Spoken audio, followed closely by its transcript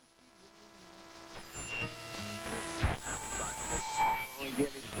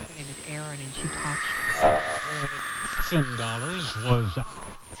$10 was...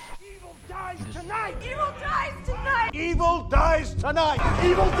 Evil dies tonight! Evil dies tonight! Evil dies tonight!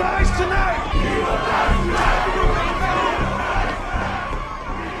 Evil dies tonight! Evil dies tonight!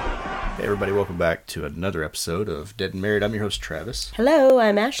 Hey everybody, welcome back to another episode of Dead and Married. I'm your host Travis. Hello,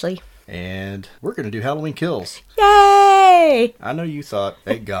 I'm Ashley. And we're going to do Halloween Kills. Yay! I know you thought,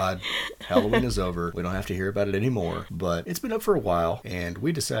 thank God, Halloween is over. We don't have to hear about it anymore. But it's been up for a while, and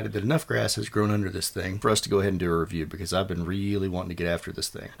we decided that enough grass has grown under this thing for us to go ahead and do a review, because I've been really wanting to get after this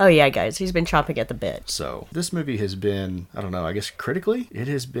thing. Oh yeah, guys, he's been chomping at the bit. So, this movie has been, I don't know, I guess critically, it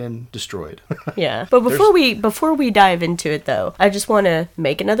has been destroyed. Yeah. But before we dive into it, though, I just want to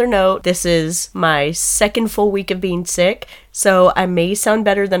make another note. This is my second full week of being sick, so I may sound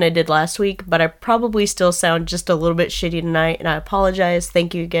better than I did last week, but I probably still sound just a little bit shitty tonight, and I apologize.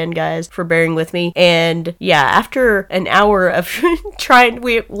 Thank you again, guys, for bearing with me. And yeah, after an hour of trying,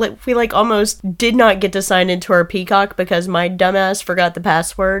 we like almost did not get to sign into our Peacock because my dumbass forgot the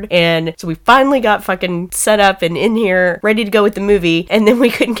password, and so we finally got fucking set up and in here, ready to go with the movie, and then we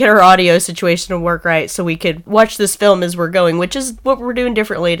couldn't get our audio situation to work right so we could watch this film as we're going, which is what we're doing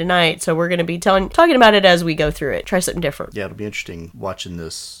differently tonight. So we're going to be talking about it as we go through it. Try something different. Yeah, it'll be interesting watching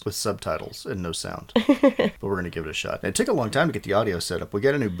this with subtitles and no sound. But we're going to give it a shot. And it took a long time to get the audio set up. We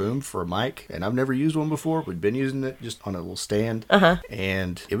got a new boom for a mic, and I've never used one before. We've been using it just on a little stand.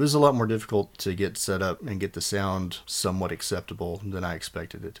 And it was a lot more difficult to get set up and get the sound somewhat acceptable than I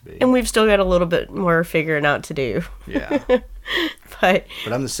expected it to be. And we've still got a little bit more figuring out to do. Yeah. But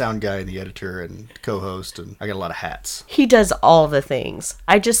I'm the sound guy and the editor and co-host, and I got a lot of hats. he does all the things.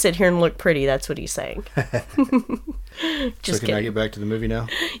 I just sit here and look pretty. That's what he's saying. So can I get back to the movie now?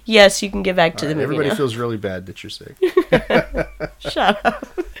 Yes, you can get back to the movie Everybody now. feels really bad that you're sick. Shut up.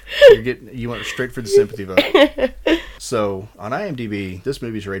 You went straight for the sympathy vote. So, on IMDb, this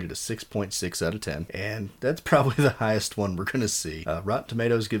movie's rated a 6.6 out of 10, and that's probably the highest one we're going to see. Rotten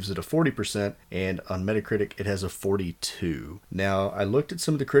Tomatoes gives it a 40%, and on Metacritic, it has a 42. Now, I looked at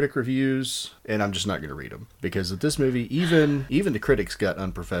some of the critic reviews, and I'm just not going to read them, because with this movie, even the critics got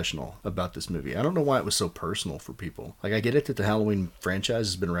unprofessional about this movie. I don't know why it was so personal for people. Like, I get it that the Halloween franchise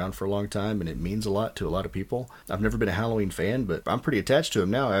has been around for a long time, and it means a lot to a lot of people. I've never been a Halloween fan, but I'm pretty attached to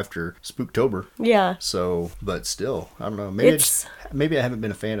him now after Spooktober. Yeah. So, but still, I don't know. Maybe I haven't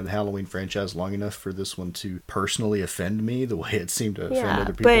been a fan of the Halloween franchise long enough for this one to personally offend me the way it seemed to offend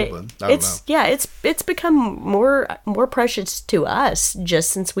other people. But I don't know. Yeah, it's become more precious to us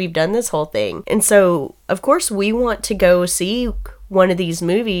just since we've done this whole thing. And so, of course, we want to go see one of these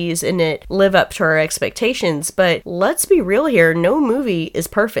movies and it live up to our expectations, but let's be real here, no movie is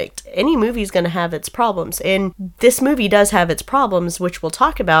perfect. Any movie's gonna have its problems, and this movie does have its problems, which we'll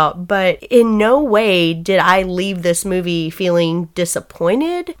talk about, but in no way did I leave this movie feeling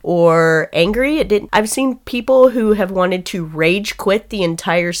disappointed or angry. It didn't. I've seen people who have wanted to rage quit the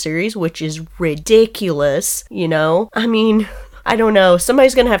entire series, which is ridiculous, you know? I mean, I don't know.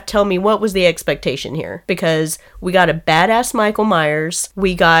 Somebody's going to have to tell me what was the expectation here, because we got a badass Michael Myers.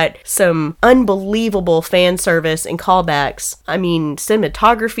 We got some unbelievable fan service and callbacks. I mean,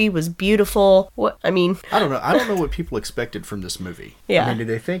 cinematography was beautiful. I don't know. I don't know what people expected from this movie. Yeah. I mean, did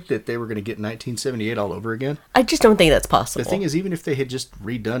they think that they were going to get 1978 all over again? I just don't think that's possible. The thing is, even if they had just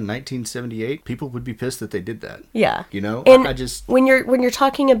redone 1978, people would be pissed that they did that. Yeah. You know? And I just... when you're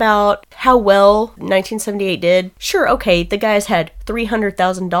talking about how well 1978 did, sure, okay, the guys had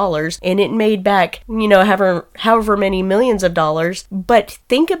 $300,000 and it made back, you know, however many millions of dollars. But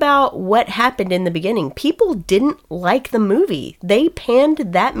think about what happened in the beginning. People didn't like the movie. They panned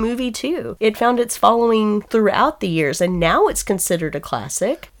that movie too. It found its following throughout the years, and now it's considered a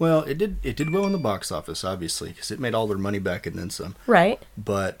classic. Well, it did well in the box office, obviously, because it made all their money back and then some. Right.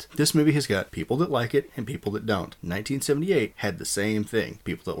 But this movie has got people that like it and people that don't. 1978 had the same thing.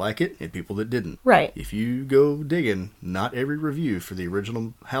 People that like it and people that didn't. Right. If you go digging, not every review for the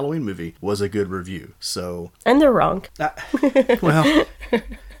original Halloween movie was a good review. So... And they're wrong. Well...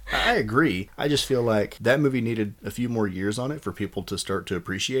 I agree. I just feel like that movie needed a few more years on it for people to start to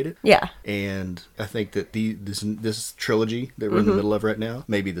appreciate it. Yeah. And I think that this trilogy that we're in the middle of right now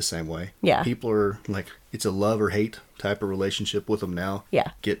may be the same way. Yeah. People are like, it's a love or hate type of relationship with them now.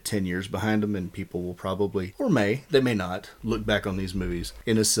 Yeah. Get 10 years behind them and people will probably, or they may not, look back on these movies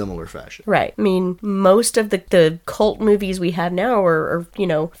in a similar fashion. Right. I mean, most of the cult movies we have now are, you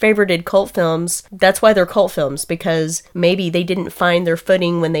know, favorited cult films. That's why they're cult films, because maybe they didn't find their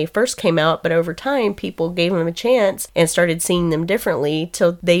footing when they first came out, but over time people gave them a chance and started seeing them differently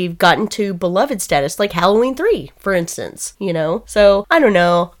till they've gotten to beloved status, like Halloween 3, for instance, you know? So, I don't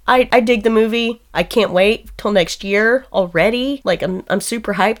know. I dig the movie. I can't wait till next year already. Like, I'm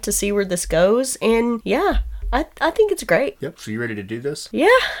super hyped to see where this goes. And yeah, I think it's great. Yep. So you ready to do this? Yeah,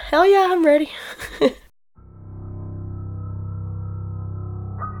 hell yeah, I'm ready.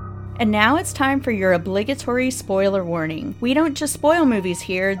 And now it's time for your obligatory spoiler warning. We don't just spoil movies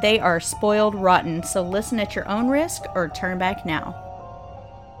here, they are spoiled rotten, so listen at your own risk or turn back now.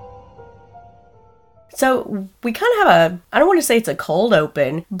 So we kind of have I don't want to say it's a cold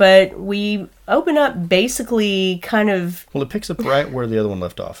open, but we open up basically kind of... Well, it picks up right where the other one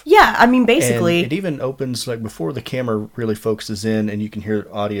left off. Yeah, I mean, basically... And it even opens, like, before the camera really focuses in and you can hear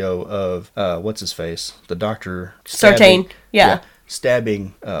audio of, what's his face? The doctor... Sartain, yeah.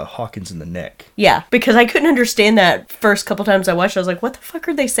 Stabbing Hawkins in the neck. Yeah, because I couldn't understand that first couple times I watched. I was like, what the fuck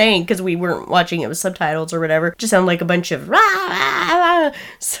are they saying? Because we weren't watching it with subtitles or whatever. It just sounded like a bunch of rah, rah, rah.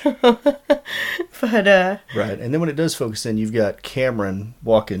 So, but right, and then when it does focus in, you've got Cameron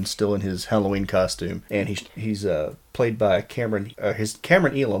walking still in his Halloween costume, and he's played by Cameron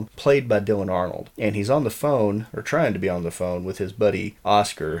Elam, played by Dylan Arnold, and he's on the phone, or trying to be on the phone, with his buddy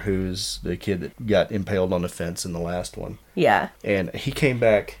Oscar, who's the kid that got impaled on the fence in the last one. Yeah. And he came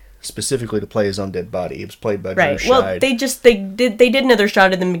back specifically to play his own dead body. He was played by Drew right. Scheid. Well, they did another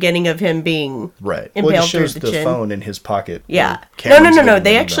shot at the beginning of him being right. impaled Well, it shows through the chin. phone in his pocket. Yeah. Cameron's No. living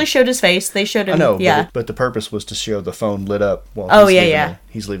They in actually the... showed his face. They showed him. I know. Yeah. But the purpose was to show the phone lit up while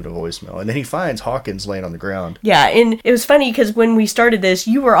he's leaving a voicemail, and then he finds Hawkins laying on the ground. Yeah, and it was funny because when we started this,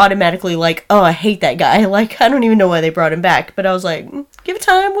 you were automatically like, "Oh, I hate that guy." Like, I don't even know why they brought him back. But I was like, give it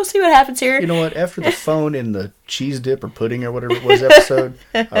time. We'll see what happens here. You know what? After the phone in the cheese dip or pudding or whatever it was episode,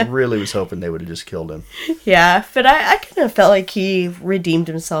 I really was hoping they would have just killed him. Yeah, but I kind of felt like he redeemed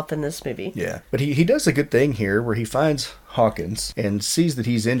himself in this movie. Yeah, but he does a good thing here where he finds Hawkins and sees that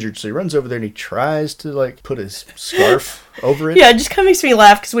he's injured, so he runs over there and he tries to, like, put his scarf over it. Yeah, it just kind of makes me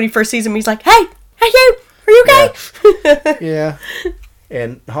laugh because when he first sees him, he's like, "Hey, you, are you okay?" Yeah.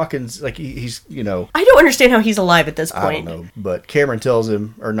 And Hawkins, like, he's, you know... I don't understand how he's alive at this point. I don't know. But Cameron tells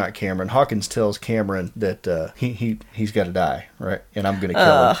him, or not Cameron, Hawkins tells Cameron that he's got to die, right? And I'm going to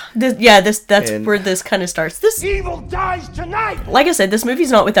kill him. That's where this kind of starts. This Evil dies tonight! Like I said, this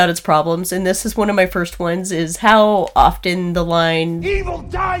movie's not without its problems, and this is one of my first ones, is how often the line... Evil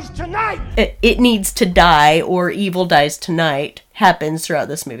dies tonight! It needs to die, or evil dies tonight, happens throughout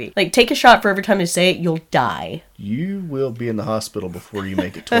this movie. Like, take a shot for every time you say it, you'll die. You will be in the hospital before you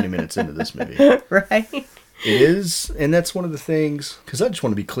make it 20 minutes into this movie. Right? It is, and that's one of the things, because I just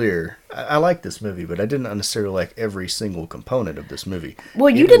want to be clear, I like this movie, but I didn't necessarily like every single component of this movie. Well,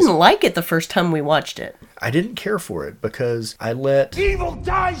 you didn't like it the first time we watched it. I didn't care for it because I let Evil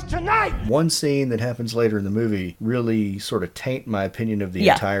dies tonight! one scene that happens later in the movie really sort of taint my opinion of the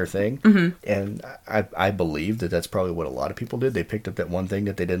entire thing. Mm-hmm. And I believe that that's probably what a lot of people did. They picked up that one thing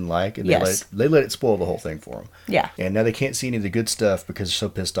that they didn't like, and they let it spoil the whole thing for them. Yeah. And now they can't see any of the good stuff because they're so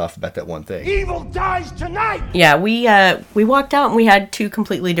pissed off about that one thing. Evil dies tonight! Yeah, we walked out and we had two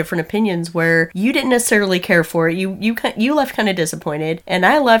completely different opinions where you didn't necessarily care for it. You left kind of disappointed, and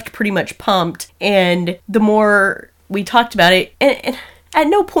I left pretty much pumped. And the more we talked about it, and at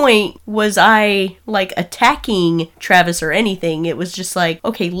no point was I, like, attacking Travis or anything. It was just like,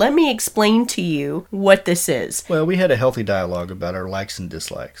 okay, let me explain to you what this is. Well, we had a healthy dialogue about our likes and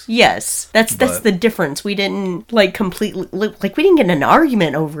dislikes. Yes, that's the difference. We didn't, like, completely, like, we didn't get in an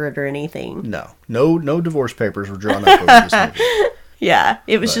argument over it or anything. No divorce papers were drawn up over this movie. Yeah,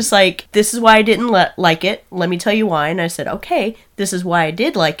 it was just like, this is why I didn't like it. Let me tell you why. And I said, okay, this is why I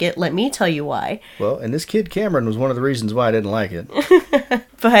did like it. Let me tell you why. Well, and this kid Cameron was one of the reasons why I didn't like it.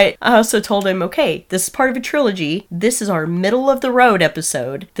 But I also told him, okay, this is part of a trilogy. This is our middle of the road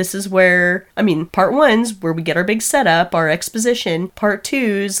episode. This is where, I mean, part one's where we get our big setup, our exposition. Part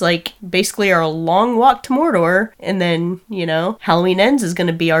two's like basically our long walk to Mordor. And then, you know, Halloween Ends is going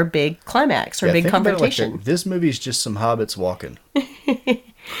to be our big climax, our big confrontation. Like this movie's just some hobbits walking.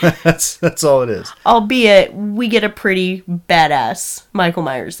 That's all it is. Albeit, we get a pretty badass Michael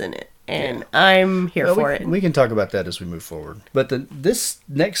Myers in it. And I'm here for it. We can talk about that as we move forward. But this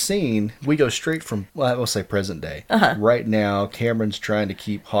next scene, we go straight from, well, I'll say present day. Right now, Cameron's trying to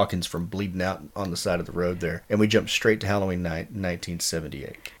keep Hawkins from bleeding out on the side of the road there. And we jump straight to Halloween night,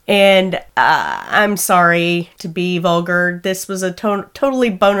 1978. And I'm sorry to be vulgar. This was a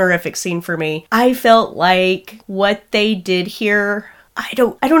totally bonerific scene for me. I felt like what they did here, I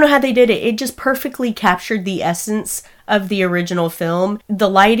don't know how they did it. It just perfectly captured the essence of the original film. The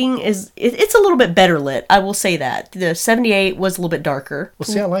lighting it's a little bit better lit. I will say that. The 78 was a little bit darker. Well,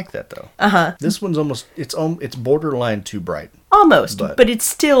 see, I like that though. This one's almost, it's borderline too bright. Almost, but it's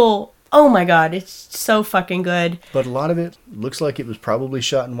still Oh my god, it's so fucking good. But a lot of it looks like it was probably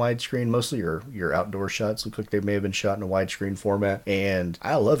shot in widescreen. Mostly your outdoor shots look like they may have been shot in a widescreen format. And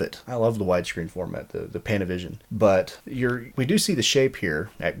I love it. I love the widescreen format, the Panavision. But we do see the shape here.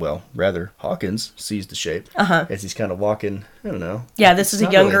 Well, rather, Hawkins sees the shape as he's kind of walking, I don't know. Yeah, this is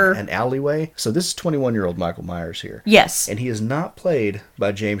a younger... Really an alleyway. So this is 21-year-old Michael Myers here. Yes. And he is not played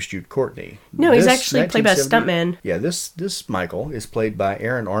by James Jude Courtney. No, he's actually played by a stuntman. Yeah, this Michael is played by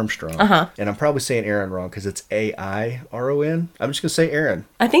Aaron Armstrong. And I'm probably saying Aaron wrong because it's A-I-R-O-N. I'm just going to say Aaron.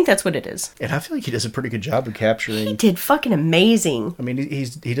 I think that's what it is. And I feel like he does a pretty good job of capturing... He did fucking amazing. I mean,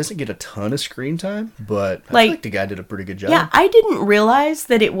 he doesn't get a ton of screen time, but I feel like the guy did a pretty good job. Yeah, I didn't realize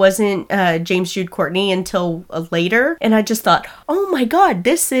that it wasn't James Jude Courtney until later. And I just thought, oh my god,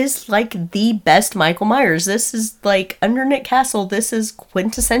 this is like the best Michael Myers. This is like under Nick Castle. This is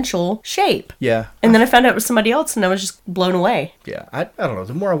quintessential shape. Yeah. And then I found out it was somebody else and I was just blown away. Yeah, I don't know.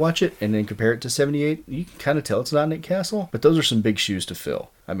 The more I watch it and then compare it to 78, you can kind of tell it's not Nick Castle, but those are some big shoes to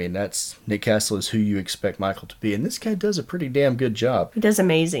fill. I mean, Nick Castle is who you expect Michael to be, and this guy does a pretty damn good job. He does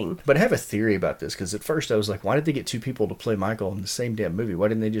amazing. But I have a theory about this, because at first I was like, why did they get two people to play Michael in the same damn movie? Why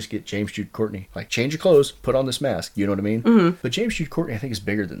didn't they just get James Jude Courtney? Like, change your clothes, put on this mask, you know what I mean? Mm-hmm. But James Jude Courtney, I think, is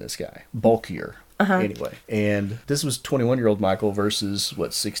bigger than this guy. Bulkier. Anyway, and this was 21-year-old Michael versus,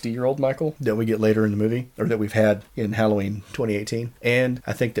 60-year-old Michael that we get later in the movie, or that we've had in Halloween 2018. And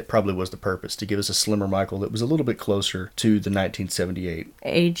I think that probably was the purpose, to give us a slimmer Michael that was a little bit closer to the 1978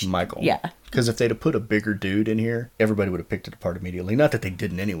 age Michael. Yeah. Because if they'd have put a bigger dude in here, everybody would have picked it apart immediately. Not that they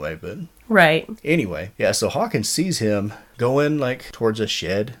didn't anyway, but... Right. Anyway, yeah, so Hawkins sees him going, towards a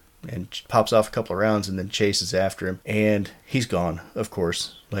shed and pops off a couple of rounds and then chases after him. And he's gone, of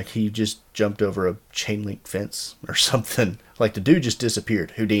course. Like, he just jumped over a chain link fence or something. Like, the dude just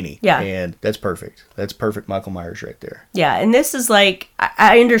disappeared. Houdini. Yeah. And that's perfect. That's perfect Michael Myers right there. Yeah, and this is like,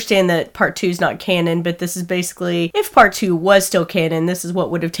 I understand that part 2 is not canon, but this is basically, if part 2 was still canon, this is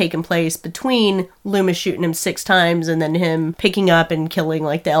what would have taken place between Loomis shooting him 6 times and then him picking up and killing,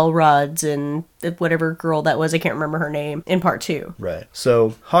 the Elrods and whatever girl that was, I can't remember her name, in part 2. Right.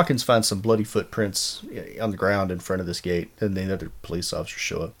 So, Hawkins finds some bloody footprints on the ground in front of this gate, and the other police officers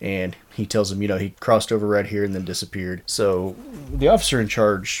show up, and he tells him, he crossed over right here and then disappeared. So the officer in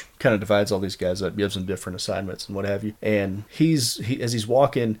charge kind of divides all these guys up, gives them different assignments and what have you. And as he's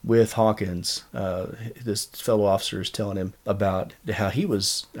walking with Hawkins, this fellow officer is telling him about how he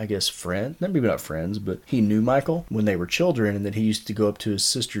was, I guess, maybe not friends, but he knew Michael when they were children, and that he used to go up to his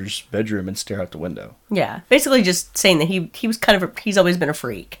sister's bedroom and stare out the window. Yeah, basically just saying that he was he's always been a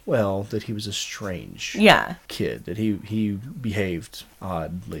freak. Well, that he was a strange kid, that he behaved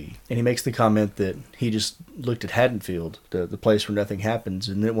oddly. And he makes the comment that he just looked at Haddonfield, the place where nothing happens,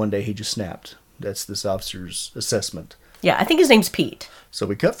 and then one day he just snapped. That's this officer's assessment. Yeah, I think his name's Pete. So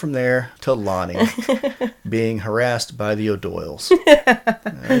we cut from there to Lonnie being harassed by the O'Doyles.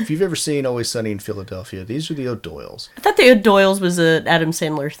 If you've ever seen Always Sunny in Philadelphia, these are the O'Doyles. I thought the O'Doyles was an Adam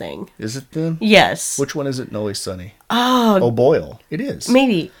Sandler thing. Is it them? Yes. Which one is it in Always Sunny? Oh. O'Boyle. It is.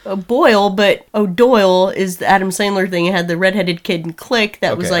 Maybe. O'Boyle, but O'Doyle is the Adam Sandler thing. It had the redheaded kid in Click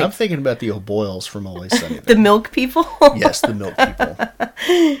that was like... I'm thinking about the O'Boyles from Always Sunny. The milk people? Yes, the milk people.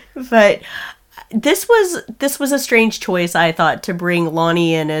 But... This was a strange choice, I thought, to bring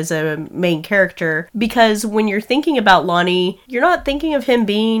Lonnie in as a main character, because when you're thinking about Lonnie, you're not thinking of him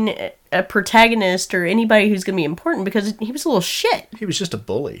being a protagonist or anybody who's going to be important, because he was a little shit. He was just a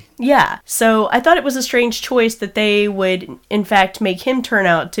bully. Yeah. So I thought it was a strange choice that they would, in fact, make him turn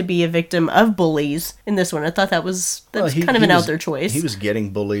out to be a victim of bullies in this one. I thought that was kind of an out there choice. He was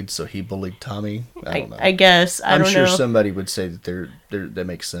getting bullied, so he bullied Tommy. I don't know. I guess. I'm sure somebody would say that that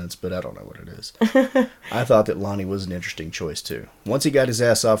makes sense, but I don't know what it is. I thought that Lonnie was an interesting choice, too. Once he got his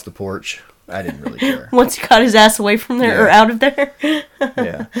ass off the porch, I didn't really care. Once he got his ass away from there, or out of there.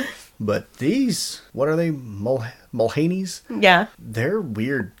 Yeah. But these, what are they, Mulhaneys? Yeah. They're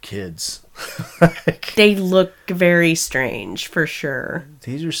weird kids. They look very strange, for sure.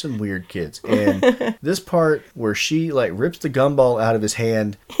 These are some weird kids. And this part where she, rips the gumball out of his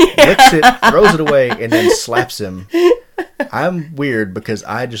hand, licks it, throws it away, and then slaps him. I'm weird because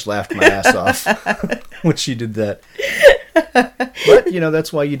I just laughed my ass off when she did that. But,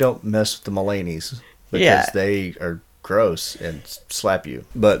 that's why you don't mess with the Mulhaneys. Because they are gross, and slap you.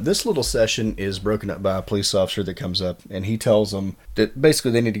 But this little session is broken up by a police officer that comes up, and he tells them that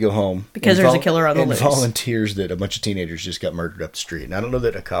basically they need to go home. Because there's a killer on the loose. And volunteers that a bunch of teenagers just got murdered up the street. And I don't know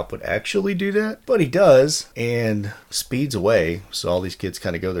that a cop would actually do that, but he does, and speeds away, so all these kids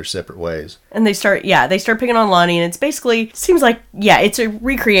kind of go their separate ways. And they start picking on Lonnie, and it's basically, seems like, it's a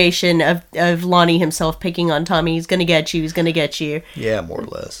recreation of Lonnie himself picking on Tommy. He's gonna get you, he's gonna get you. Yeah, more or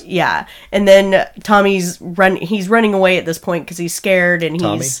less. Yeah. And then Tommy's running away at this point because he's scared, and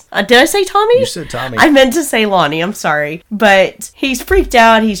Tommy? he's... did I say Tommy? You said Tommy. I meant to say Lonnie, I'm sorry. But he's freaked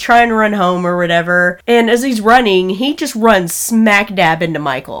out, he's trying to run home or whatever, and as he's running, he just runs smack dab into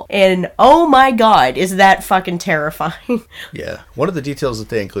Michael. And oh my god, is that fucking terrifying. Yeah. One of the details that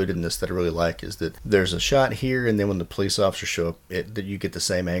they included in this that I really like is that there's a shot here, and then when the police officers show up, that you get the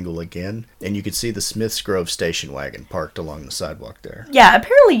same angle again, and you can see the Smiths Grove station wagon parked along the sidewalk there. Yeah,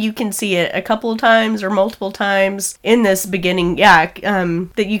 apparently you can see it a couple of times or multiple times in this beginning. Yeah,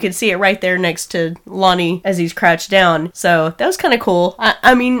 that you can see it right there next to Lonnie as he's crouched down. So that was kind of cool.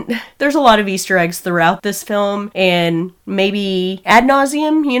 I mean, there's a lot of Easter eggs throughout this film, and maybe ad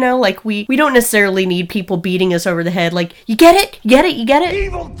nauseum, like we don't necessarily need people beating us over the head like, you get it, you get it, you get it.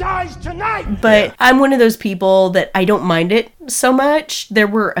 Evil dies tonight! But I'm one of those people that I don't mind it so much. There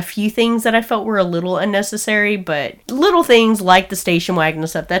were a few things that I felt were a little unnecessary, but little things like the station wagon and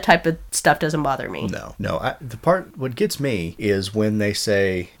stuff, that type of stuff doesn't bother me. No. What gets me is when they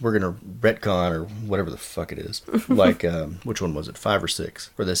say, we're going to retcon, or whatever the fuck it is. Like, which one was it? 5 or 6?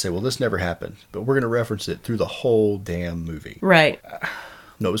 Where they say, well, this never happened, but we're going to reference it through the whole damn movie. Right.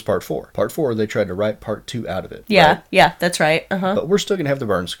 No, it was part 4. Part 4, they tried to write part 2 out of it. Yeah, right? yeah, that's right. Uh-huh. But we're still going to have the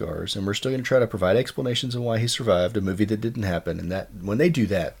burn scars, and we're still going to try to provide explanations on why he survived a movie that didn't happen, and that when they do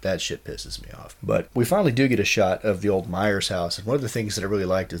that, that shit pisses me off. But we finally do get a shot of the old Myers house, and one of the things that I really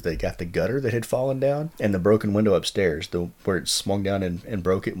liked is they got the gutter that had fallen down, and the broken window upstairs, where it swung down and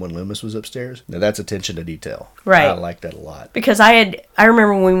broke it when Loomis was upstairs. Now that's attention to detail. Right. I like that a lot. Because I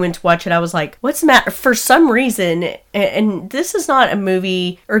remember when we went to watch it, I was like, what's the matter? For some reason, and this is not a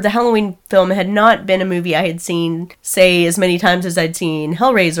movie, or the Halloween film had not been a movie I had seen, say, as many times as I'd seen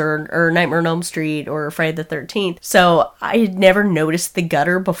Hellraiser or Nightmare on Elm Street or Friday the 13th. So I had never noticed the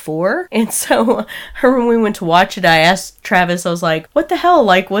gutter before. And so when we went to watch it, I asked Travis, I was like, what the hell?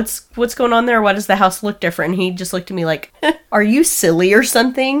 Like, what's going on there? Why does the house look different? And he just looked at me like, are you silly or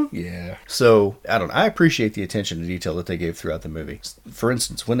something? Yeah. So, I don't know. I appreciate the attention to detail that they gave throughout the movie. For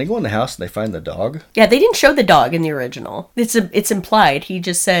instance, when they go in the house and they find the dog. Yeah, they didn't show the dog in the original. It's implied. He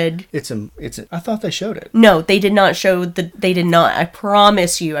just said... I thought they showed it. No, they did not show they did not. I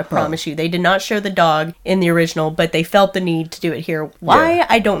promise you. They did not show the dog in the original, but they felt the need to do it here. Why? Yeah.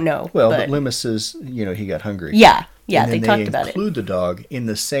 I don't know. Well, but Loomis says, he got hungry. Yeah. Yeah, they talked about it. They include the dog in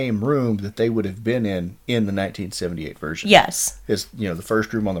the same room that they would have been in the 1978 version. Yes. It's, the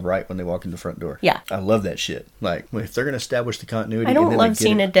first room on the right when they walk in the front door. Yeah. I love that shit. Like, if they're going to establish the continuity... I don't love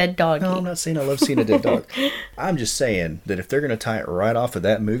seeing a dead dog. No, I'm not saying I love seeing a dead dog. I'm just saying that if they're going to tie it right off of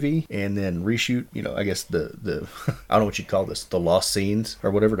that movie and then reshoot, I guess the I don't know what you'd call this, the lost scenes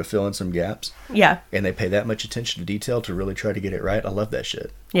or whatever to fill in some gaps. Yeah. And they pay that much attention to detail to really try to get it right. I love that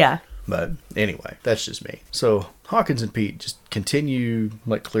shit. Yeah. But anyway, that's just me. So Hawkins and Pete just continue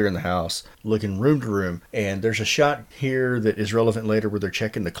clearing the house, looking room to room. And there's a shot here that is relevant later where they're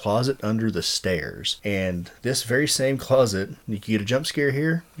checking the closet under the stairs. And this very same closet, you can get a jump scare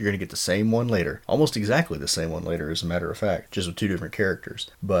here, you're going to get the same one later. Almost exactly the same one later, as a matter of fact, just with 2 different characters.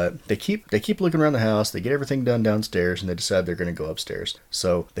 But they keep looking around the house, they get everything done downstairs, and they decide they're going to go upstairs.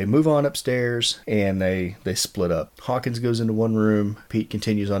 So they move on upstairs, and they split up. Hawkins goes into one room, Pete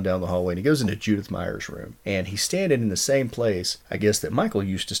continues on down the hallway, and he goes into Judith Myers' room. And he's standing in the same place, I guess, that Michael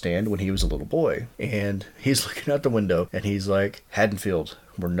used to stand when he was a little boy. And he's looking out the window, and he's like, Haddonfield,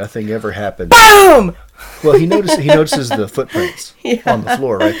 where nothing ever happened. Boom! Well, he notices the footprints on the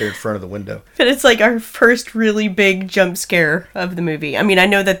floor right there in front of the window. But it's like our first really big jump scare of the movie. I mean, I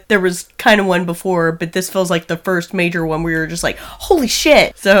know that there was kind of one before, but this feels like the first major one where we were just like, holy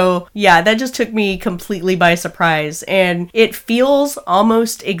shit. So yeah, that just took me completely by surprise. And it feels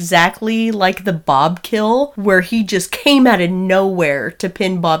almost exactly like the Bob kill, where he just came out of nowhere to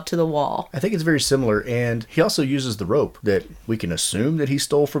pin Bob to the wall. I think it's very similar. And he also uses the rope that we can assume that he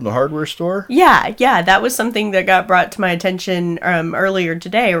stole from the hardware store. Yeah, that was something that got brought to my attention earlier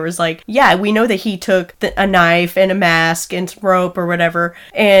today. It was like, yeah, we know that he took a knife and a mask and some rope or whatever.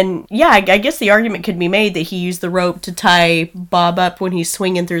 And yeah, I guess the argument could be made that he used the rope to tie Bob up when he's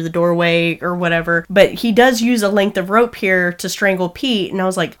swinging through the doorway or whatever. But he does use a length of rope here to strangle Pete. And I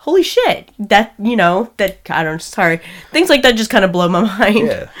was like, holy shit. That, I don't, sorry. Things like that just kind of blow my mind.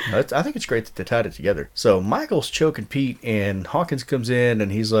 Yeah, I think it's great that they tied it together. So Michael's choking Pete, and Hawkins comes in,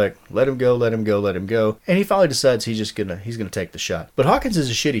 and he's like, let him go, let him go, let him go. And he finally decides he's gonna take the shot. But Hawkins is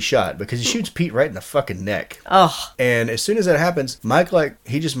a shitty shot because he shoots Pete right in the fucking neck. Oh. And as soon as that happens,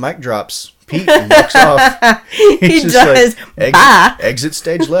 he just mic drops Pete and walks off. He does. Like, exit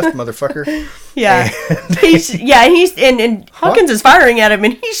stage left, motherfucker. Yeah. And Hawkins is firing at him,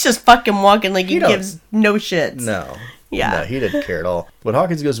 and he's just fucking walking like he gives no shits. No. Yeah. No, he didn't care at all. But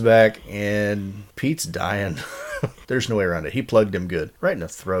Hawkins goes back, and Pete's dying. There's no way around it. He plugged him good. Right in the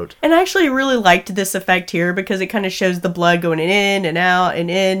throat. And I actually really liked this effect here because it kind of shows the blood going in and out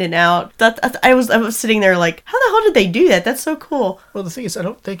and in and out. I was sitting there like, how the hell did they do that? That's so cool. Well, the thing is, I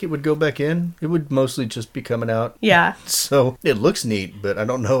don't think it would go back in. It would mostly just be coming out. Yeah. So it looks neat, but I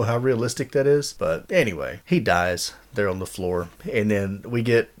don't know how realistic that is. But anyway, he dies there on the floor. And then we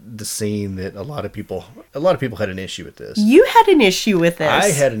get the scene that a lot of people had an issue with this. You had an issue with this. I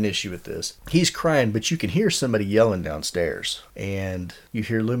had an issue with this. He's crying, but you can hear somebody yelling downstairs. And you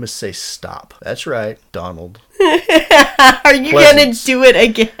hear Loomis say, stop. That's right, Donald. Are you going to do it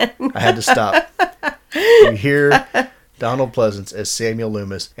again? I had to stop. You hear Donald Pleasance as Samuel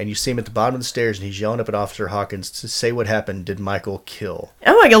Loomis, and you see him at the bottom of the stairs, and he's yelling up at Officer Hawkins to say what happened. Did Michael kill?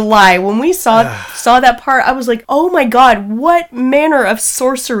 I'm not gonna lie. When we saw that part, I was like, oh my god, what manner of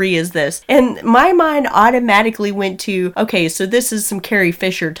sorcery is this? And my mind automatically went to, okay, so this is some Carrie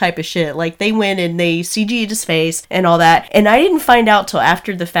Fisher type of shit. Like, they went and they CG'd his face and all that. And I didn't find out till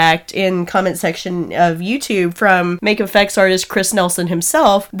after the fact in comment section of YouTube from makeup effects artist Chris Nelson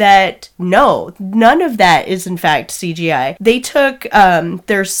himself that no, none of that is in fact CGI. They took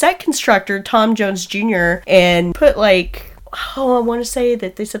their set constructor, Tom Jones Jr., and put like, I want to say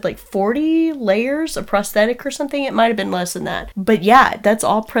that they said like 40 layers of prosthetic or something. It might have been less than that. But yeah, that's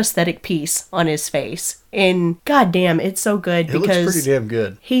all prosthetic piece on his face. And goddamn, it's so good because it looks pretty damn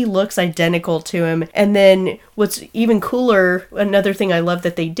good. He looks identical to him. And then what's even cooler, another thing I love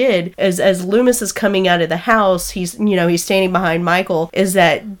that they did is as Loomis is coming out of the house, he's standing behind Michael, is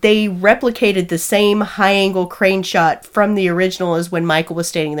that they replicated the same high angle crane shot from the original as when Michael was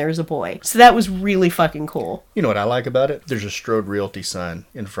standing there as a boy. So that was really fucking cool. You know what I like about it? There's a Strode Realty sign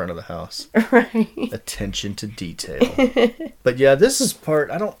in front of the house. Right. Attention to detail. But yeah, this is part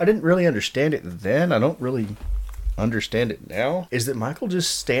I didn't really understand it then. I don't really understand it now, is that Michael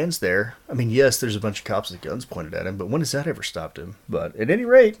just stands there. I mean, yes, there's a bunch of cops with guns pointed at him, but when has that ever stopped him? But at any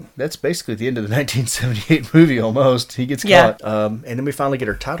rate, that's basically the end of the 1978 movie almost. He gets caught. And then we finally get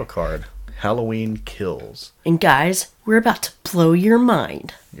our title card, Halloween Kills. And guys, we're about to blow your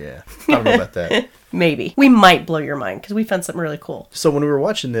mind. Yeah, I don't know about that. Maybe. We might blow your mind because we found something really cool. So when we were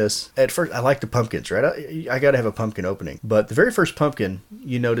watching this, at first, I like the pumpkins, right? I got to have a pumpkin opening. But the very first pumpkin,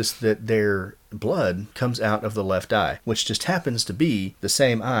 you notice that their blood comes out of the left eye, which just happens to be the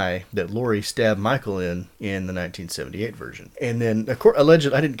same eye that Laurie stabbed Michael in the 1978 version. And then,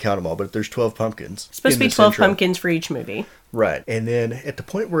 allegedly, I didn't count them all, but there's 12 pumpkins. It's supposed to be 12 pumpkins for each movie. Right. And then at the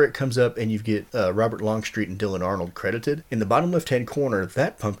point where it comes up and you get Robert Longstreet and Dylan Arnold credited, in the bottom left-hand corner,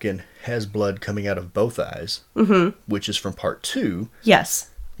 that pumpkin has blood coming out of both eyes, which is from part 2. Yes.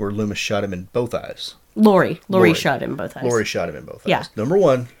 Where Loomis shot him in both eyes. Laurie shot him in both eyes. Laurie shot him in both eyes. Yeah. Number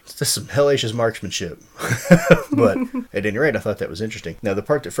one, this is some hellacious marksmanship. But at any rate, I thought that was interesting. Now, the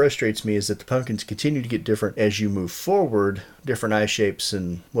part that frustrates me is that the pumpkins continue to get different as you move forward. Different eye shapes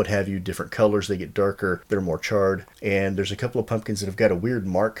and what have you, different colors. They get darker. They're more charred. And there's a couple of pumpkins that have got a weird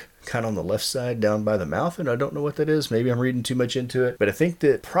mark kind of on the left side down by the mouth, and I don't know what that is. Maybe I'm reading too much into it, but I think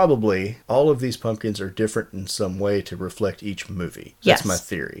that probably all of these pumpkins are different in some way to reflect each movie. That's my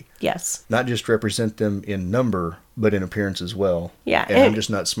theory. Yes. Not just represent them in number, but in appearance as well. Yeah. And I'm just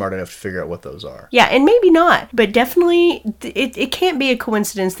not smart enough to figure out what those are. Yeah, and maybe not, but definitely it can't be a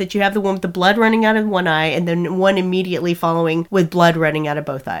coincidence that you have the one with the blood running out of one eye and then one immediately following with blood running out of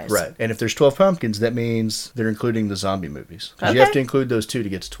both eyes. Right. And if there's 12 pumpkins, that means they're including the zombie movies. Because you have to include those two to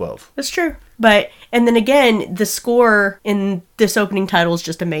get to 12. That's true. But, and then again, the score in this opening title is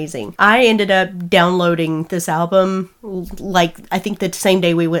just amazing. I ended up downloading this album, like, I think the same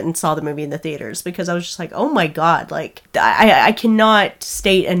day we went and saw the movie in the theaters, because I was just like, oh my god, like, I cannot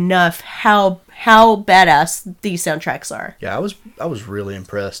state enough how how badass these soundtracks are. Yeah, I was really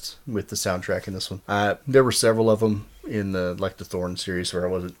impressed with the soundtrack in this one. There were several of them in the Thorn series where I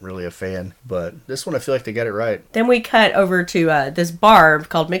wasn't really a fan, but this one I feel like they got it right. Then we cut over to this bar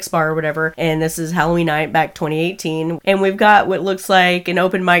called Mix Bar or whatever, and this is Halloween night back 2018, and we've got what looks like an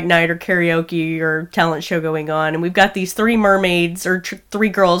open mic night or karaoke or talent show going on, and we've got these three mermaids or three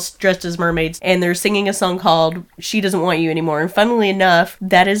girls dressed as mermaids, and they're singing a song called She Doesn't Want You Anymore. And funnily enough,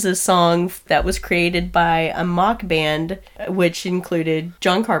 that is a song that was created by a mock band which included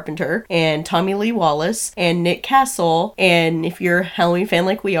John Carpenter and Tommy Lee Wallace and Nick Castle. And if you're a Halloween fan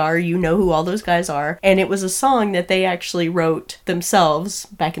like we are, you know who all those guys are. And it was a song that they actually wrote themselves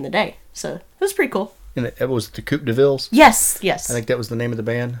back in the day. So it was pretty cool. And it was the Coupe de Villes? Yes. I think that was the name of the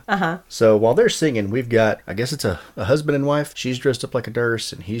band. Uh-huh. So while they're singing, we've got, I guess it's a husband and wife. She's dressed up like a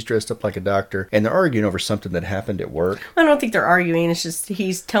nurse, and he's dressed up like a doctor. And they're arguing over something that happened at work. I don't think they're arguing. It's just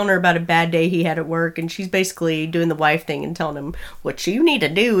he's telling her about a bad day he had at work, and she's basically doing the wife thing and telling him, what you need to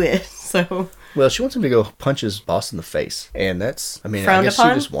do is, so... Well, she wants him to go punch his boss in the face. And that's, I mean, Frowned I guess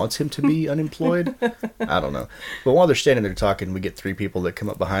upon? she just wants him to be unemployed. I don't know. But while they're standing there talking, we get three people that come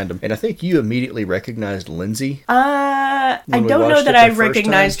up behind them. And I think you immediately recognized Lindsay. I When we don't know watched that it I the first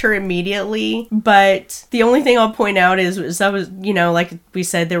recognized her immediately, but the only thing I'll point out is that was, like we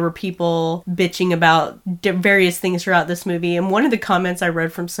said, there were people bitching about various things throughout this movie. And one of the comments I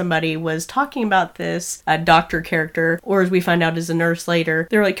read from somebody was talking about this doctor character, or as we find out is a nurse later.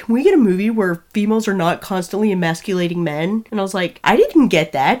 They're like, can we get a movie where females are not constantly emasculating men? And I was like, I didn't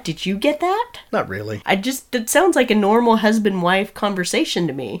get that. Did you get that? Not really. It sounds like a normal husband-wife conversation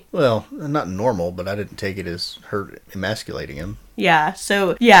to me. Well, not normal, but I didn't take it as her emasculating him. Yeah,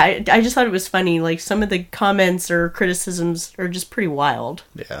 so, yeah, I just thought it was funny. Like, some of the comments or criticisms are just pretty wild.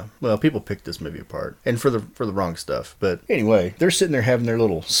 Yeah, well, people picked this movie apart, and for the wrong stuff. But anyway, they're sitting there having their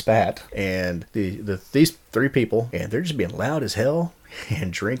little spat, and these three people, and they're just being loud as hell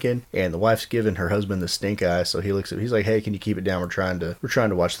and drinking, and the wife's giving her husband the stink eye, so he's like, hey, can you keep it down? We're trying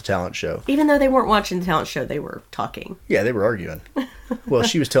to watch the talent show. Even though they weren't watching the talent show, they were talking. Yeah, they were arguing. Well,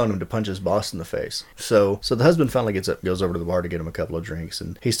 she was telling him to punch his boss in the face. So the husband finally gets up, goes over to the bar to get him a couple of drinks,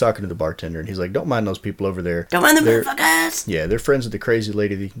 and he's talking to the bartender, and he's like, don't mind those people over there. Don't mind the motherfuckers! Yeah, they're friends with the crazy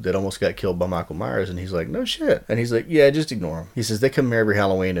lady that almost got killed by Michael Myers, and he's like, no shit. And he's like, yeah, just ignore them. He says they come here every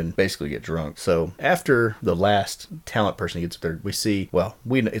Halloween and basically get drunk. So after the last talent person gets up there, we see,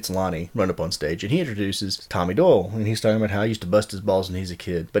 it's Lonnie run up on stage, and he introduces Tommy Doyle, and he's talking about how he used to bust his balls when he's a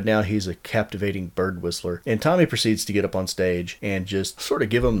kid, but now he's a captivating bird whistler. And Tommy proceeds to get up on stage and just sort of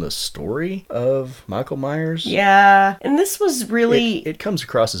give him the story of Michael Myers. Yeah, and this was really... It comes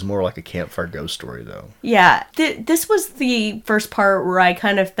across as more like a campfire ghost story, though. Yeah, this was the first part where I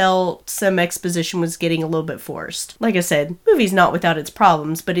kind of felt some exposition was getting a little bit forced. Like I said, movie's not without its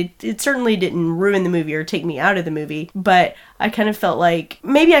problems, but it certainly didn't ruin the movie or take me out of the movie. But I kind of felt like,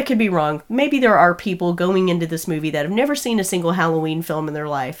 maybe I could be wrong. Maybe there are people going into this movie that have never seen a single Halloween film in their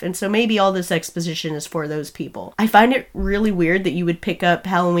life, and so maybe all this exposition is for those people. I find it really weird that you would pick up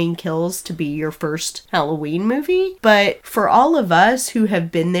Halloween Kills to be your first Halloween movie, but for all of us who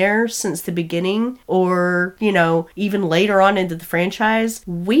have been there since the beginning, or, even later on into the franchise,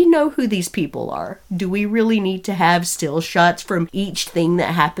 we know who these people are. Do we really need to have still shots from each thing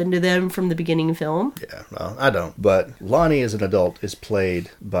that happened to them from the beginning film? Yeah, well, I don't. But Lonnie as an adult is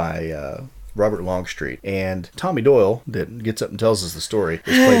played by Robert Longstreet, and Tommy Doyle, that gets up and tells us the story,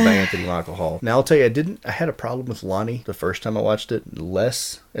 is played by Anthony Michael Hall. Now I'll tell you, I had a problem with Lonnie the first time I watched it,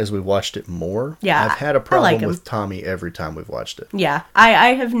 less as we watched it more. Yeah, I've had a problem like with Tommy every time we've watched it. Yeah,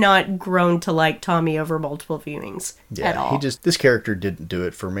 I have not grown to like Tommy over multiple viewings at all. This character didn't do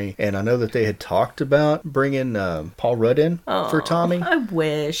it for me, and I know that they had talked about bringing Paul Rudd in for Tommy. I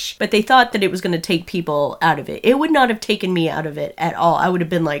wish, but they thought that it was going to take people out of it. It would not have taken me out of it at all. I would have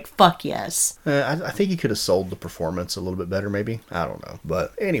been like, fuck yes. I think he could have sold the performance a little bit better, maybe. I don't know.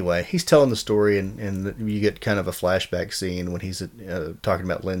 But anyway, he's telling the story, and you get kind of a flashback scene when he's talking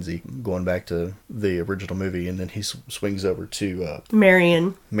about Lindsay, going back to the original movie, and then he swings over to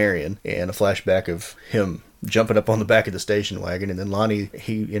Marion, and a flashback of him jumping up on the back of the station wagon, and then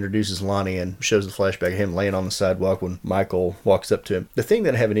he introduces Lonnie and shows the flashback of him laying on the sidewalk when Michael walks up to him. The thing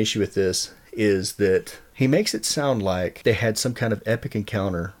that I have an issue with this is that he makes it sound like they had some kind of epic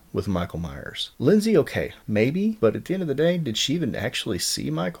encounter with Michael Myers. Lindsay, okay, maybe, but at the end of the day, did she even actually see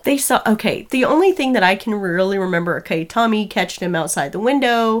Michael? They saw, okay, the only thing that I can really remember, okay, Tommy catched him outside the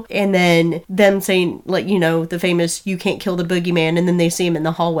window, and then them saying, like, you know, the famous, you can't kill the boogeyman, and then they see him in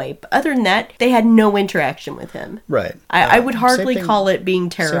the hallway. But other than that, they had no interaction with him. Right. I would hardly call it being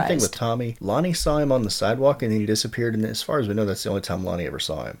terrorized. Same thing with Tommy. Lonnie saw him on the sidewalk, and then he disappeared, and as far as we know, that's the only time Lonnie ever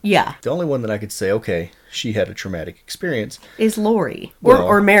saw him. Yeah. The only one that I could say, okay, she had a traumatic experience is Lori. Well,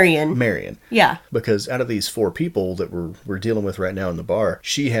 or Marion. Marion. Yeah. Because out of these 4 people that we're dealing with right now in the bar,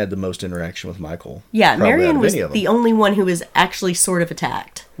 she had the most interaction with Michael. Yeah, probably Marion was any of them. the only one who was actually sort of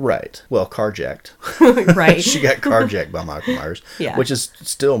attacked. Right. Well, carjacked. Right. She got carjacked by Michael Myers. Yeah. Which is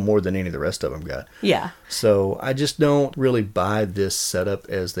still more than any of the rest of them got. Yeah. So I just don't really buy this setup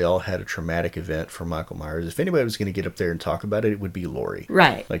as they all had a traumatic event for Michael Myers. If anybody was going to get up there and talk about it, it would be Lori.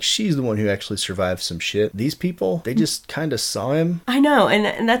 Right. Like, she's the one who actually survived some shit. These people, they just kind of saw him. I know,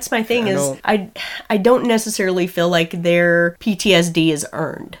 and that's my thing I don't necessarily feel like their PTSD is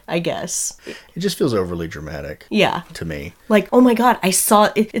earned, I guess. It just feels overly dramatic. Yeah. To me. Like, oh my god, I saw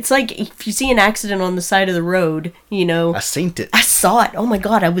it. It's like if you see an accident on the side of the road, you know. I seen it. I saw it. Oh my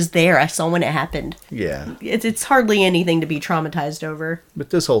god, I was there. I saw when it happened. Yeah. It's hardly anything to be traumatized over. But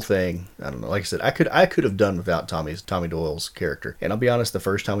this whole thing, I don't know. Like I said, I could have done without Tommy Doyle's character. And I'll be honest, the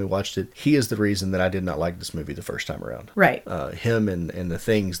first time we watched it, he is the reason that I did not like this movie the first time around. Right. Him and the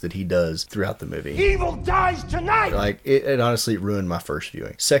things that he does throughout the movie. Evil dies tonight! Like, it honestly ruined my first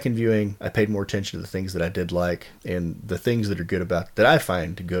viewing. Second viewing, I paid more attention to the things that I did like, and the things that are good about, that I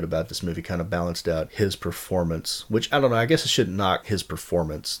find good about this movie kind of balanced out his performance, which, I don't know, I guess I shouldn't knock his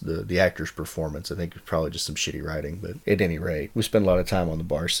performance, the actor's performance. I think it's probably just some shitty writing, but at any rate, we spend a lot of time on the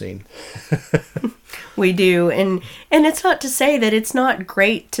bar scene. We do, and it's not to say that it's not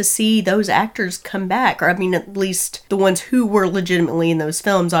great to see those actors come back, or I mean, at least the ones who were legitimately in those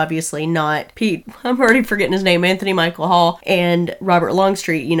films, obviously not Pete, I'm already forgetting his name, Anthony Michael Hall and Robert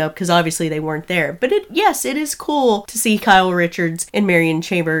Longstreet, you know, because obviously they weren't there. But yes, it is cool to see Kyle Richards and Marion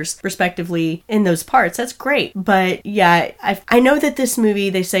Chambers, respectively, in those parts. That's great. But yeah, I know that this movie,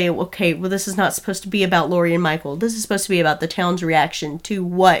 they say, okay, well, this is not supposed to be about Lori and Michael. This is supposed to be about the town's reaction to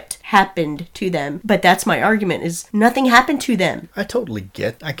what happened to them. But that's my argument, is nothing happened to them. I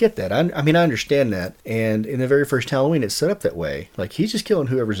get that. I mean, I understand that. And in the very first Halloween, it's set up that way. Like, he's just killing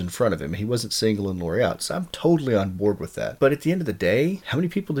whoever's in front of him. He wasn't singling Lori out. So I'm totally on board with that. But at the end of the day, how many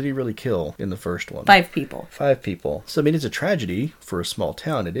people did he really kill in the first one? 5 people. 5 people. So, I mean, it's a tragedy for a small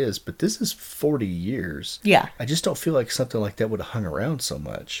town. It is. But this is 40 years. Yeah. I just don't feel like something like that would have hung around so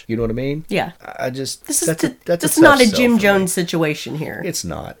much. You know what I mean? Yeah. I just... This that's is not a Jim Jones situation here. It's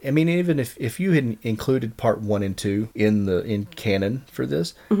not. I mean, even if you had included part 1 and 2 in canon for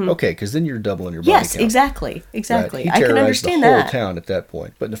this, okay, because then you're doubling your body count. Yes, exactly. Right. He I can understand the whole that. town at that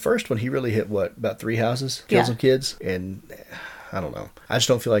point. But in the first one, he really hit about 3 houses, killed some kids, and I don't know. I just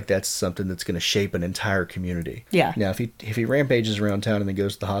don't feel like that's something that's going to shape an entire community. Yeah. Now, if he rampages around town and then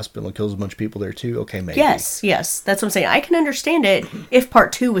goes to the hospital and kills a bunch of people there too, okay, maybe. Yes. That's what I'm saying. I can understand it if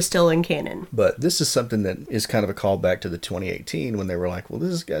part 2 was still in canon. But this is something that is kind of a callback to the 2018 when they were like, well,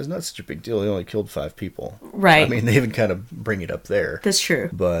 this guy's not such a big deal. He only killed 5 people. Right. I mean, they even kind of bring it up there. That's true.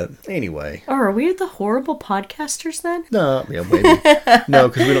 But anyway. Oh, are we the horrible podcasters then? No, yeah, maybe. No,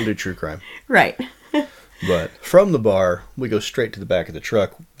 because we don't do true crime. Right. But from the bar, we go straight to the back of the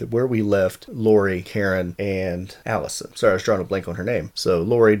truck where we left Lori, Karen, and Allison. Sorry, I was drawing a blank on her name. So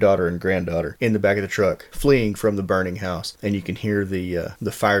Lori, daughter, and granddaughter in the back of the truck, fleeing from the burning house. And you can hear the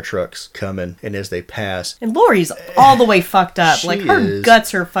fire trucks coming, and as they pass... And Lori's all the way fucked up. Like, her is.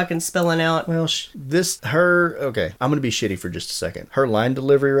 guts are fucking spilling out. Well, okay, I'm going to be shitty for just a second. Her line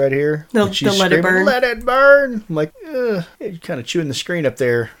delivery right here. The let it burn. Let it burn! I'm like, you're kind of chewing the screen up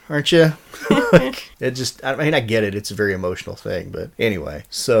there, aren't you? Like, it just... I mean, I get it. It's a very emotional thing. But anyway,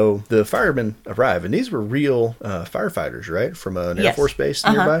 so the firemen arrive, and these were real firefighters, right? From an Air Force base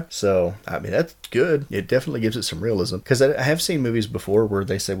nearby. So, I mean, that's good. It definitely gives it some realism. Because I have seen movies before where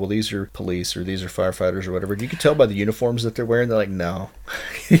they say, well, these are police or these are firefighters or whatever. You can tell by the uniforms that they're wearing. They're like, no.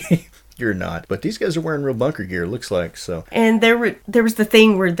 You're not. But these guys are wearing real bunker gear, looks like. So. And there was the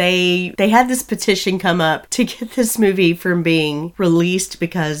thing where they had this petition come up to get this movie from being released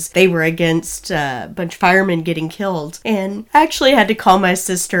because they were against a bunch of firemen getting killed. And I actually had to call my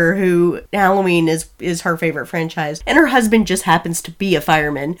sister, who Halloween is her favorite franchise, and her husband just happens to be a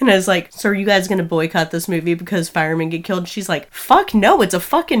fireman. And I was like, so are you guys gonna boycott this movie because firemen get killed? She's like, fuck no, it's a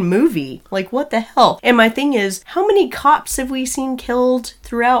fucking movie. Like, what the hell? And my thing is, how many cops have we seen killed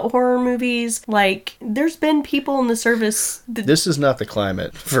throughout horror movies? movies. Like, there's been people in the service that... This is not the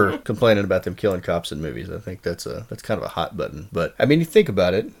climate for complaining about them killing cops in movies. I think that's kind of a hot button. But, I mean, you think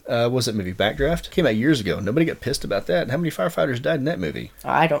about it. Was it movie Backdraft? Came out years ago. Nobody got pissed about that. And how many firefighters died in that movie?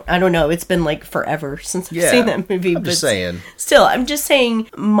 I don't know. It's been like forever since I've seen that movie. I'm just saying. Still, I'm just saying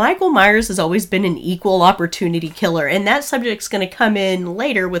Michael Myers has always been an equal opportunity killer. And that subject's going to come in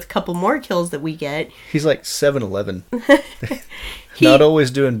later with a couple more kills that we get. He's like 7-Eleven. Not always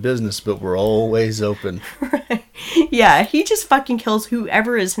doing business, but we're always open. Right. Yeah, he just fucking kills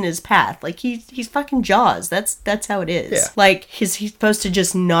whoever is in his path. Like, he's fucking Jaws. That's how it is. Yeah. Like, he's supposed to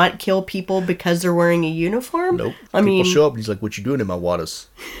just not kill people because they're wearing a uniform? Nope. I mean, people show up and he's like, "What you doing in my waters?"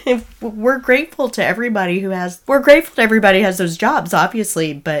 We're grateful to everybody who has those jobs,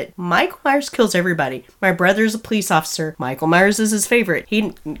 obviously, but Michael Myers kills everybody. My brother's a police officer. Michael Myers is his favorite.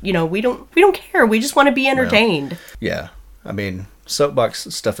 We don't care. We just want to be entertained. Yeah. I mean, soapbox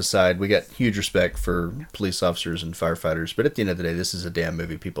stuff aside, we got huge respect for police officers and firefighters, but at the end of the day, this is a damn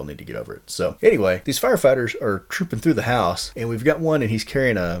movie. People need to get over it. So anyway, these firefighters are trooping through the house, and we've got one, and he's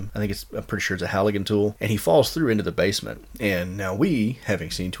carrying I'm pretty sure it's a Halligan tool, and he falls through into the basement. And now we,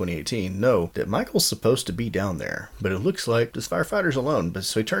 having seen 2018, know that Michael's supposed to be down there, but it looks like this firefighter's alone. But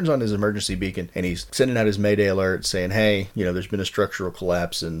so he turns on his emergency beacon, and he's sending out his Mayday alert saying, "Hey, there's been a structural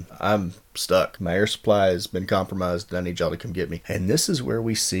collapse, and I'm stuck. My air supply has been compromised, and I need y'all to come get me." And this is where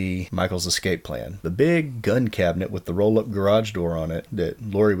we see Michael's escape plan. The big gun cabinet with the roll-up garage door on it that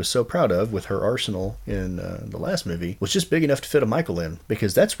Laurie was so proud of with her arsenal in the last movie was just big enough to fit a Michael in,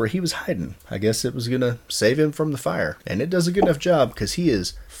 because that's where he was hiding. I guess it was going to save him from the fire. And it does a good enough job because he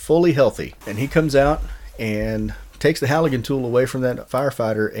is fully healthy. And he comes out and takes the Halligan tool away from that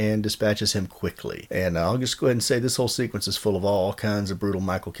firefighter and dispatches him quickly. And I'll just go ahead and say this whole sequence is full of all kinds of brutal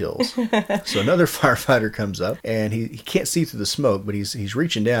Michael kills. So another firefighter comes up, and he can't see through the smoke, but he's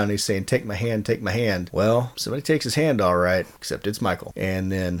reaching down and he's saying, "Take my hand, take my hand." Well, somebody takes his hand all right, except it's Michael.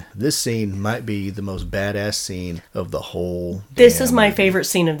 And then this scene might be the most badass scene of the whole This is my movie. favorite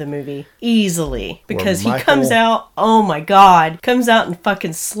scene of the movie. Easily. Because Where he comes out, oh my god, comes out in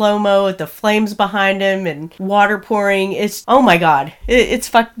fucking slow-mo with the flames behind him and water pouring. It's, oh my god.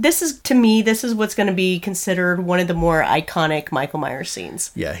 This is what's going to be considered one of the more iconic Michael Myers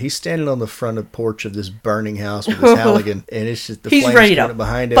scenes. Yeah, he's standing on the front of porch of this burning house with his Halligan, and it's just the He's flames ready to coming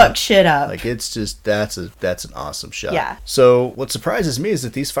behind him. fuck shit up. Like, it's just, that's an awesome shot. Yeah. So what surprises me is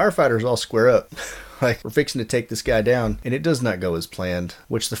that these firefighters all square up. Like, we're fixing to take this guy down, and it does not go as planned,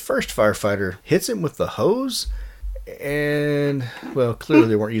 which the first firefighter hits him with the hose. And, well, clearly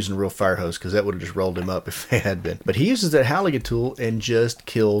they weren't using a real fire hose, because that would have just rolled him up if they had been. But he uses that Halligan tool and just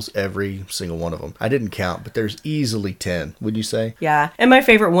kills every single one of them. I didn't count, but there's easily 10, would you say? Yeah. And my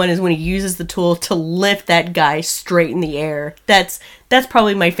favorite one is when he uses the tool to lift that guy straight in the air. That's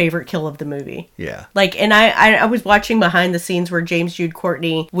probably my favorite kill of the movie. Yeah. Like, and I was watching behind the scenes where James Jude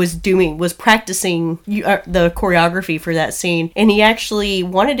Courtney was practicing the choreography for that scene, and he actually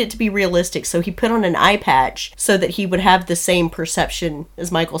wanted it to be realistic, so he put on an eye patch so that he would have the same perception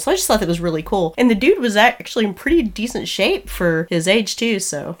as Michael. So I just thought that was really cool. And the dude was actually in pretty decent shape for his age too,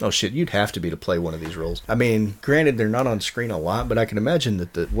 so. Oh shit, you'd have to be to play one of these roles. I mean, granted they're not on screen a lot, but I can imagine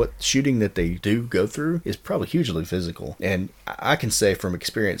that what shooting that they do go through is probably hugely physical. And I can say from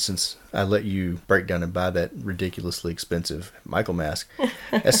experience, since I let you break down and buy that ridiculously expensive Michael mask,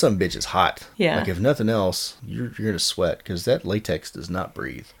 that some bitch is hot. Yeah. Like, if nothing else, you're gonna sweat, because that latex does not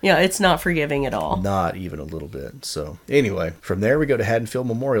breathe. Yeah, it's not forgiving at all. Not even a little bit. So anyway, from there we go to Haddonfield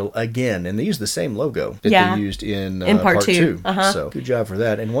Memorial again, and they use the same logo that they used in part two. Uh-huh. So good job for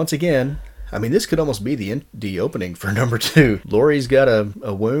that. And once again, I mean, this could almost be the opening for number 2. Laurie's got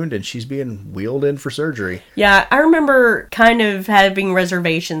a wound, and she's being wheeled in for surgery. Yeah, I remember kind of having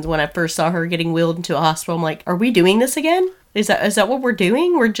reservations when I first saw her getting wheeled into a hospital. I'm like, are we doing this again? Is that what we're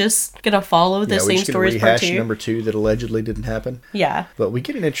doing? We're just gonna follow the same story as part 2? Number 2 that allegedly didn't happen. Yeah. But we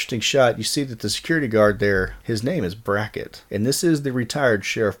get an interesting shot. You see that the security guard there, his name is Brackett, and this is the retired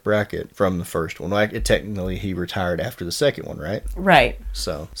Sheriff Brackett from the first one. Like, technically, he retired after the second one, right? Right.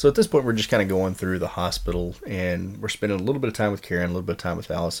 So at this point, we're just kind of going through the hospital, and we're spending a little bit of time with Karen, a little bit of time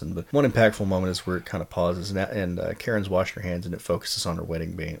with Allison. But one impactful moment is where it kind of pauses, and Karen's washing her hands, and it focuses on her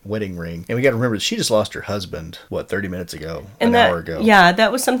wedding ring. And we got to remember that she just lost her husband 30 minutes ago, an hour ago. Yeah,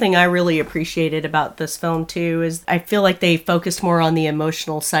 that was something I really appreciated about this film too. Is I feel like they focused more on the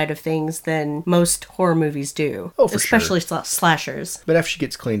emotional side of things than most horror movies do. Oh, for especially sure. Slashers. But after she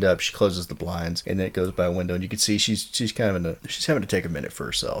gets cleaned up, she closes the blinds, and then it goes by a window, and you can see she's kind of having to take a minute for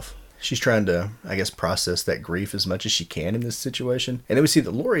herself. she's trying to, I guess, process that grief as much as she can in this situation. And then we see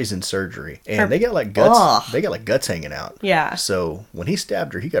that Lori's in surgery, and they got like guts. Ugh. They got like guts hanging out. Yeah. So when he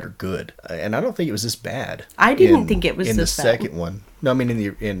stabbed her, he got her good, and I don't think it was this bad. I didn't think it was in this the bad. second one. No, I mean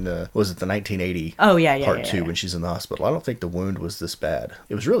in was it the 1980? Oh, yeah, part yeah, two yeah. when she's in the hospital. I don't think the wound was this bad.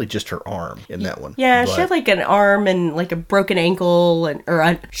 It was really just her arm in that one. Yeah, But- she had like an arm and like a broken ankle,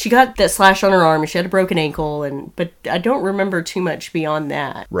 she got that slash on her arm and she had a broken ankle, but I don't remember too much beyond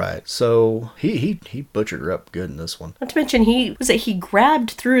that. Right. So he butchered her up good in this one. Not to mention he grabbed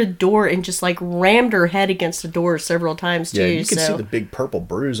through a door and just like rammed her head against the door several times too. Yeah, you can see the big purple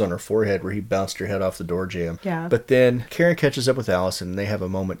bruise on her forehead where he bounced her head off the door jamb. Yeah. But then Karen catches up with Allison, and they have a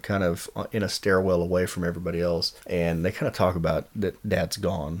moment kind of in a stairwell away from everybody else, and they kind of talk about that Dad's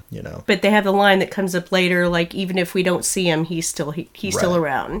gone, you know. But they have the line that comes up later, like even if we don't see him, he's still still Right.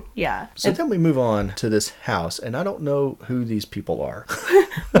 around. Yeah. So then we move on to this house, and I don't know who these people are.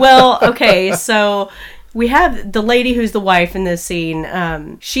 Well, okay, so we have the lady who's the wife in this scene.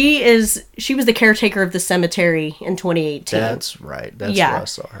 She was the caretaker of the cemetery in 2018. That's right. That's Yeah. where I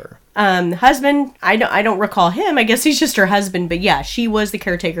saw her. Husband, I don't recall him. I guess he's just her husband, but yeah, she was the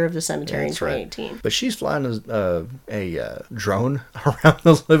caretaker of the cemetery in That's right. 2018. But she's flying a drone around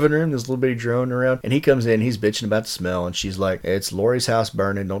the living room, this little bitty drone around, and he comes in, he's bitching about the smell, and she's like, "It's Lori's house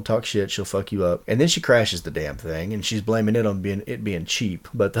burning, don't talk shit, she'll fuck you up." And then she crashes the damn thing, and she's blaming it on being cheap.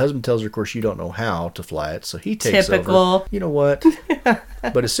 But the husband tells her, of course, you don't know how to fly it, so he takes Typical. over. You know what?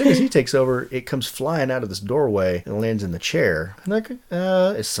 But as soon as he takes over, it comes flying out of this doorway and lands in the chair. And like,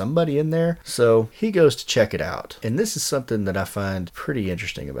 is somebody in there? So he goes to check it out. And this is something that I find pretty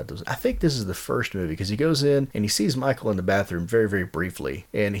interesting about this. I think this is the first movie because he goes in and he sees Michael in the bathroom very, very briefly.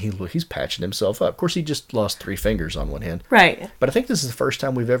 And he's patching himself up. Of course, he just lost 3 fingers on one hand. Right. But I think this is the first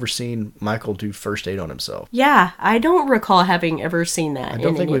time we've ever seen Michael do first aid on himself. Yeah, I don't recall having ever seen that. I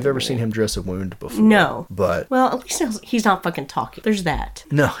don't think we've ever seen him dress a wound before. No. But, Well, at least he's not fucking talking. There's that.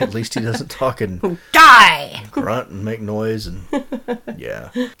 no, at least he doesn't talk and Die! grunt and make noise, and yeah,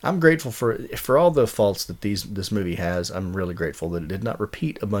 I'm grateful for all the faults that this movie has. I'm really grateful that it did not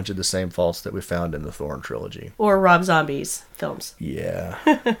repeat a bunch of the same faults that we found in the Thorn trilogy. Or Rob Zombie's films. Yeah,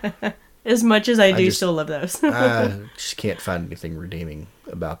 As much as I do just- still love those. I just can't find anything redeeming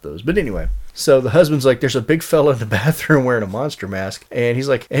about those. But anyway, so the husband's like, there's a big fella in the bathroom wearing a monster mask, and he's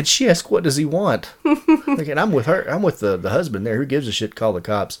like, and she asks, what does he want? Like, and I'm with her. I'm with the husband there. Who gives a shit? Call the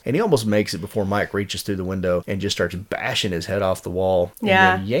cops. And he almost makes it before Mike reaches through the window and just starts bashing his head off the wall.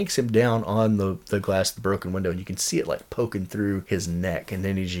 Yeah. And then yanks him down on the glass of the broken window, and you can see it like poking through his neck, and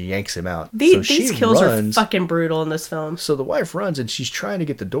then he just yanks him out. So she These kills runs. are fucking brutal in this film. So the wife runs and she's trying to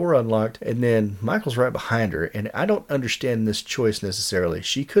get the door unlocked, and then Michael's right behind her, and I don't understand this choice necessarily.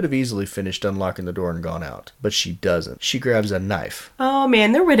 She could have easily finished unlocking the door and gone out, but she doesn't. She grabs a knife. Oh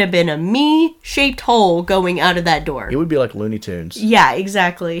man, there would have been a me-shaped hole going out of that door. It would be like Looney Tunes. Yeah,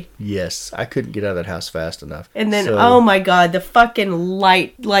 exactly. Yes, I couldn't get out of that house fast enough. And then, So, oh my god, the fucking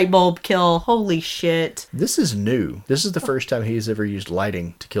light bulb kill. Holy shit. this is new. This is the first time he's ever used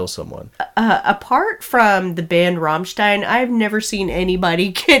lighting to kill someone. Apart from the band Rammstein, I've never seen anybody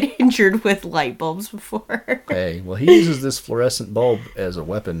get injured with light bulbs before. Hey, well, he uses this fluorescent bulb as a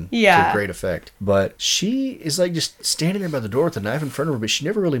weapon Yeah. to great effect. But she is like just standing there by the door with the knife in front of her, but she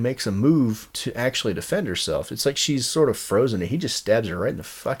never really makes a move to actually defend herself. It's like she's sort of frozen, and he just stabs her right in the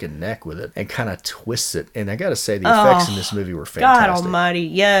fucking neck with it and kind of twists it. And I gotta say, the effects in this movie were fantastic. God almighty,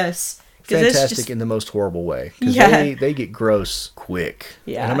 yes. 'Cause it's Fantastic just- in the most horrible way. Because Yeah. they get gross quick.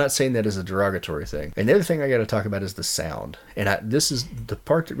 Yeah. And I'm not saying that as a derogatory thing. And the other thing I got to talk about is the sound. And this is the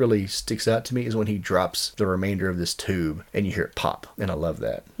part that really sticks out to me is when he drops the remainder of this tube and you hear it pop. And I love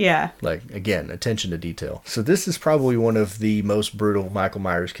that. Yeah. Like, again, attention to detail. So this is probably one of the most brutal Michael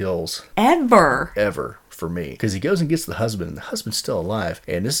Myers kills Ever. ever for me, because he goes and gets the husband, and the husband's still alive,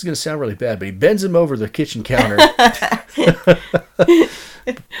 and this is going to sound really bad, but he bends him over the kitchen counter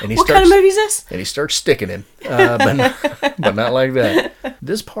and he What kind of movie is this? and he starts sticking him, but not like that.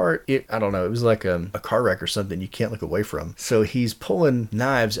 This part, I don't know, it was like a car wreck or something you can't look away from. So he's pulling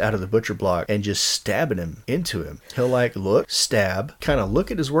knives out of the butcher block and just stabbing him into him. He'll like look, stab, kind of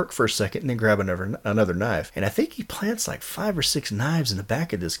look at his work for a second, and then grab another knife. And I think he plants like 5 or 6 knives in the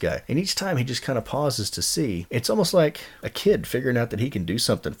back of this guy. And each time he just kind of pauses to see. It's almost like a kid figuring out that he can do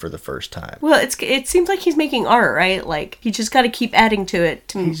something for the first time. Well, it seems like he's making art, right? Like, he just got to keep adding to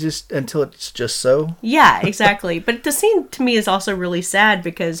it. He's just, until it's just so. Yeah, exactly. But the scene to me is also really sad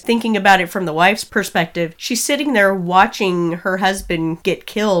because thinking about it from the wife's perspective, she's sitting there watching her husband get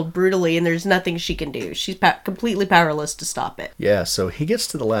killed brutally and there's nothing she can do. She's completely powerless to stop it. Yeah, so he gets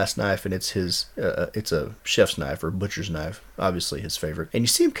to the last knife, and it's it's a chef's knife or butcher's knife. obviously his favorite. And you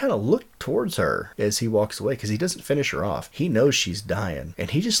see him kind of look towards her as he walks away because he doesn't finish her off. He knows she's dying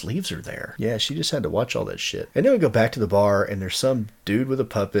and he just leaves her there. Yeah, she just had to watch all that shit. And then we go back to the bar and there's some dude with a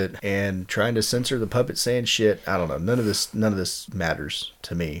puppet and trying to censor the puppet saying shit. I don't know. None of this matters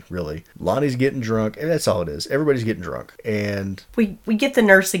to me, really. Lonnie's getting drunk, and that's all it is. Everybody's getting drunk. And we get the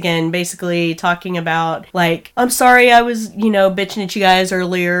nurse again, basically talking about, like, I'm sorry I was, bitching at you guys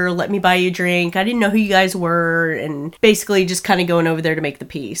earlier. Let me buy you a drink. I didn't know who you guys were. And basically just kind of going over there to make the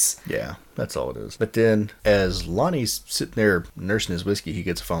peace. Yeah. That's all it is. But then, as Lonnie's sitting there nursing his whiskey, he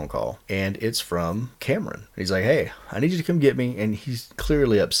gets a phone call. And it's from Cameron. He's like, hey, I need you to come get me. And he's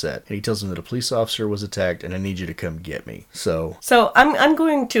clearly upset. And he tells him that a police officer was attacked and I need you to come get me. So I'm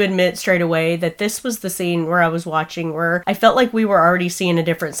going to admit straight away that this was the scene where I was watching where I felt like we were already seeing a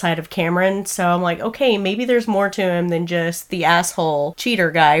different side of Cameron. So I'm like, okay, maybe there's more to him than just the asshole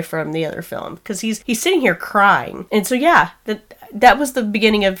cheater guy from the other film. Because he's sitting here crying. And so, yeah, that was the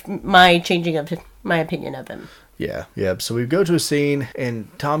beginning of my changing of my opinion of him. Yeah. So we go to a scene, and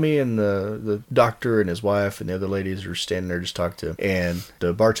Tommy and the doctor and his wife and the other ladies are standing there just talking to him. And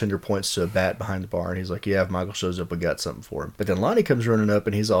the bartender points to a bat behind the bar, and he's like, yeah, if Michael shows up, we got something for him. But then Lonnie comes running up,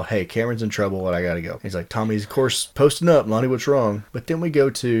 and he's all, hey, Cameron's in trouble, and I gotta go. He's like, Tommy's, of course, posting up. Lonnie, what's wrong? But then we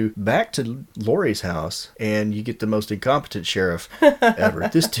go back to Laurie's house, and you get the most incompetent sheriff ever.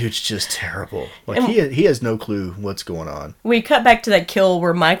 This dude's just terrible. Like, he has no clue what's going on. We cut back to that kill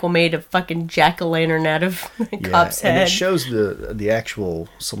where Michael made a fucking jack-o'-lantern out of cop's head. And it shows the actual,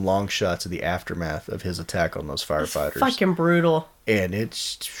 some long shots of the aftermath of his attack on those firefighters. It's fucking brutal. And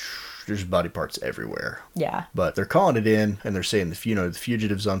there's body parts everywhere. Yeah. But they're calling it in, and they're saying, the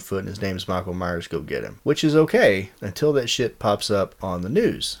fugitive's on foot, and his name's Michael Myers, go get him. Which is okay, until that shit pops up on the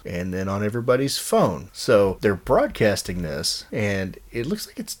news, and then on everybody's phone. So they're broadcasting this, and it looks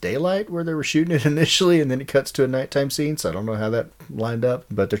like it's daylight where they were shooting it initially, and then it cuts to a nighttime scene, so I don't know how that lined up.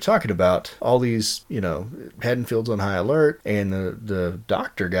 But they're talking about all these, Haddonfield's on high alert, and the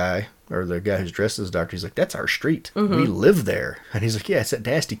doctor guy, or the guy who's dressed as a doctor, he's like, that's our street. Mm-hmm. We live there. And he's like, yeah, it's that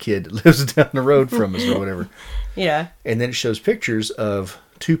nasty kid that lives down the road from us or whatever. Yeah. And then it shows pictures of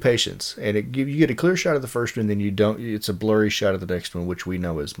two patients. And you get a clear shot of the first one, then it's a blurry shot of the next one, which we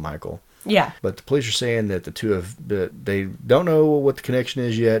know is Michael. Yeah. But the police are saying that the two they don't know what the connection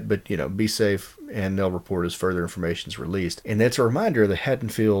is yet, but, be safe, and they'll report as further information is released. And that's a reminder of the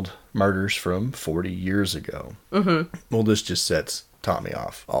Haddonfield murders from 40 years ago. Mm-hmm. Well, this just sets Tommy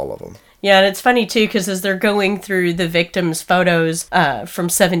off, all of them. Yeah, and it's funny, too, because as they're going through the victims' photos from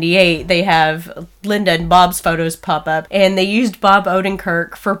 78, they have Linda and Bob's photos pop up, and they used Bob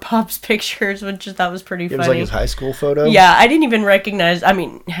Odenkirk for Bob's pictures, which I thought was pretty funny. It was like his high school photo? Yeah, I didn't even recognize,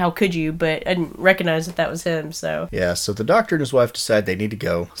 how could you, but I didn't recognize that was him, so. Yeah, so the doctor and his wife decide they need to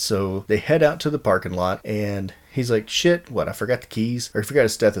go, so they head out to the parking lot, and he's like, shit, what, I forgot the keys? Or I forgot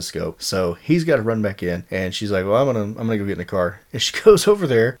his stethoscope. So he's got to run back in. And she's like, well, I'm gonna go get in the car. And she goes over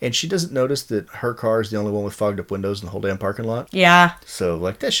there, and she doesn't notice that her car is the only one with fogged up windows in the whole damn parking lot. Yeah. So,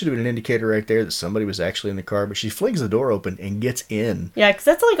 that should have been an indicator right there that somebody was actually in the car. But she flings the door open and gets in. Yeah, because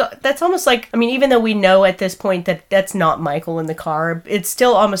that's almost like, even though we know at this point that that's not Michael in the car, it's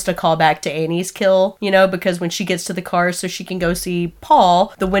still almost a callback to Annie's kill, because when she gets to the car so she can go see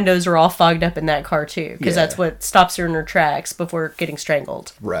Paul, the windows are all fogged up in that car too. Because that's what stops her in her tracks before getting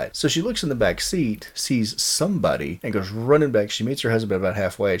strangled. Right. So she looks in the back seat, sees somebody, and goes running back. She meets her husband about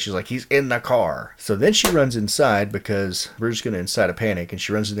halfway, and she's like, he's in the car. So then she runs inside because we're just going to incite a panic, and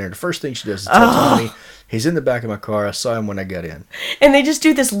she runs in there, and the first thing she does is tell Tommy, he's in the back of my car. I saw him when I got in. And they just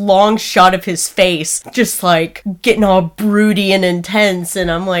do this long shot of his face, just like getting all broody and intense,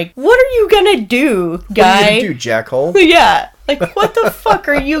 and I'm like, what are you going to do, guy? What are you going to do, jackhole? Yeah. Like, what the fuck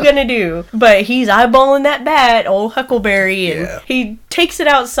are you gonna do? But he's eyeballing that bat, old Huckleberry, and he takes it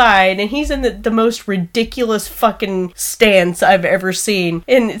outside, and he's in the most ridiculous fucking stance I've ever seen.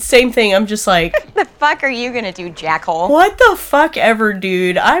 And same thing, I'm just like, what the fuck are you gonna do, jackhole? What the fuck ever,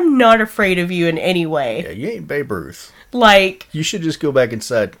 dude? I'm not afraid of you in any way. Yeah, you ain't Babe Ruth. Like, you should just go back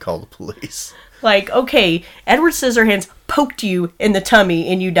inside and call the police. Like, okay, Edward Scissorhands poked you in the tummy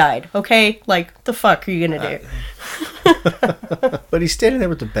and you died, okay? Like, the fuck are you gonna do? But he's standing there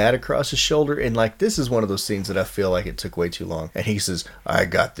with the bat across his shoulder, and this is one of those scenes that I feel like it took way too long. And he says, I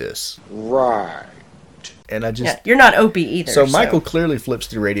got this. Right. And I just... Yeah, you're not Opie either. So Michael clearly flips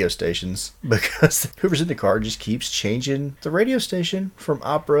through radio stations because whoever's in the car just keeps changing the radio station from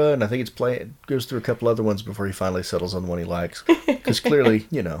opera, and I think goes through a couple other ones before he finally settles on the one he likes. Because clearly,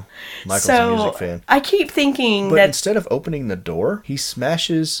 Michael's a music fan. I keep thinking But that instead of opening the door, he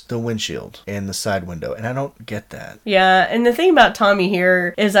smashes the windshield and the side window, and I don't get that. Yeah, and the thing about Tommy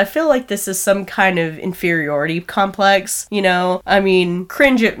here is I feel like this is some kind of inferiority complex, I mean,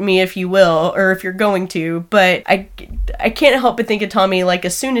 cringe at me if you will, or if you're going to, but I can't help but think of Tommy, like,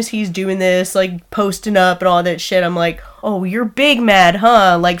 as soon as he's doing this, like, posting up and all that shit, I'm like, oh, you're big mad,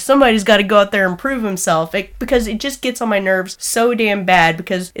 huh? Like, somebody's got to go out there and prove himself. Because it just gets on my nerves so damn bad,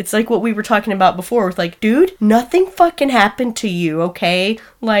 because it's like what we were talking about before with, like, dude, nothing fucking happened to you, okay?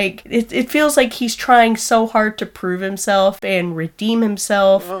 Like, it feels like he's trying so hard to prove himself and redeem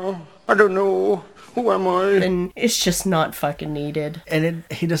himself. I don't know. Who am I? And it's just not fucking needed. And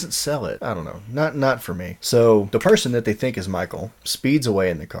he doesn't sell it. I don't know. Not for me. So the person that they think is Michael speeds away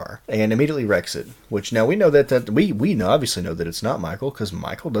in the car and immediately wrecks it. Which now we know that we obviously know that it's not Michael, because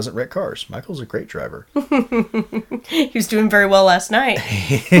Michael doesn't wreck cars. Michael's a great driver. He was doing very well last night.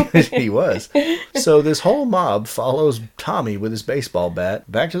 He was. So this whole mob follows Tommy with his baseball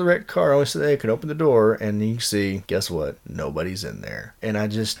bat back to the wrecked car, only so they can open the door, and you see, guess what? Nobody's in there. And I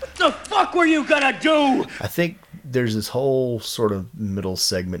just... What the fuck were you gonna do? I think there's this whole sort of middle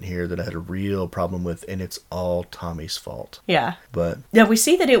segment here that I had a real problem with, and it's all Tommy's fault. Yeah. But... Yeah, we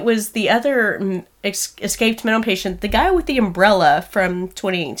see that it was the other escaped mental patient, the guy with the umbrella from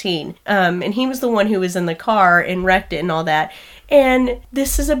 2018. And he was the one who was in the car and wrecked it and all that. And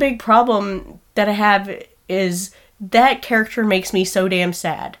this is a big problem that I have, is that character makes me so damn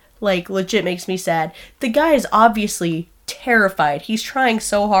sad. Like, legit makes me sad. The guy is obviously terrified. He's trying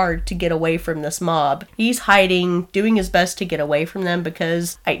so hard to get away from this mob. He's hiding, doing his best to get away from them,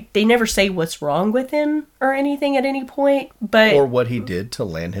 because they never say what's wrong with him or anything at any point, but... Or what he did to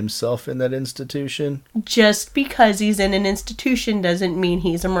land himself in that institution. Just because he's in an institution doesn't mean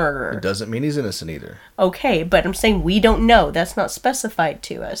he's a murderer. It doesn't mean he's innocent either. Okay, but I'm saying we don't know. That's not specified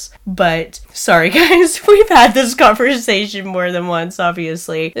to us. But, sorry guys, we've had this conversation more than once,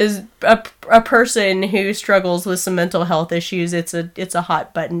 obviously. As a person who struggles with some mental health issues, it's a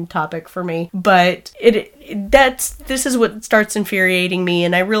hot button topic for me. But this is what starts infuriating me,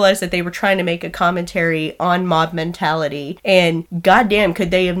 and I realized that they were trying to make a commentary on mob mentality, and goddamn,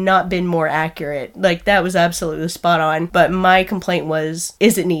 could they have not been more accurate? Like, that was absolutely spot on. But my complaint was,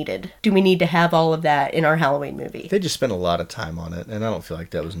 is it needed? Do we need to have all of that in our Halloween movie? They just spent a lot of time on it, and I don't feel like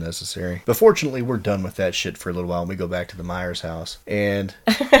that was necessary. But fortunately, we're done with that shit for a little while, and we go back to the Myers house, and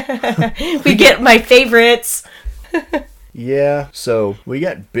we get my favorites. Yeah, so we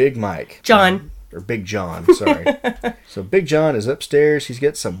got Big Mike. John. Or Big John, sorry. So Big John is upstairs. He's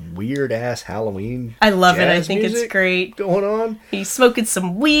got some weird-ass Halloween I love it. I jazz think it's music great. going on. He's smoking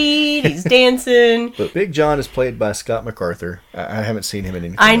some weed. He's dancing. But Big John is played by Scott MacArthur. I haven't seen him in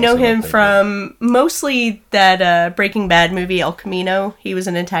anything I know else, him don't think, from mostly that Breaking Bad movie, El Camino. He was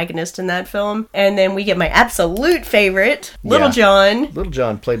an antagonist in that film. And then we get my absolute favorite, Little Yeah. John. Little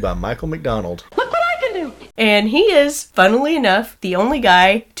John, played by Michael McDonald. Look what I can do! And he is, funnily enough, the only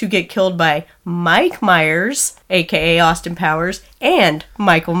guy to get killed by Mike Myers, aka Austin Powers, and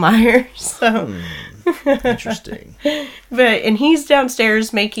Michael Myers. So... Interesting. And he's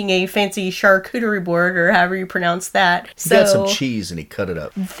downstairs making a fancy charcuterie board, or however you pronounce that. He got some cheese and he cut it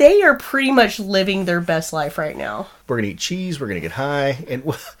up. They are pretty much living their best life right now. We're going to eat cheese, we're going to get high, and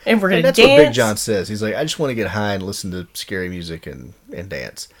we're going to that's dance. what Big John says. He's like, I just want to get high and listen to scary music and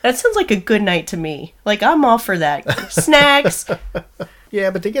dance. That sounds like a good night to me. Like, I'm all for that. Snacks. Yeah,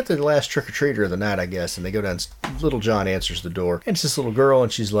 but they get to the last trick-or-treater of the night, I guess, and they go down. Little John answers the door, and it's this little girl,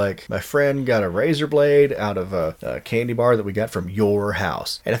 and she's like, my friend got a razor blade out of a candy bar that we got from your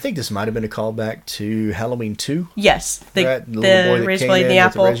house. And I think this might have been a callback to Halloween 2. Yes. Right? The little boy that razor came blade in in the with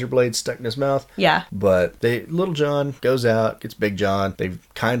apple. the razor blade stuck in his mouth. Yeah. But Little John goes out, gets Big John. They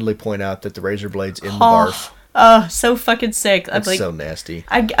kindly point out that the razor blade's in the barf. Oh, so fucking sick. I'm It's like, so nasty.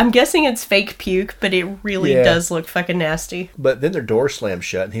 I'm guessing it's fake puke, but it really Yeah. does look fucking nasty. But then their door slams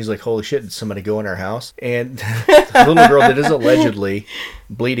shut, and he's like, holy shit, did somebody go in our house? And the little girl that is allegedly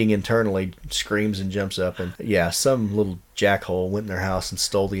bleeding internally screams and jumps up, and yeah, some little jackhole went in their house and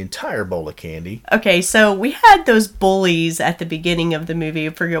stole the entire bowl of candy. Okay, so we had those bullies at the beginning of the movie. I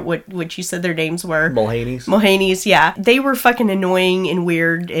forget what you said their names were. Mulhaney's, yeah. They were fucking annoying and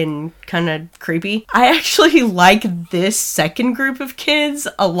weird and kind of creepy. I actually like this second group of kids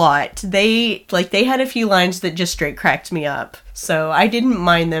a lot. They had a few lines that just straight cracked me up. So I didn't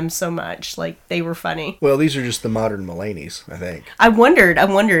mind them so much. Like, they were funny. Well, these are just the modern Mulaney's, I think. I wondered.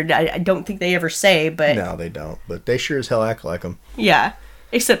 I don't think they ever say, but... No, they don't. But they sure as hell act like them. Yeah.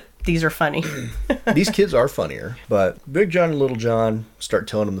 Except these are funny. These kids are funnier. But Big John and Little John start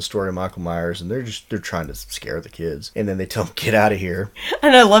telling them the story of Michael Myers, and they're trying to scare the kids. And then they tell them, get out of here.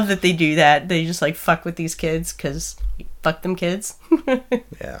 And I love that they do that. They just, like, fuck with these kids, because fuck them kids.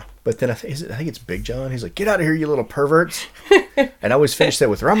 Yeah. But then I think it's Big John. He's like, get out of here, you little perverts. And I always finish that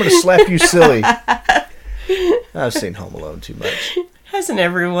with, or I'm going to slap you silly. I've seen Home Alone too much. Hasn't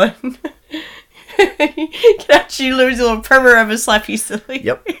everyone? Get out, you little pervert, I'm going to slap you silly.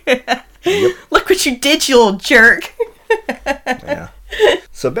 Yep. Look what you did, you little jerk. Yeah.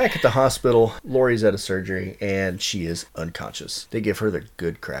 So back at the hospital, Lori's out of surgery, and she is unconscious. They give her the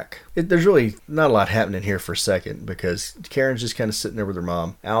good crack. There's really not a lot happening here for a second, because Karen's just kind of sitting there with her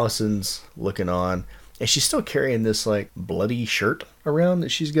mom. Allison's looking on, and she's still carrying this, like, bloody shirt around that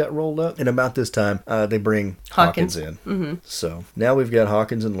she's got rolled up. And about this time, they bring Hawkins in. Mm-hmm. So now we've got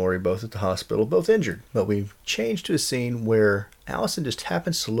Hawkins and Lori both at the hospital, both injured. But we've changed to a scene where Allison just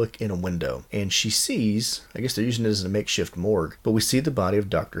happens to look in a window, and she sees, I guess they're using it as a makeshift morgue, but we see the body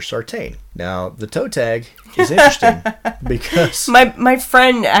of Dr. Sartain. Now, the toe tag is interesting because... My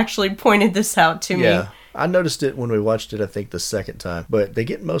friend actually pointed this out to me. Yeah. I noticed it when we watched it, I think, the second time. But they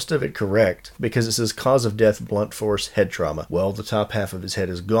get most of it correct because it says cause of death, blunt force, head trauma. Well, the top half of his head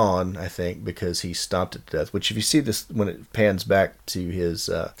is gone, I think, because he stomped it to death. Which, if you see this, when it pans back to his,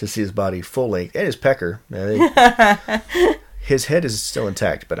 to see his body full length, and his pecker, his head is still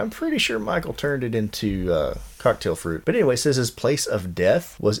intact. But I'm pretty sure Michael turned it into cocktail fruit. But anyway, it says his place of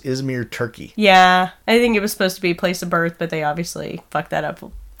death was Izmir, Turkey. Yeah, I think it was supposed to be place of birth, but they obviously fucked that up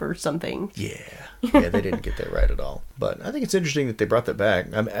or something. Yeah, they didn't get that right at all. But I think it's interesting that they brought that back.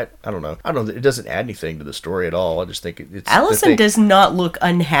 I don't know. It doesn't add anything to the story at all. I just think it's... Allison does not look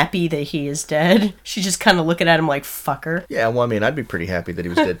unhappy that he is dead. She's just kind of looking at him like, fucker. Yeah, well, I mean, I'd be pretty happy that he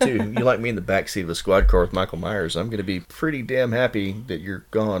was dead, too. You like me in the backseat of a squad car with Michael Myers. I'm going to be pretty damn happy that you're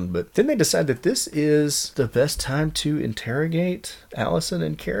gone. But then they decide that this is the best time to interrogate Allison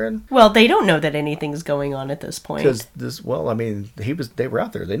and Karen. Well, they don't know that anything's going on at this point. Because they were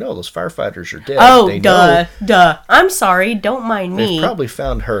out there. They know those firefighters are dead. Oh, duh. I'm sorry, don't mind me. They've probably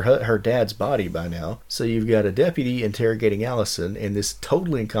found her dad's body by now. So you've got a deputy interrogating Allison and this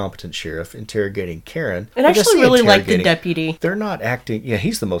totally incompetent sheriff interrogating Karen. I actually really like the deputy. They're not acting... Yeah,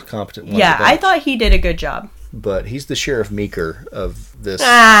 he's the most competent one. Yeah, I thought he did a good job. But he's the Sheriff Meeker of this...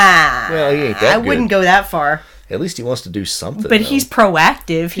 Well, he ain't that good. I wouldn't go that far. At least he wants to do something. But he's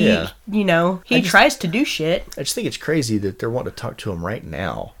proactive. He He tries to do shit. I just think it's crazy that they're wanting to talk to him right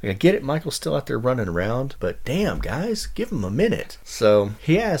now. Like, I get it, Michael's still out there running around, but damn, guys, give him a minute. So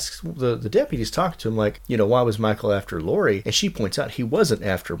he asks, the deputy's talking to him like, why was Michael after Lori? And she points out he wasn't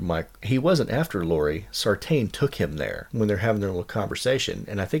after Lori. Sartain took him there when they're having their little conversation.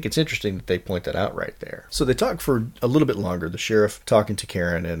 And I think it's interesting that they point that out right there. So they talk for a little bit longer. The sheriff talking to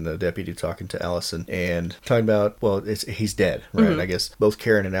Karen and the deputy talking to Allison and talking about, he's dead, right? Mm-hmm. I guess both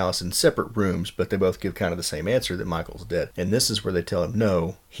Karen and Allison separate rooms, but they both give kind of the same answer that Michael's dead. And this is where they tell him,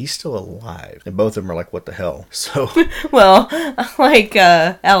 no, he's still alive. And both of them are like, what the hell? So, well, like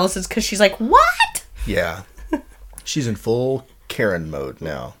Allison's, because she's like, what? Yeah, she's in full Karen mode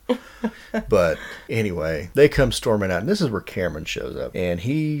now. But anyway, they come storming out, and this is where Cameron shows up, and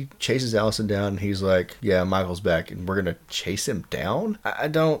he chases Allison down, and he's like, yeah, Michael's back, and we're gonna chase him down? I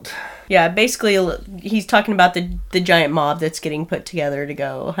don't... Yeah, basically, he's talking about the giant mob that's getting put together to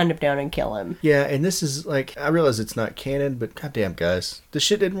go hunt him down and kill him. Yeah, and this is, like, I realize it's not canon, but goddamn, guys, this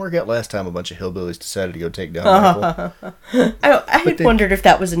shit didn't work out last time a bunch of hillbillies decided to go take down Michael. I had wondered if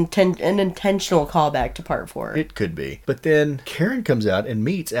that was an intentional callback to part 4. It could be. But then Karen comes out and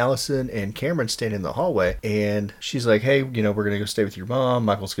meets Allison and Cameron standing in the hallway, and she's like, hey, we're going to go stay with your mom.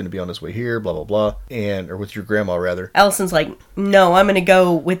 Michael's going to be on his way here, blah, blah, blah. Or with your grandma, rather. Allison's like, no, I'm going to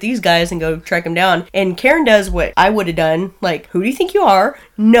go with these guys and go track him down. And Karen does what I would have done. Like, who do you think you are?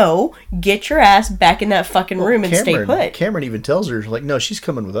 No, get your ass back in that fucking room and stay put. Cameron even tells her, like, no, she's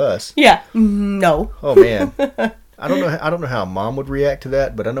coming with us. Yeah, no. Oh, man. I don't know how Mom would react to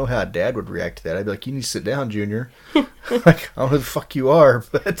that, but I know how Dad would react to that. I'd be like, you need to sit down, Junior. Like, I don't know who the fuck you are,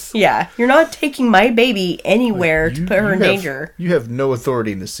 but... Yeah, you're not taking my baby anywhere to put her in danger. You have no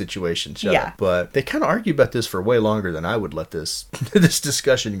authority in this situation, Shut up. But they kind of argue about this for way longer than I would let this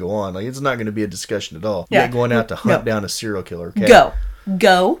discussion go on. Like, it's not going to be a discussion at all. Yeah. You're going out to hunt down a serial killer. Okay?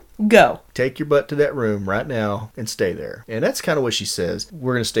 Go. take your butt to that room right now and stay there. And that's kind of what she says.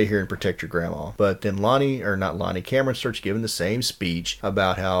 We're going to stay here and protect your grandma. But then Cameron starts giving the same speech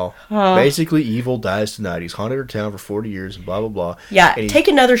about how basically evil dies tonight. He's haunted her town for 40 years and blah, blah, blah. Yeah, and take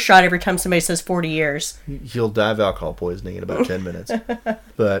another shot every time somebody says 40 years. He'll die of alcohol poisoning in about 10 minutes.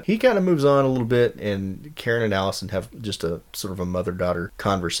 But he kind of moves on a little bit, and Karen and Allison have just a sort of a mother-daughter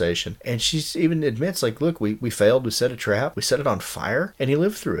conversation. And she even admits, like, look, we failed. We set a trap. We set it on fire, and he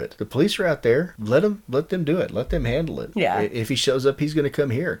lived through it. The police are out there. Let them do it. Let them handle it. Yeah. If he shows up, he's going to come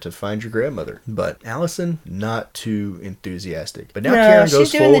here to find your grandmother. But Allison, not too enthusiastic. But now Karen goes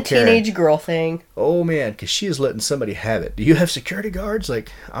she's doing full the teenage girl thing. Oh, man, because she is letting somebody have it. Do you have security guards?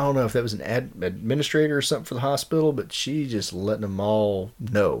 Like, I don't know if that was an administrator or something for the hospital, but she just letting them all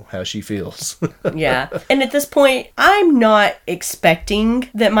know how she feels. Yeah. And at this point, I'm not expecting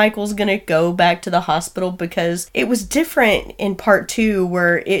that Michael's going to go back to the hospital, because it was different in part 2,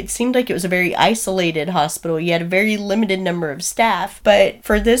 where it seemed like it was a very isolated hospital. You had a very limited number of staff. But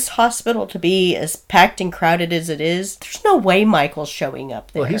for this hospital to be as packed and crowded as it is, there's no way Michael's showing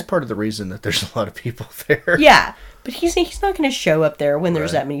up there. Well, he's part of the reason that there's a lot of people there. Yeah. But he's not going to show up there when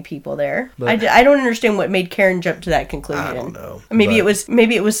there's that many people there. I don't understand what made Karen jump to that conclusion. I don't know. Maybe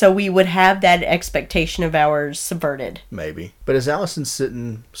it was so we would have that expectation of ours subverted. Maybe. But as Allison's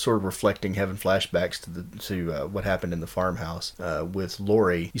sitting, sort of reflecting, having flashbacks to what happened in the farmhouse with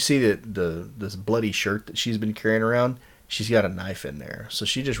Lori, you see that this bloody shirt that she's been carrying around. She's got a knife in there. So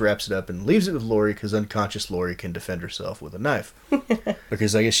she just wraps it up and leaves it with Lori, because unconscious Lori can defend herself with a knife.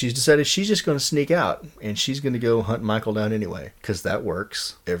 Because I guess she's decided she's just going to sneak out and she's going to go hunt Michael down anyway, because that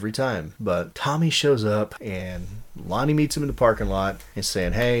works every time. But Tommy shows up and Lonnie meets him in the parking lot and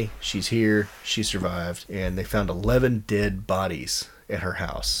saying, hey, she's here. She survived. And they found 11 dead bodies at her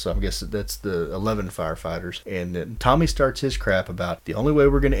house. So I guess that's the 11 firefighters. And then Tommy starts his crap about the only way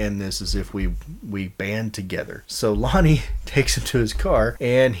we're going to end this is if we band together. So Lonnie takes him to his car,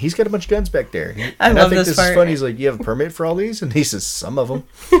 and he's got a bunch of guns back there. I think this this part. is funny. He's like, you have a permit for all these? And he says, some of them.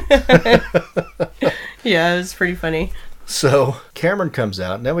 Yeah, it was pretty funny. So Cameron comes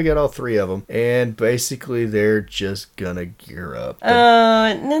out, and now we got all 3 of them, and basically they're just gonna gear up.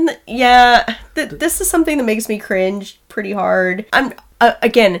 This is something that makes me cringe pretty hard.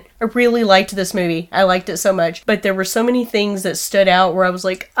 Again, I really liked this movie. I liked it so much. But there were so many things that stood out where I was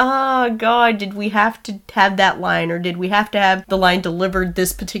like, oh, God, did we have to have that line? Or did we have to have the line delivered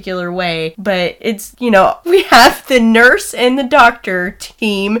this particular way? But it's, we have the nurse and the doctor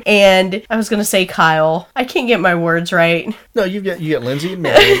team. And I was going to say Kyle. I can't get my words right. No, you got Lindsay and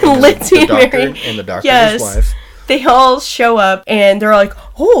Mary. Lindsay and Mary. And the doctor and his wife. They all show up and they're like,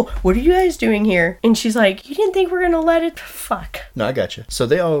 oh, what are you guys doing here? And she's like, you didn't think we're going to let it? Fuck. No, I got you. So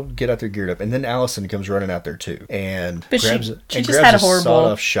they all get out there geared up. And then Allison comes running out there too. And grabs a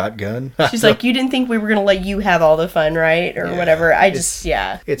sawed-off shotgun. She's like, you didn't think we were going to let you have all the fun, right? Or whatever.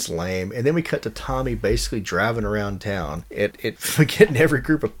 It's lame. And then we cut to Tommy basically driving around town. Getting every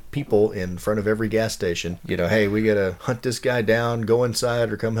group of people in front of every gas station. Hey, we got to hunt this guy down, go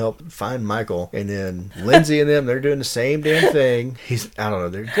inside, or come help find Michael. And then Lindsay and them, they're doing the same damn thing. I don't know,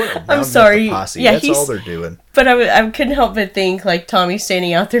 they're going around. I'm sorry. The posse. Yeah, that's all they're doing. But I couldn't help but think, like, Tommy's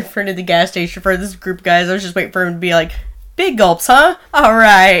standing out there in front of the gas station for this group of guys. I was just waiting for him to be like, big gulps, huh? All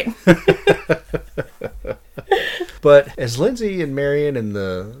right. But as Lindsay and Marion and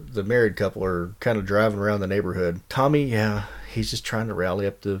the married couple are kind of driving around the neighborhood, Tommy, he's just trying to rally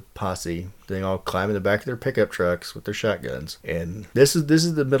up the posse. They all climb in the back of their pickup trucks with their shotguns. And this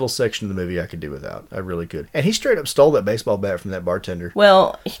is the middle section of the movie I could do without. I really could. And he straight up stole that baseball bat from that bartender.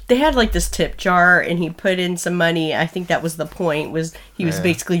 Well, they had like this tip jar and he put in some money. I think that was the point, was he was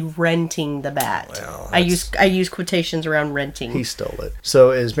basically renting the bat. Well, I use quotations around renting. He stole it.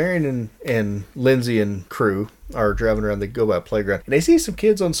 So as Marion and Lindsay and crew are driving around, they go by a playground and they see some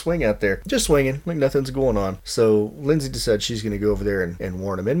kids on swing out there just swinging like nothing's going on. So Lindsay decides she's going to go over there and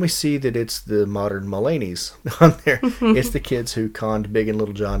warn them, and we see that it's the modern Mulaney's on there. It's the kids who conned Big and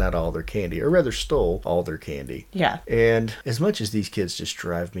Little John out of all their candy, or rather stole all their candy. Yeah. And as much as these kids just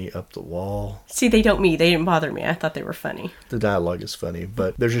drive me up the wall, see, they didn't bother me. I thought they were funny. The dialogue is funny,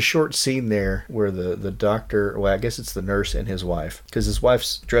 but there's a short scene there where the doctor, well, I guess it's the nurse and his wife, because his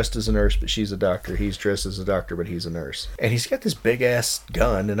wife's dressed as a nurse but she's a doctor, he's dressed as a doctor but he's a nurse. And he's got this big-ass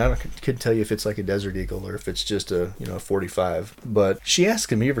gun, and couldn't tell you if it's like a Desert Eagle or if it's just a, 45. But she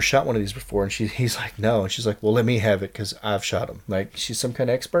asked him, you ever shot one of these before? And he's like, no. And she's like, well, let me have it because I've shot them. Like, she's some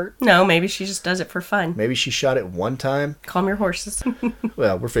kind of expert? No, maybe she just does it for fun. Maybe she shot it one time. Calm your horses.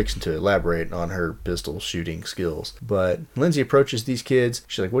 Well, we're fixing to elaborate on her pistol shooting skills. But Lindsay approaches these kids.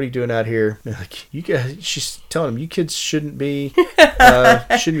 She's like, what are you doing out here? And they're like, you guys, she's telling them, you kids shouldn't be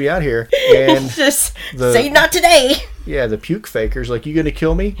out here. And just say not today. Yeah, the puke faker's like, you gonna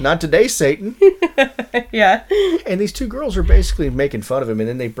kill me? Not today, Satan. Yeah. And these two girls are basically making fun of him, and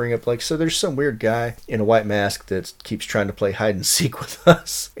then they bring up, like, so there's some weird guy in a white mask that keeps trying to play hide and seek with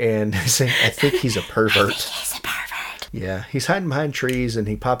us. And they say, I think he's a pervert. He's a pervert. Yeah, he's hiding behind trees, and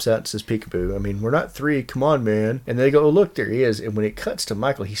he pops out and says, peekaboo. I mean, we're not three, come on, man. And they go, oh, look, there he is. And when it cuts to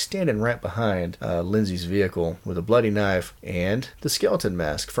Michael, he's standing right behind Lindsay's vehicle with a bloody knife and the skeleton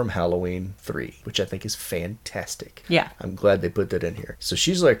mask from Halloween 3, which I think is fantastic. Yeah. I'm glad they put that in here. So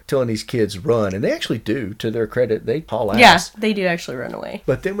she's like telling these kids run, and they actually do, to their credit. They haul ass. Yeah, they do actually run away.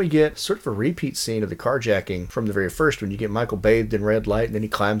 But then we get sort of a repeat scene of the carjacking from the very first, when you get Michael bathed in red light, and then he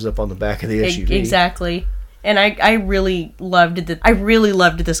climbs up on the back of the SUV. Exactly. And I really loved this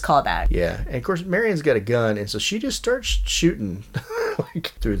callback. Yeah, and of course Marion's got a gun, and so she just starts shooting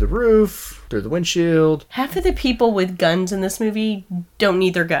like through the roof, through the windshield. Half of the people with guns in this movie don't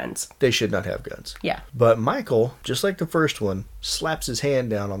need their guns. They should not have guns. Yeah. But Michael, just like the first one, slaps his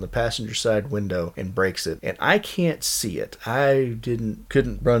hand down on the passenger side window and breaks it. And I can't see it. I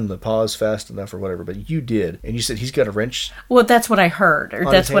couldn't run the pause fast enough or whatever, but you did. And you said he's got a wrench. Well, that's what I heard, or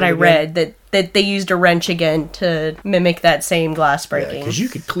that's what I read, that they used a wrench again to mimik that same glass breaking. Yeah, because you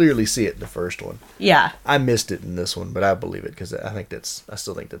could clearly see it in the first one. Yeah. I missed it in this one, but I believe it because I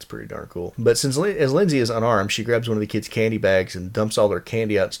still think that's pretty darn cool. But since as Lindsay is unarmed, she grabs one of the kids' candy bags and dumps all their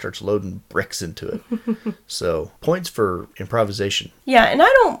candy out and starts loading bricks into it. So points for improvisation. Yeah, and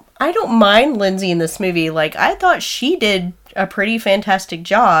I don't mind Lindsay in this movie. Like, I thought she did a pretty fantastic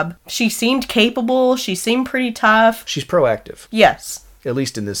job. She seemed capable. She seemed pretty tough. She's proactive. Yes. At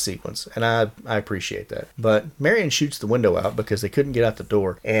least in this sequence, and I appreciate that. But Marion shoots the window out because they couldn't get out the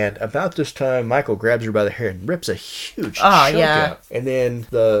door, and about this time, Michael grabs her by the hair and rips a huge chunk out. And then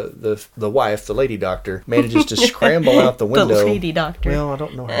the wife, the lady doctor, manages to scramble out the window. The lady doctor. Well, I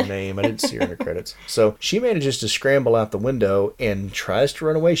don't know her name. I didn't see her in the credits. So she manages to scramble out the window and tries to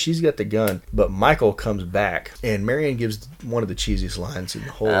run away. She's got the gun, but Michael comes back, and Marion gives one of the cheesiest lines in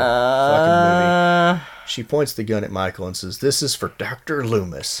the whole fucking movie. She points the gun at Michael and says, "This is for Dr.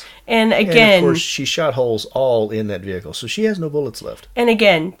 Loomis." And again... And of course, she shot holes all in that vehicle, so she has no bullets left. And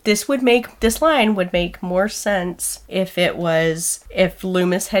again, this line would make more sense if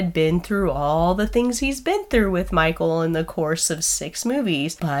Loomis had been through all the things he's been through with Michael in the course of 6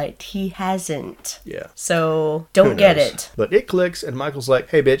 movies, but he hasn't. Yeah. So, don't get it. But it clicks, and Michael's like,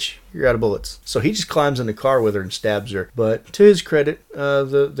 "Hey, bitch, you're out of bullets." So he just climbs in the car with her and stabs her. But to his credit,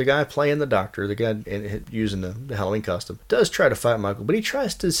 the guy playing the doctor, the guy using the Halloween costume, does try to fight Michael, but he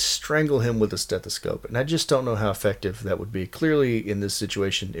tries to strangle him with a stethoscope. And I just don't know how effective that would be. Clearly, in this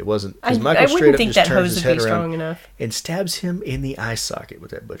situation, it wasn't. Because Michael straight up just turns his head around and stabs him in the eye socket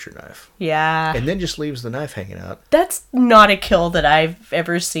with that butcher knife. Yeah. And then just leaves the knife hanging out. That's not a kill that I've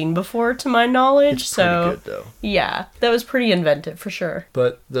ever seen before, to my knowledge. It's pretty good, though. Yeah, that was pretty inventive, for sure.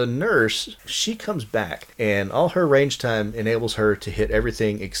 But the nurse, she comes back, and all her range time enables her to hit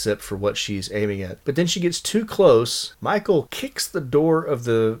everything except for what she's aiming at. But then she gets too close. Michael kicks the door of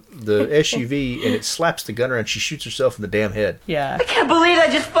the SUV, and it slaps the gun around. She shoots herself in the damn head. Yeah. I can't believe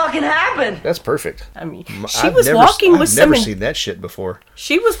that just fucking happened. That's perfect. I mean, I've never seen that shit before.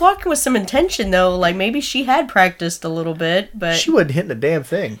 She was walking with some intention, though. Like, maybe she had practiced a little bit, but... She wasn't hitting a damn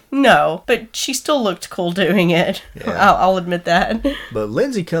thing. No, but she still looked cool doing it. Yeah. I'll admit that. But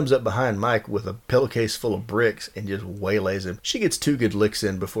Lindsay comes up behind Mike with a pillowcase full of bricks and just waylays him. She gets 2 good licks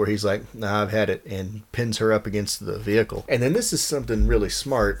in before he's like, "Nah, I've had it," and pins her up against the vehicle. And then this is something really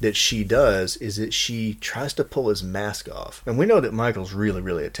smart that she does, is that she tries to pull his mask off. And we know that Michael's really,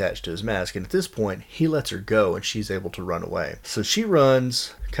 really attached to his mask, and at this point, he lets her go, and she's able to run away. So she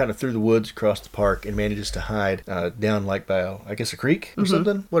runs kind of through the woods across the park and manages to hide down like by, I guess, a creek or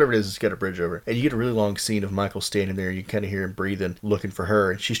something. Whatever it is, it's got a bridge over. And you get a really long scene of Michael standing there. You kind of hear him breathing, looking for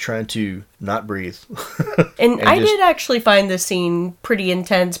her, and she's trying to not breathe. and I did actually find this scene pretty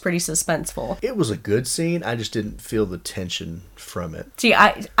intense, pretty suspenseful. It was a good scene. I just didn't feel the tension from it. See,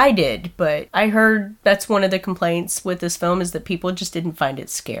 I did, but I heard that's one of the complaints with this film is that people just didn't find it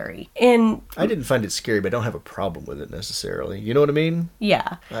scary. And I didn't find it scary, but I don't have a problem with it necessarily. You know what I mean?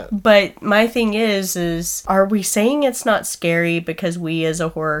 Yeah. But my thing is are we saying it's not scary because we as a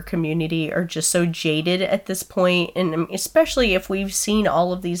horror community are just so jaded at this point? And especially if we've seen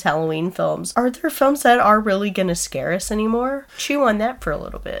all of these Halloween films, are there films that are really going to scare us anymore? Chew on that for a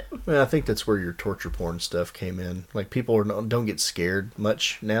little bit. Well, I think that's where your torture porn stuff came in. Like, people don't get scared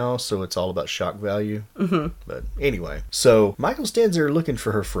much now, so it's all about shock value. Mm-hmm. But anyway, so Michael stands there looking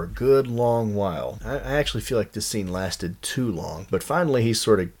for her for a good long while. I actually feel like this scene lasted too long, but finally he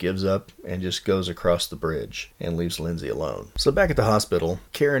sort of gives up and just goes across the bridge and leaves Lindsay alone. So back at the hospital,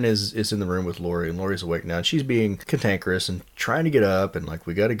 Karen is in the room with Laurie, and Laurie's awake now, and she's being cantankerous and trying to get up, and like,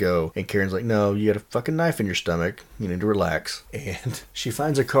 we gotta go. And Karen's like, no, you got a fucking knife in your stomach. You need to relax. And she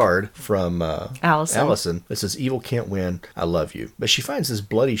finds a card from Allison that says, evil can't win, I love you. But she finds this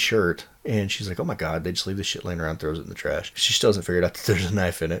bloody shirt, and she's like, oh my god, they just leave this shit laying around, throws it in the trash. She still hasn't figured out that there's a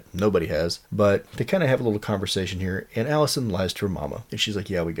knife in it. Nobody has. But they kind of have a little conversation here, and Allison lies to her mama. And she's like,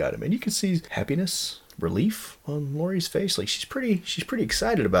 yeah, we got him. And you can see happiness, relief on Laurie's face. Like, she's pretty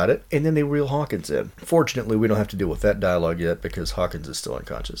excited about it. And then they reel Hawkins in. Fortunately, we don't have to deal with that dialogue yet because Hawkins is still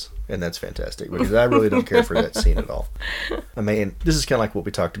unconscious. And that's fantastic because I really don't care for that scene at all. I mean, this is kind of like what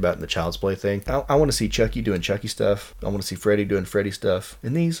we talked about in the Child's Play thing. I want to see Chucky doing Chucky stuff. I want to see Freddy doing Freddy stuff.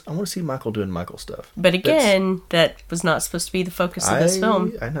 In these, I want to see Michael doing Michael stuff. But again, that was not supposed to be the focus of this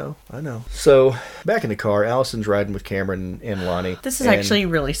film. I know. So, back in the car, Allison's riding with Cameron and Lonnie. This is actually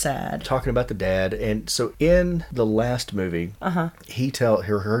really sad. Talking about the dad. And so in the last movie,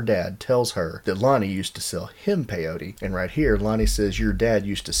 her dad tells her that Lonnie used to sell him peyote. And right here, Lonnie says, your dad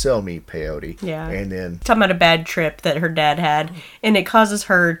used to sell me peyote. Yeah. And then talking about a bad trip that her dad had, and it causes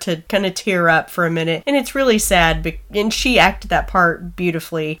her to kind of tear up for a minute. And it's really sad, and she acted that part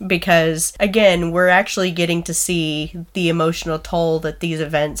beautifully because, again, we're actually getting to see the emotional toll that these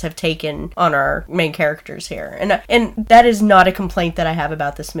events have taken on our main characters here. And that is not a complaint that I have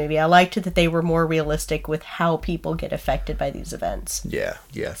about this movie. I liked that they were more realistic with how people get affected by these events. Yeah,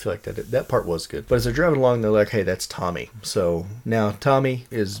 I feel like that part was good. But as they're driving along, they're like, hey, that's Tommy. So now Tommy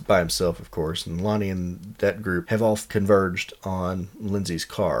is by himself, of course, and Lonnie and that group have all converged on Lindsay's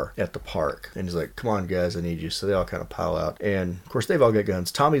car at the park. And he's like, come on, guys, I need you. So they all kind of pile out. And, of course, they've all got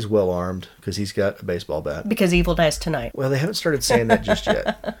guns. Tommy's well armed because he's got a baseball bat. Because evil dies tonight. Well, they haven't started saying that just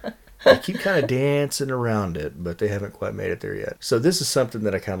yet. They keep kind of dancing around it, but they haven't quite made it there yet. So this is something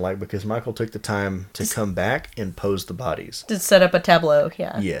that I kind of like because Michael took the time to come back and pose the bodies. To set up a tableau,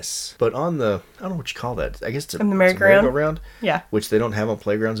 yeah. Yes. But on the, I don't know what you call that. I guess it's a merry-go-round. Yeah. Which they don't have on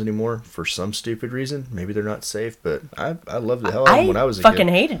playgrounds anymore for some stupid reason. Maybe they're not safe, but I loved the hell out of them when I was a kid. I fucking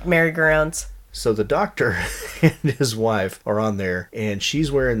hated merry-go-rounds. So the doctor and his wife are on there, and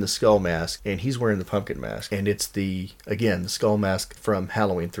she's wearing the skull mask, and he's wearing the pumpkin mask. And it's the skull mask from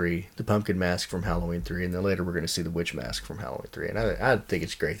Halloween 3, the pumpkin mask from Halloween 3, and then later we're going to see the witch mask from Halloween 3. And I think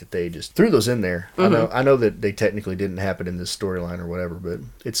it's great that they just threw those in there. Mm-hmm. I know that they technically didn't happen in this storyline or whatever, but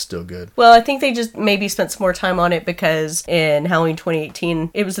it's still good. Well, I think they just maybe spent some more time on it because in Halloween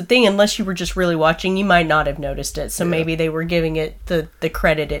 2018, it was a thing, unless you were just really watching, you might not have noticed it. So maybe they were giving it the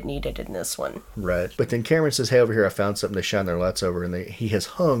credit it needed in this one. Right. But then Cameron says, hey, over here, I found something. They shine their lights over, and he has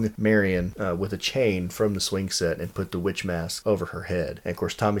hung Marion with a chain from the swing set and put the witch mask over her head. And, of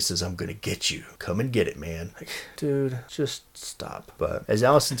course, Tommy says, I'm going to get you. Come and get it, man. Like, dude, just stop. But as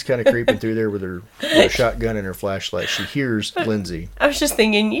Allison's kind of creeping through there with her shotgun and her flashlight, she hears Lindsay. I was just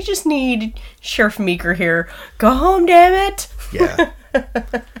thinking, you just need Sheriff Meeker here. Go home, damn it. Yeah.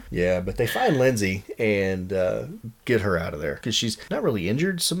 Yeah, but they find Lindsay and get her out of there because she's not really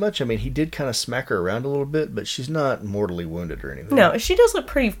injured so much. I mean, he did kind of smack her around a little bit, but she's not mortally wounded or anything. No, she does look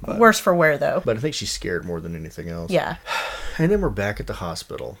pretty worse for wear, though. But I think she's scared more than anything else. Yeah. And then we're back at the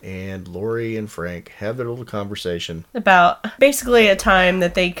hospital, and Laurie and Frank have their little conversation about basically a time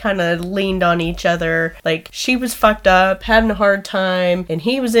that they kind of leaned on each other. Like, she was fucked up, having a hard time, and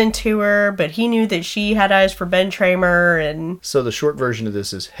he was into her, but he knew that she had eyes for Ben Tramer. And so the short version of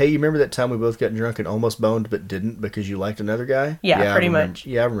this is, hey, you remember that time we both got drunk and almost boned but didn't because you liked another guy? Yeah, pretty much.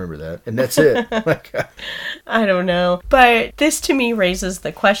 Yeah, I remember that. And that's it. I don't know. But this to me raises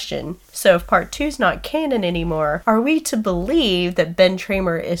the question. So if part 2's not canon anymore, are we to believe that Ben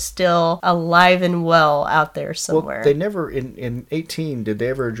Tramer is still alive and well out there somewhere? Well, they never, in 18, did they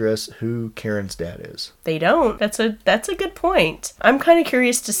ever address who Karen's dad is? They don't. That's a good point. I'm kind of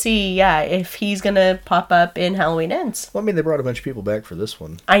curious to see, if he's going to pop up in Halloween Ends. Well, I mean, they brought a bunch of people back for this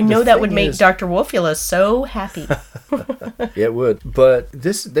one. I know that would make Dr. Wolfula so happy. Yeah, it would. But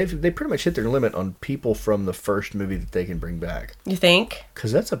they pretty much hit their limit on people from the first movie that they can bring back. You think?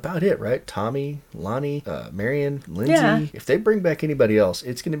 Because that's about it, right? Tommy, Lonnie, Marion, Lindsay. if they bring back anybody else,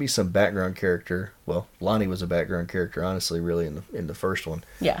 it's going to be some background character. Well, Lonnie was a background character, honestly, really, in the first one.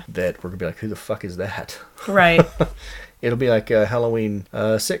 Yeah. That we're going to be like, who the fuck is that? Right. It'll be like Halloween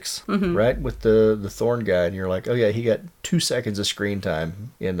 6, right? With the Thorn guy, and you're like, oh yeah, he got 2 seconds of screen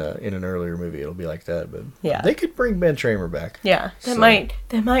time in an earlier movie. It'll be like that, but yeah, they could bring Ben Tramer back. Yeah, that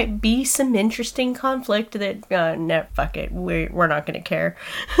might be some interesting conflict. That no, fuck it, we're not gonna care.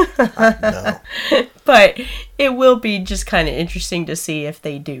 No. But it will be just kind of interesting to see if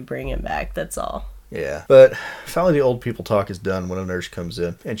they do bring him back. That's all. Yeah. But finally the old people talk is done when a nurse comes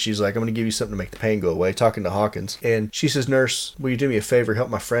in. And she's like, I'm going to give you something to make the pain go away, talking to Hawkins. And she says, nurse, will you do me a favor, help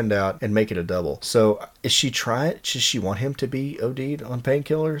my friend out, and make it a double? So is she trying? Does she want him to be OD'd on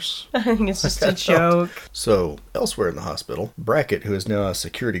painkillers? I think it's just a joke. So elsewhere in the hospital, Brackett, who is now a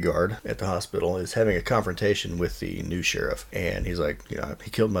security guard at the hospital, is having a confrontation with the new sheriff. And he's like,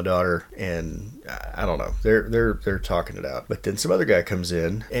 he killed my daughter, and I don't know. They're talking it out. But then some other guy comes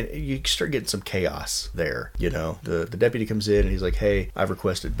in, and you start getting some chaos there. The deputy comes in and he's like, hey, I've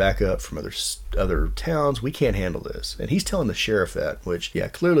requested backup from other towns. We can't handle this. And he's telling the sheriff that, which, yeah,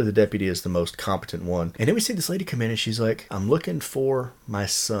 clearly the deputy is the most competent one. And then we see this lady come in and she's like, I'm looking for my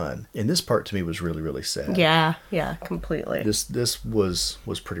son. And this part to me was really, really sad. Yeah, completely. This was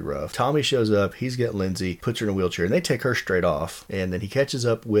pretty rough. Tommy shows up, he's got Lindsay, puts her in a wheelchair, and they take her straight off. And then he catches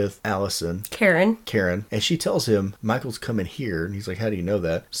up with Allison. Karen. And she tells him, Michael's coming here. And he's like, how do you know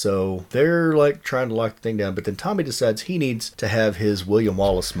that? So they're like trying to lock the thing down. But then Tommy decides he needs to have his William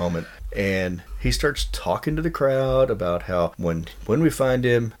Wallace moment. And he starts talking to the crowd about how when we find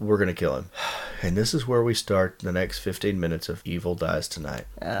him, we're going to kill him. And this is where we start the next 15 minutes of Evil Dies Tonight.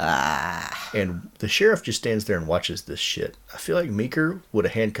 And the sheriff just stands there and watches this shit. I feel like Meeker would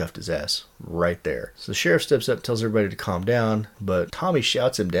have handcuffed his ass right there. So the sheriff steps up, tells everybody to calm down, but Tommy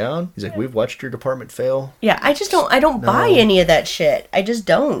shouts him down. He's like, we've watched your department fail. Yeah, I don't buy any of that shit. I just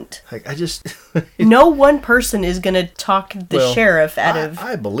don't. Like, no one person is going to talk the sheriff out of...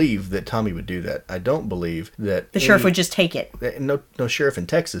 I believe that Tommy would do that. I don't believe that... The sheriff would just take it. No sheriff in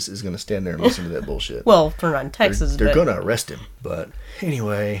Texas is going to stand there and listen to that bullshit. Well, we're not in Texas, They're going to arrest him. But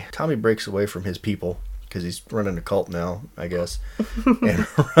anyway, Tommy breaks away from his people, because he's running a cult now, I guess, and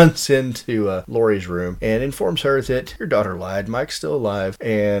runs into Lori's room and informs her that your daughter lied, Mike's still alive,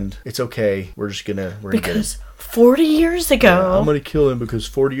 and it's okay, we're gonna get him. 40 years ago. Yeah, I'm going to kill him because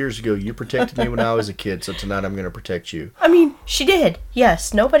 40 years ago you protected me when I was a kid, so tonight I'm going to protect you. I mean, she did.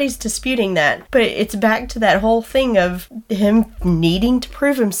 Yes, nobody's disputing that. But it's back to that whole thing of him needing to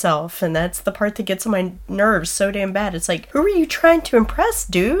prove himself, and that's the part that gets on my nerves so damn bad. It's like, who are you trying to impress,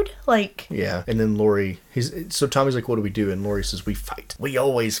 dude? Like... Yeah, and then Lori... So Tommy's like, what do we do? And Lori says, we fight. We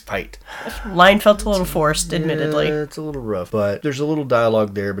always fight. Line felt a little forced, admittedly. Yeah, it's a little rough. But there's a little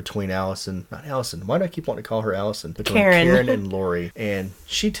dialogue there between not Allison. Why do I keep wanting to call her Allison? Between Karen and Lori. And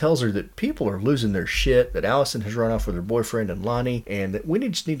she tells her that people are losing their shit, that Allison has run off with her boyfriend and Lonnie, and that we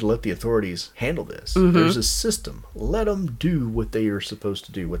just need to let the authorities handle this. Mm-hmm. There's a system. Let them do what they are supposed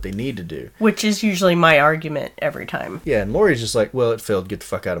to do, what they need to do. Which is usually my argument every time. Yeah, and Lori's just like, well, it failed. Get the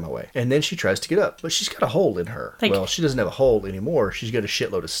fuck out of my way. And then she tries to get up. But she's got a hole in her. Well, she doesn't have a hole anymore. She's got a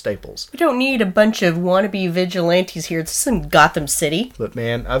shitload of staples. We don't need a bunch of wannabe vigilantes here. This isn't Gotham City. But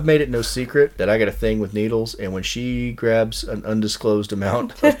man, I've made it no secret that I got a thing with needles, and when she grabs an undisclosed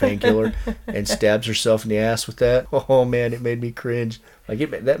amount of painkiller and stabs herself in the ass with that, oh man, it made me cringe.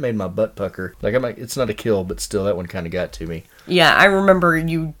 That made my butt pucker. It's not a kill, but still, that one kind of got to me. Yeah, I remember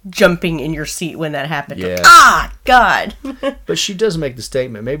you jumping in your seat when that happened. Yeah. Like, God! But she does make the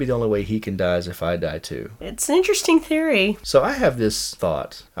statement, maybe the only way he can die is if I die too. It's an interesting theory. So I have this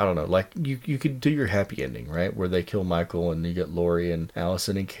thought. I don't know, like, you could do your happy ending, right? Where they kill Michael and you get Lori and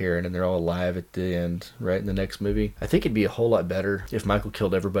Allison and Karen and they're all alive at the end, right? In the next movie. I think it'd be a whole lot better if Michael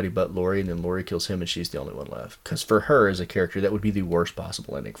killed everybody but Lori and then Lori kills him and she's the only one left. Because for her as a character, that would be the worst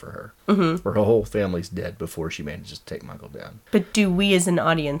possible ending for her. Mm-hmm. Where her whole family's dead before she manages to take Michael down. But do we as an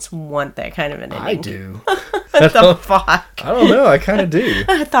audience want that kind of an ending? I do. What the fuck? I don't know. I kind of do.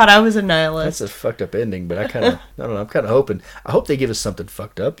 I thought I was a nihilist. That's a fucked up ending, but I don't know. I'm kind of hoping. I hope they give us something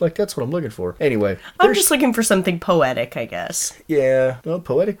fucked up. Like, that's what I'm looking for. Anyway. I'm just looking for something poetic, I guess. Yeah. Well,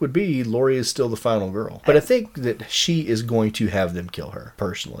 poetic would be Lori is still the final girl. But I think that she is going to have them kill her,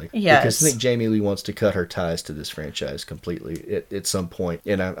 personally. Yes. Because I think Jamie Lee wants to cut her ties to this franchise completely at some point.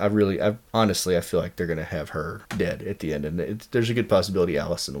 And I honestly, I feel like they're going to have her dead at the end. And there's a good possibility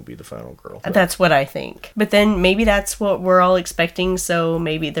Allison will be the final girl. But that's what I think. But then maybe that's what we're all expecting, so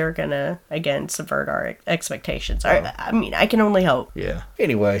maybe they're going to, again, subvert our expectations. I mean, I can only hope. Yeah.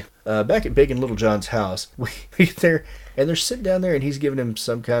 Anyway, back at Big and Little John's house, we get there, and they're sitting down there, and he's giving him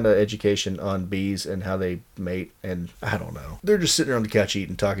some kind of education on bees and how they mate, and I don't know. They're just sitting there on the couch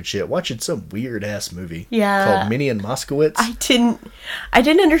eating, talking shit, watching some weird-ass movie called Minnie and Moskowitz. I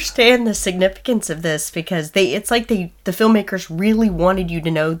didn't understand the significance of this because it's like the filmmakers really wanted you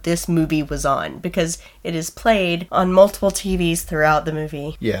to know this movie was on because it is played on multiple TVs throughout the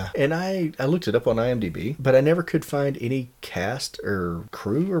movie. Yeah, and I looked it up on IMDb, but I never could find any cast or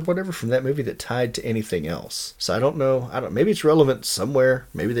crew or whatever from that movie that tied to anything else. So I don't know. Maybe it's relevant somewhere.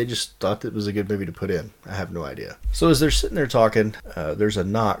 Maybe they just thought it was a good movie to put in. I have no idea. So as they're sitting there talking, there's a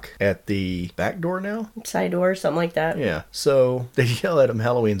knock at the back door now. Side door, something like that. Yeah. So they yell at him,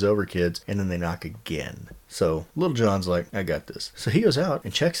 "Halloween's over, kids," and then they knock again. So Little John's like, "I got this." So he goes out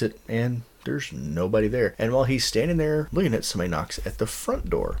and checks it, and there's nobody there. And while he's standing there looking at it, somebody knocks at the front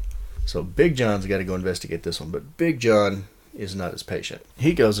door. So Big John's got to go investigate this one, but Big John is not as patient.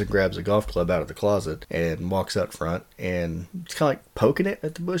 He goes and grabs a golf club out of the closet and walks out front, and it's kind of like poking it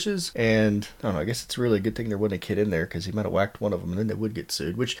at the bushes. And I don't know, I guess it's really a good thing there wasn't a kid in there because he might have whacked one of them and then they would get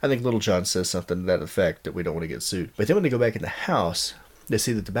sued, which I think Little John says something to that effect, that we don't want to get sued. But then when they go back in the house, they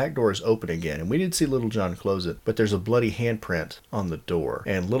see that the back door is open again, and we did see Little John close it, but there's a bloody handprint on the door.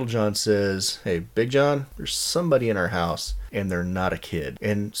 And Little John says, "Hey, Big John, there's somebody in our house, and they're not a kid."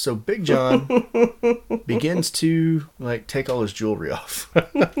 And so Big John begins to take all his jewelry off.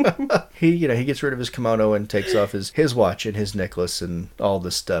 He gets rid of his kimono and takes off his watch and his necklace and all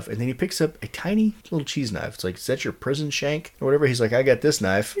this stuff. And then he picks up a tiny little cheese knife. It's like, "Is that your prison shank?" or whatever. He's like, "I got this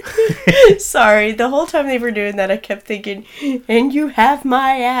knife." Sorry, the whole time they were doing that, I kept thinking, "And you have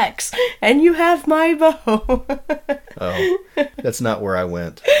my axe, and you have my bow." Oh, that's not where I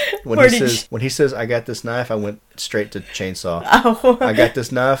went. When he says, "I got this knife," I went straight to chainsaw. Oh. I got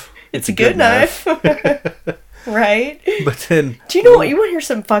this knife. It's a good knife. Right? But then... Do you know what? You want to hear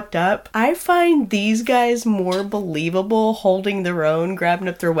something fucked up? I find these guys more believable holding their own, grabbing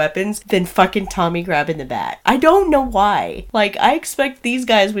up their weapons, than fucking Tommy grabbing the bat. I don't know why. I expect these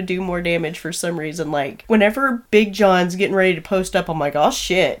guys would do more damage for some reason. Whenever Big John's getting ready to post up, I'm like, "Oh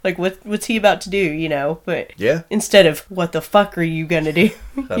shit. What's he about to do, But yeah. Instead of, "What the fuck are you gonna do?"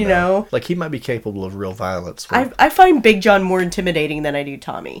 you know? He might be capable of real violence. I find Big John more intimidating than I do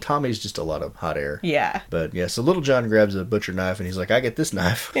Tommy. Tommy's just a lot of hot air. Yeah. But yeah, so Little John grabs a butcher knife and he's like, "I get this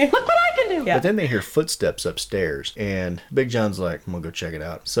knife." Look what I can do. Yeah. But then they hear footsteps upstairs, and Big John's like, "I'm gonna go check it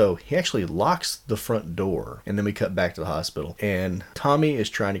out." So he actually locks the front door, and then we cut back to the hospital. And Tommy is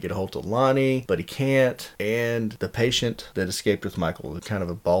trying to get a hold of Lonnie, but he can't. And the patient that escaped with Michael, kind of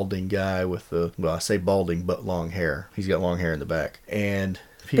a balding guy with I say balding, but long hair. He's got long hair in the back. And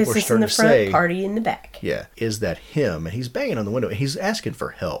people are Business in starting the to front, say, party in the back. "Yeah, is that him?" And he's banging on the window, and he's asking for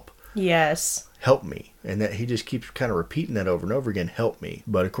help. Yes. "Help me." And that he just keeps kind of repeating that over and over again, "Help me."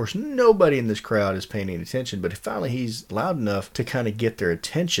 But of course, nobody in this crowd is paying any attention. But finally, he's loud enough to kind of get their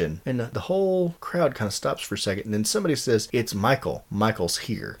attention. And the whole crowd kind of stops for a second. And then somebody says, "It's Michael. Michael's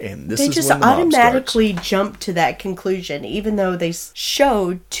here." And this They is just when the mob automatically jump to that conclusion, even though they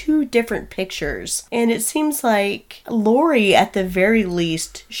showed two different pictures. And it seems like Lori, at the very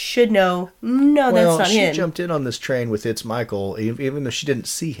least, should know, no, that's not she him. jumped in on this train with "It's Michael," even though she didn't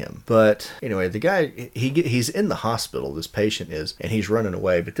see him. But anyway, the guy, he's in the hospital, this patient is, and he's running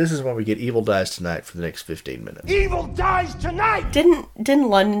away. But this is when we get Evil Dies Tonight for the next 15 minutes. Evil dies tonight! Didn't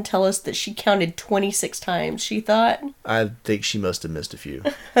London tell us that she counted 26 times, she thought? I think she must have missed a few.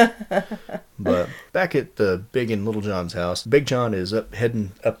 But back at the Big and Little John's house, Big John is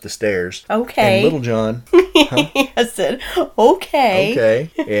heading up the stairs. Okay. And Little John... I said, okay.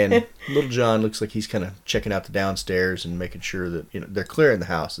 Okay. And Little John looks like he's kind of checking out the downstairs and making sure that, they're clearing the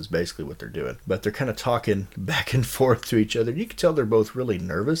house is basically what they're doing. But they're kind of talking back and forth to each other. You can tell they're both really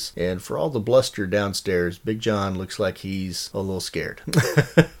nervous. And for all the bluster downstairs, Big John looks like he's a little scared.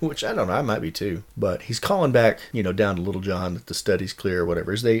 Which, I don't know, I might be too. But he's calling back, down to Little John that the study's clear or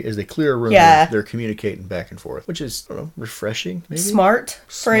whatever. As they clear a room, Yeah. they're communicating back and forth. Which is, I don't know, refreshing, maybe? Smart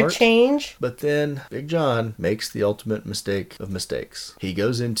for a change. But then Big John makes the ultimate mistake of mistakes. He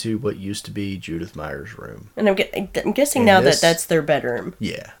goes into what used to be Judith Meyer's room. And I'm guessing now that that's their bedroom.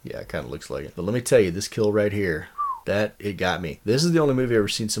 Yeah, it kind of looks like it. But let me tell you, this kill right here, it got me. This is the only movie I've ever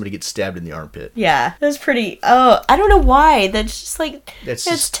seen somebody get stabbed in the armpit. Yeah, it was pretty... Oh, I don't know why. That's just like...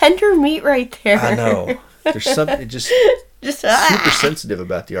 It's tender meat right there. I know. There's something... Just super sensitive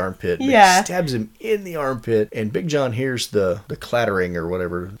about the armpit. But Yeah. he stabs him in the armpit, and Big John hears the clattering or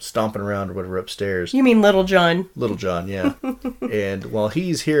whatever, stomping around or whatever upstairs. You mean Little John? Little John, yeah. And while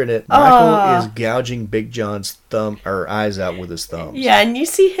he's hearing it, Michael is gouging Big John's eyes out with his thumbs. Yeah, and you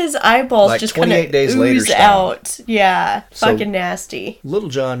see his eyeballs Like just kind 28 of days later ooze style. out. Yeah, So- fucking nasty. Little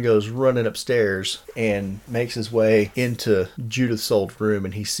John goes running upstairs and makes his way into Judith's old room,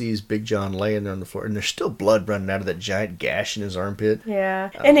 and he sees Big John laying there on the floor, and there's still blood running out of that giant gash in his armpit. Yeah,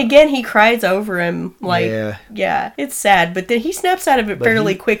 and again he cries over him like, Yeah. yeah, it's sad, but then he snaps out of it But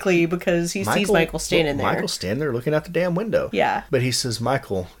fairly he- quickly because he sees Michael standing there. Michael's standing there looking out the damn window. Yeah. But he says,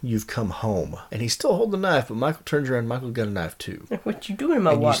 Michael, you've come home. And he's still holding the knife, but Michael turns around, Michael's got a knife too. What you doing in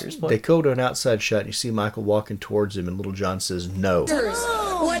my And waters, boy? they go to an outside shot, and you see Michael walking towards him, and Little John says, no.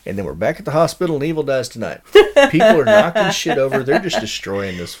 And then we're back at the hospital, and Evil dies tonight. People are knocking shit over. They're just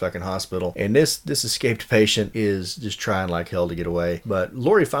destroying this fucking hospital. And this escaped patient is just trying like hell to get away. But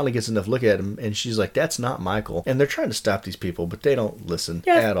Lori finally gets enough look at him, and she's like, that's not Michael. And they're trying to stop these people, but they don't listen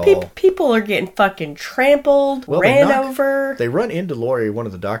at all. People are getting fucking trampled, Well, ran over. They run into Lori, one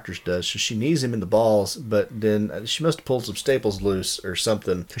of the doctors does, so she knees him in the balls, but then she must have pulled some staples loose or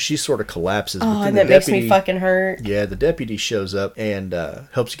something, because she sort of collapses. Oh, then and the that makes me deputy- fucking hurt. Yeah, the deputy shows up and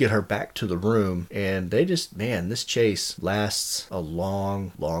helps get her back to the room, and they just, man, this chase lasts a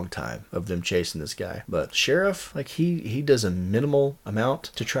long, long time of them chasing this guy. But sheriff, like, he does a minimal amount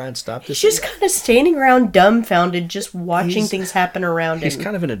to try and stop this. He's just kind of standing around dumbfounded, just watching He's- things happen around him. He's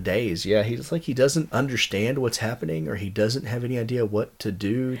kind of in a daze, yeah. He's like he doesn't understand what's happening, or he doesn't have any idea what to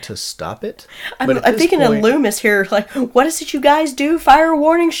do to stop it. I'm at this thinking point- of Loomis here, like, what is it you guys do? Fire a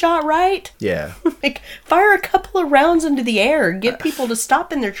warning shot, right? Yeah, Like, fire a couple of rounds into the air, get people to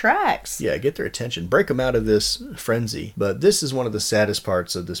stop in their tracks. yeah, get their attention, break them out of this frenzy. But this is one of the saddest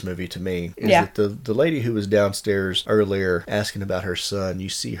parts of this movie to me, is Yeah. that the lady who was downstairs earlier asking about her son, you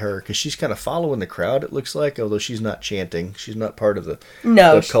see her, because she's kind of following the crowd, it looks like, although she's not chanting. She's not part of the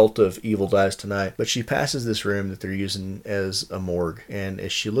cult of Evil Dies Tonight. But she passes this room that they're using as a morgue, and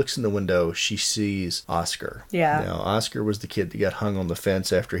as she looks in the window, she sees Oscar. Yeah. Now, Oscar was the kid that got hung on the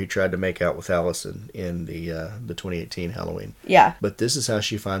fence after he tried to make out with Allison in the 2018 Halloween. Yeah. But this is how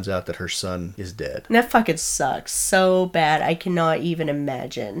she finds out that her son is dead. And that fucking sucks so bad. I cannot even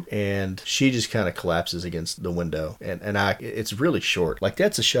imagine. And she just kind of collapses against the window. And it's really short. Like,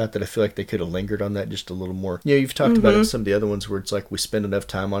 that's a shot that I feel like they could have lingered on that just a little more. You know, you've talked about it in some of the other ones where it's like we spend enough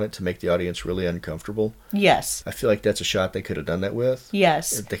time on it to make the audience really uncomfortable. Yes. I feel like that's a shot they could have done that with.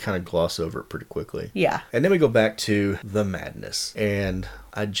 Yes. They kind of gloss over it pretty quickly. Yeah. And then we go back to the madness. And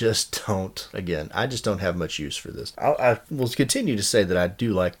I just don't have much use for this. I will continue to say that I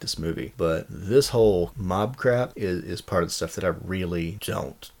do like this movie, but this whole mob crap is part of the stuff that I really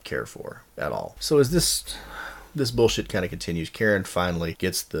don't care for at all. So as this bullshit kind of continues, Karen finally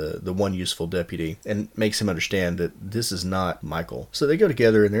gets the one useful deputy and makes him understand that this is not Michael. So they go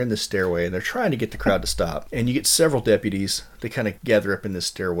together and they're in this stairway and they're trying to get the crowd to stop. And you get several deputies. They kind of gather up in this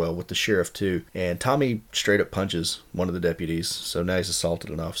stairwell with the sheriff too. And Tommy straight up punches one of the deputies. So now he's assaulted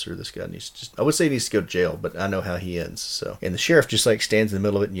an officer. This guy I would say he needs to go to jail, but I know how he ends. So, and the sheriff just like stands in the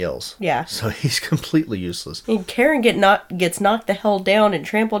middle of it and yells. Yeah. So he's completely useless. And Karen gets knocked the hell down and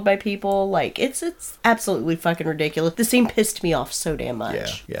trampled by people. Like, it's absolutely fucking ridiculous. This scene pissed me off so damn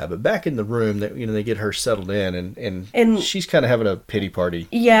much. Yeah. But back in the room, they get her settled in, and she's kind of having a pity party.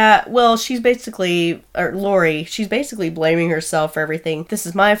 Yeah, well, Lori, she's basically blaming herself for everything. This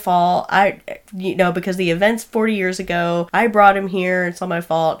is my fault. Because the events 40 years ago, I brought him here. It's all my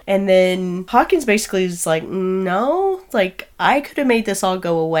fault. And then Hawkins basically is like, no, like, I could have made this all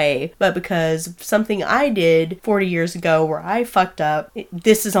go away, but because of something I did 40 years ago where I fucked up,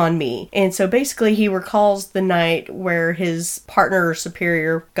 this is on me. And so basically he recalls the night where his partner or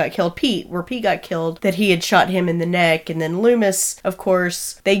superior got killed, Pete, where Pete got killed, that he had shot him in the neck. And then Loomis, of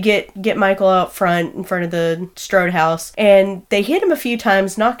course, they get Michael out front in front of the Strode house, and they hit him a few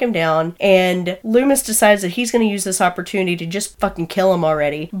times, knock him down, and Loomis decides that he's going to use this opportunity to just fucking kill him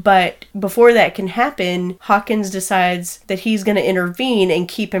already. But before that can happen, Hawkins decides that he's going to intervene and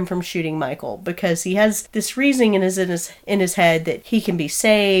keep him from shooting Michael, because he has this reasoning in his head that he can be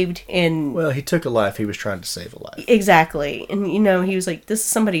saved. And well, he took a life. He was trying to save a life. Exactly. And he was like, this is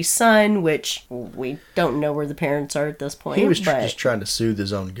somebody's son, which we don't know where the parents are at this point. He was just trying to soothe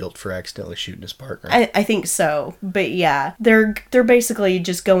his own guilt for accidentally shooting his partner. I think so. But yeah, they're basically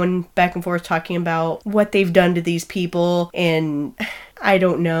just going back and forth talking about what they've done to these people, and I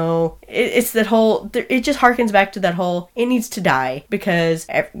don't know. It's that whole, it just harkens back to that whole, it needs to die, because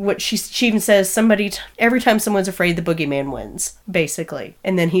what she even says, every time someone's afraid, the boogeyman wins, basically.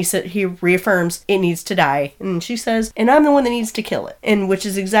 And then he reaffirms it needs to die, and she says, and I'm the one that needs to kill it, and which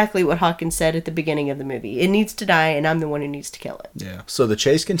is exactly what Hawkins said at the beginning of the movie. It needs to die, and I'm the one who needs to kill it. Yeah. So the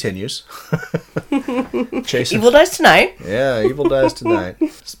chase continues. Evil dies tonight. Yeah, evil dies tonight.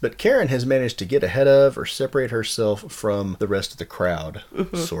 But Karen has managed to get ahead of or separate herself from the rest of the crowd,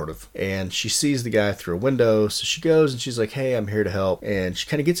 sort of. And she sees the guy through a window, so she goes and she's like, hey, I'm here to help. And she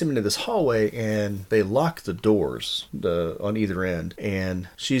kind of gets him into this hallway, and they lock the doors on either end. And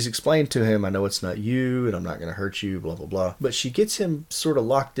she's explained to him, I know it's not you, and I'm not going to hurt you, blah, blah, blah. But she gets him sort of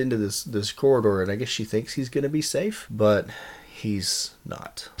locked into this corridor, and I guess she thinks he's going to be safe, but he's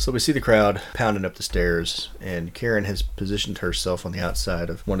not. So we see the crowd pounding up the stairs, and Karen has positioned herself on the outside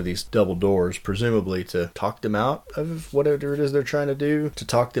of one of these double doors, presumably to talk them out of whatever it is they're trying to do, to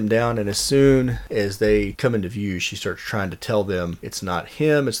talk them down. And as soon as they come into view, she starts trying to tell them it's not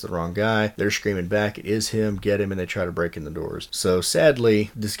him, it's the wrong guy. They're screaming back, it is him, get him, and they try to break in the doors. So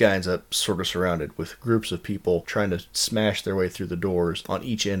sadly, this guy ends up sort of surrounded with groups of people trying to smash their way through the doors on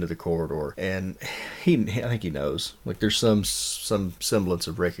each end of the corridor. And I think he knows. Like, there's some semblance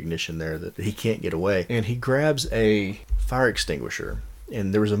of recognition there that he can't get away. And he grabs a fire extinguisher.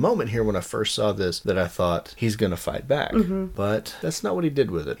 And there was a moment here when I first saw this that I thought he's going to fight back. But that's not what he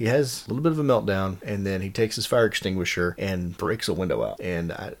did with it. He has a little bit of a meltdown, and then he takes his fire extinguisher and breaks a window out.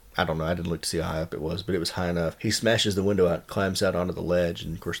 And I don't know, I didn't look to see how high up it was, but it was high enough. He smashes the window out, climbs out onto the ledge,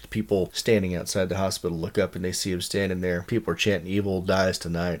 and of course the people standing outside the hospital look up and they see him standing there. People are chanting, evil dies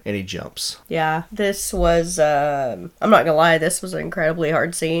tonight, and he jumps. Yeah, this was, I'm not gonna lie, this was an incredibly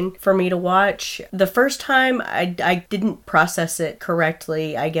hard scene for me to watch. The first time, I didn't process it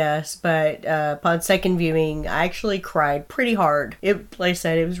correctly, I guess, but upon second viewing, I actually cried pretty hard. Like I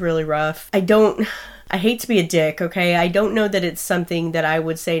said, it was really rough. I hate to be a dick, okay? I don't know that it's something that I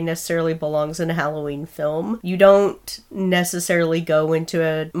would say necessarily belongs in a Halloween film. You don't necessarily go into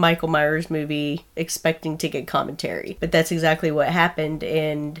a Michael Myers movie expecting to get commentary. But that's exactly what happened,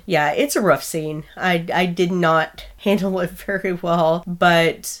 and yeah, it's a rough scene. I did not handle it very well,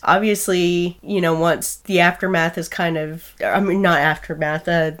 but obviously, once the aftermath is once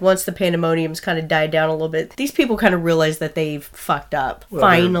the pandemonium's kind of died down a little bit, these people kind of realize that they've fucked up. Well,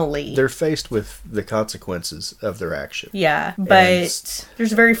 finally. They're faced with the consequences of their action. Yeah, but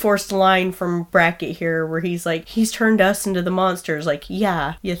there's a very forced line from Brackett here where he's like, he's turned us into the monsters. Like,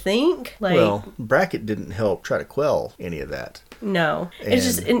 yeah, you think? Well, Brackett didn't help try to quell any of that. No. It's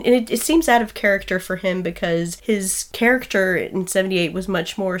just, and it seems out of character for him because his character in 78 was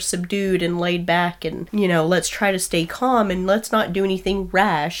much more subdued and laid back and, let's try to stay calm and let's not do anything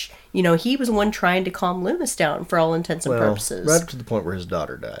rash. He was the one trying to calm Loomis down for all intents and purposes. Right up to the point where his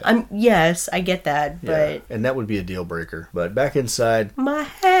daughter died. Yes, I get that, but... Yeah, and that would be a deal breaker. But back inside... My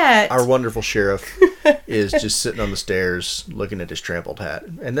hat! Our wonderful sheriff is just sitting on the stairs looking at his trampled hat.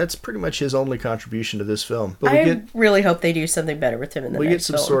 And that's pretty much his only contribution to this film. But I really hope they do something better with him in the next film. We get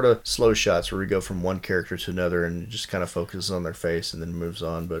some sort of slow shots where we go from one character to another and just kind of focuses on their face and then moves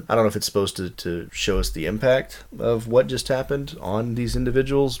on. But I don't know if it's supposed to show us the impact of what just happened on these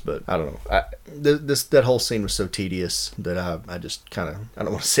individuals, but I don't know. That whole scene was so tedious that I just kind of, I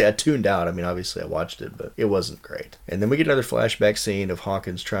don't want to say I tuned out. I mean, obviously I watched it, but it wasn't great. And then we get another flashback scene of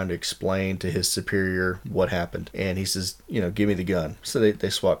Hawkins trying to explain to his superior what happened. And he says, give me the gun. So they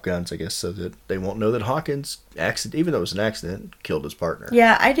swap guns, I guess, so that they won't know that Hawkins, even though it was an accident, killed his partner.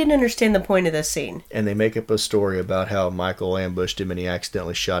 Yeah, I didn't understand the point of this scene. And they make up a story about how Michael ambushed him and he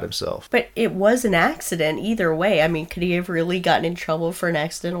accidentally shot himself. But it was an accident either way. I mean, could he have really gotten in trouble for an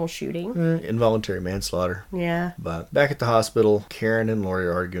accidental shooting? Involuntary manslaughter. Yeah. But back at the hospital, Karen and Lori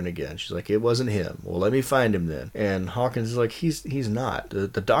are arguing again. She's like, it wasn't him. Well, let me find him then. And Hawkins is like, he's not. The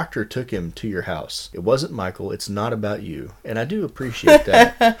doctor took him to your house. It wasn't Michael. It's not about you. And I do appreciate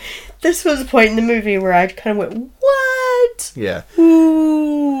that. This was a point in the movie where I kind of went, what? Yeah.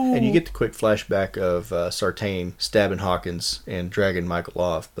 Ooh. And you get the quick flashback of Sartain stabbing Hawkins and dragging Michael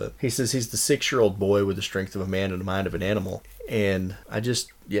off. But he says he's the 6-year-old boy with the strength of a man and the mind of an animal. And I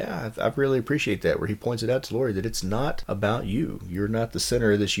really appreciate that, where he points it out to Lori that it's not about you. You're not the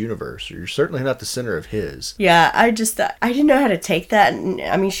center of this universe. You're certainly not the center of his. Yeah, I didn't know how to take that. And,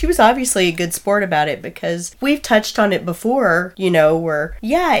 I mean, she was obviously a good sport about it because we've touched on it before, where,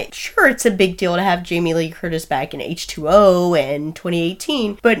 yeah, sure, it's a big deal to have Jamie Lee Curtis back in H2O and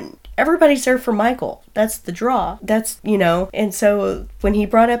 2018, but everybody's there for Michael. That's the draw. That's, and so when he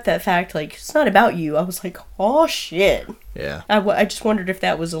brought up that fact, like, it's not about you, I was like, oh, shit. Yeah. I just wondered if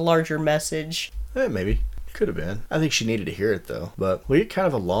that was a larger message. Maybe. Could have been. I think she needed to hear it, though. But we get kind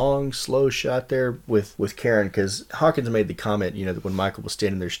of a long, slow shot there with Karen, because Hawkins made the comment, that when Michael was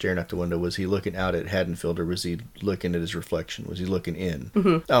standing there staring out the window, was he looking out at Haddonfield, or was he looking at his reflection? Was he looking in? Mm-hmm.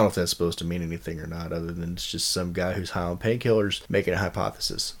 I don't know if that's supposed to mean anything or not, other than it's just some guy who's high on painkillers making a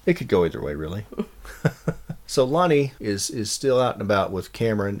hypothesis. It could go either way, really. So Lonnie is still out and about with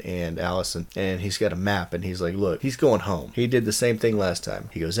Cameron and Allison, and he's got a map, and he's like, look, he's going home. He did the same thing last time.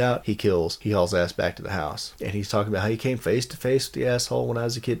 He goes out, he kills, he hauls ass back to the house. And he's talking about how he came face to face with the asshole when I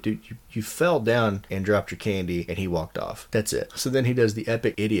was a kid. Dude, you fell down and dropped your candy, and he walked off. That's it. So then he does the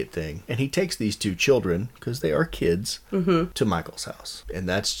epic idiot thing, and he takes these two children, because they are kids, to Michael's house. And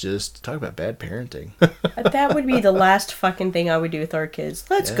that's just, talk about bad parenting. That would be the last fucking thing I would do with our kids.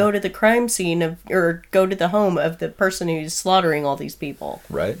 Let's go to the crime scene or go to the home of the person who's slaughtering all these people.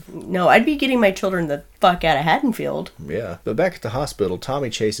 Right. No, I'd be getting my children the fuck out of Haddonfield. Yeah. But back at the hospital,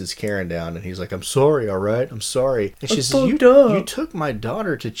 Tommy chases Karen down, and he's like, I'm sorry, all right? I'm sorry. And she says, you took my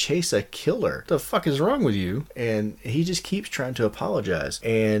daughter to chase a killer. What the fuck is wrong with you? And he just keeps trying to apologize.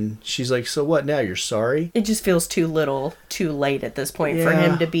 And she's like, so what now? You're sorry? It just feels too little, too late at this point for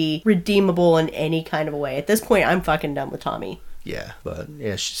him to be redeemable in any kind of a way. At this point, I'm fucking done with Tommy. Yeah, but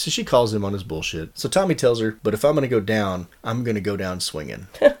yeah, so she calls him on his bullshit. So Tommy tells her, but if I'm going to go down, I'm going to go down swinging.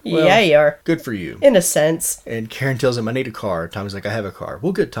 Well, yeah, you are. Good for you. In a sense. And Karen tells him, I need a car. Tommy's like, I have a car.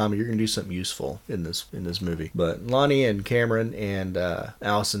 Well, good, Tommy. You're going to do something useful in this movie. But Lonnie and Cameron and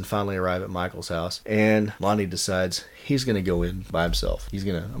Allison finally arrive at Michael's house. And Lonnie decides he's going to go in by himself. I'm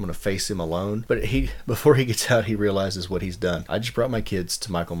going to face him alone. But before he gets out, he realizes what he's done. I just brought my kids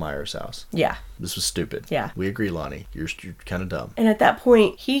to Michael Myers' house. Yeah. This was stupid. Yeah. We agree, Lonnie. You're kind of dumb. And at that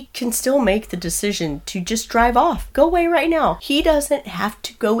point, he can still make the decision to just drive off. Go away right now. He doesn't have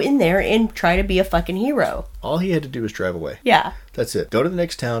to go in there and try to be a fucking hero. All he had to do was drive away. Yeah. That's it. Go to the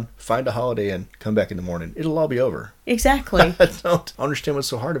next town, find a Holiday Inn, come back in the morning. It'll all be over. Exactly. I don't understand what's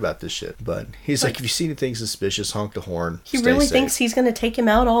so hard about this shit. But he's like, if you see anything suspicious, honk the horn. He really thinks he's going to take him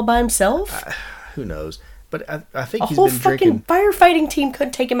out all by himself? Who knows? But I think he's been drinking... A whole fucking firefighting team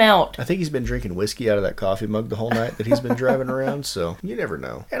could take him out. I think he's been drinking whiskey out of that coffee mug the whole night that he's been driving around, so you never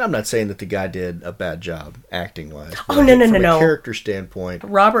know. And I'm not saying that the guy did a bad job acting-wise. Oh, no. From a character standpoint...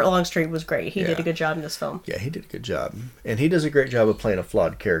 Robert Longstreet was great. He did a good job in this film. Yeah, he did a good job. And he does a great job of playing a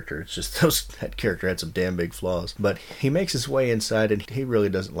flawed character. It's just that character had some damn big flaws. But he makes his way inside, and he really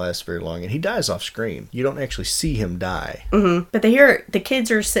doesn't last very long. And he dies off screen. You don't actually see him die. Mm-hmm. But they hear... The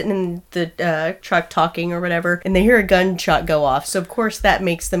kids are sitting in the truck talking or whatever, and they hear a gunshot go off. So, of course, that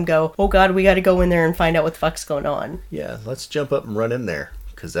makes them go, oh, God, we got to go in there and find out what the fuck's going on. Yeah, let's jump up and run in there,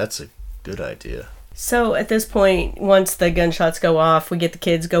 because that's a good idea. So at this point, once the gunshots go off, we get the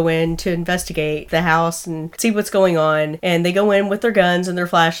kids go in to investigate the house and see what's going on. And they go in with their guns and their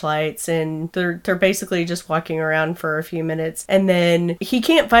flashlights, and they're basically just walking around for a few minutes. And then he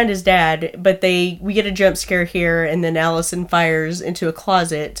can't find his dad, but we get a jump scare here, and then Allison fires into a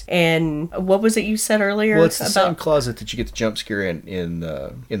closet. And what was it you said earlier? Well, it's the same closet that you get the jump scare in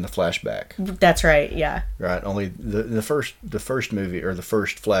the flashback. That's right, yeah. Right. Only the first movie, or the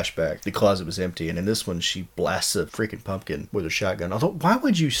first flashback, the closet was empty, and in this one she blasts a freaking pumpkin with her shotgun. Although, why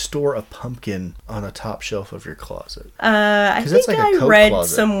would you store a pumpkin on a top shelf of your closet? I think like I read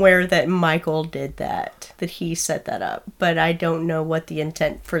somewhere that Michael did that he set that up, but I don't know what the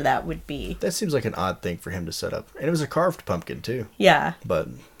intent for that would be. That seems like an odd thing for him to set up. And it was a carved pumpkin too. Yeah. But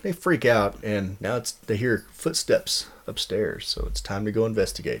they freak out, and now they hear footsteps upstairs, so it's time to go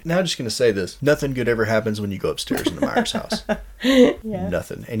investigate. Now I'm just going to say this. Nothing good ever happens when you go upstairs in the Myers house. Yeah.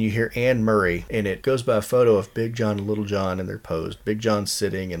 Nothing. And you hear Anne Murray, and it goes by a photo of Big John and Little John, and they're posed. Big John's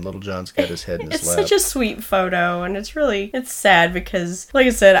sitting, and Little John's got his head in his lap. It's such a sweet photo, and it's sad because, like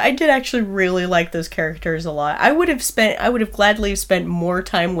I said, I did actually really like those characters a lot. I would have gladly spent more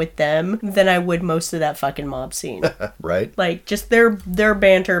time with them than I would most of that fucking mob scene. Right? Like, just their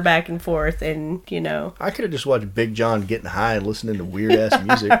banter back and forth, and, I could have just watched Big John getting high and listening to weird-ass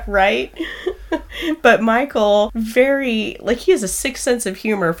music. Right? But Michael, he has a sixth sense of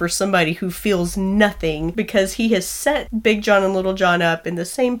humor for somebody who feels nothing, because he has set Big John and Little John up in the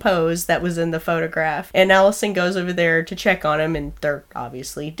same pose that was in the photograph. And Allison goes over there to check on him, and they're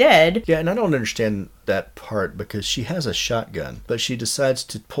obviously dead. Yeah, and I don't understand that part, because she has a shotgun, but she decides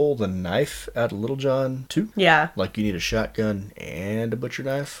to pull the knife out of Little John too. Yeah. Like, you need a shotgun and a butcher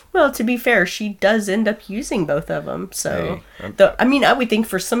knife. Well, to be fair, she does end up using both of them. So, I would think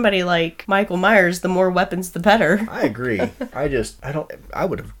for somebody like Michael Myers, the more weapons, the better. I agree. I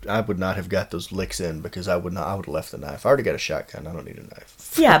would not have got those licks in, because I would have left the knife. I already got a shotgun. I don't need a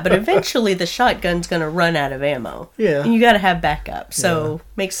knife. Yeah, but eventually the shotgun's going to run out of ammo. Yeah. And you got to have backup. So,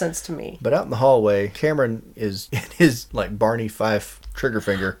 makes sense to me. But out in the hallway, Cameron is in his, like, Barney Fife trigger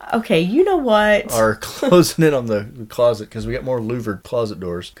finger. Okay, you know what? Are closing in on the closet because we got more louvered closet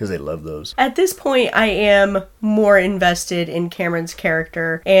doors because they love those. At this point, I am more invested in Cameron's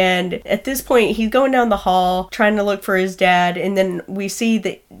character. And at this point, he's going down the hall trying to look for his dad. And then we see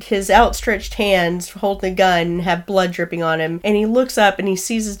that his outstretched hands holding a gun have blood dripping on him. And he looks up and he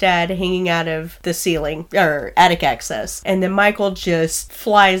sees his dad hanging out of the ceiling, or attic access. And then Michael just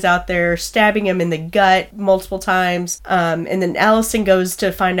flies out there, stabbing him in the gut multiple times. And then Allison goes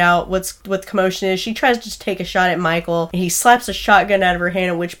to find out what the commotion is. She tries to just take a shot at Michael. And he slaps a shotgun out of her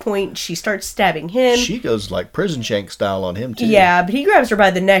hand, at which point she starts stabbing him. She goes like prison shank style on him too. Yeah, but he grabs her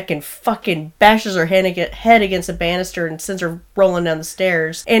by the neck and fucking bashes her head against a banister and sends her rolling down the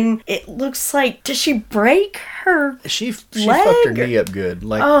stairs. And it looks like, does she break her She leg? fucked her knee up good.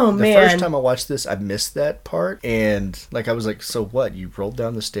 Like, Oh, the man. first time I watched this, I missed that part. And, like, I was like, so what? You rolled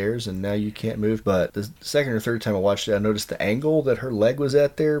down the stairs and now you can't move? But the second or third time I watched it, I noticed the angle that her leg was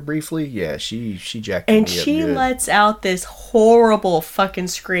at there briefly. Yeah, she jacked her And knee up she good. lets out this horrible fucking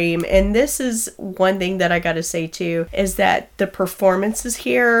scream. And this is one thing that I gotta say too, is that the performances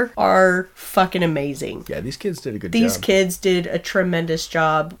here are fucking amazing. Yeah, these kids did a good These job. kids did a tremendous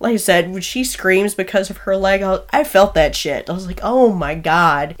job. Like I said, when she screams because of her leg, I felt that shit. I was like, oh my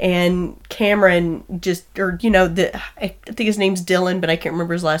god. And Cameron just, or I think his name's Dylan, but I can't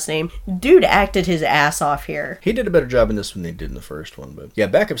remember his last name. Dude acted his ass off here. He did a better job in this one than he did in the first one. But yeah,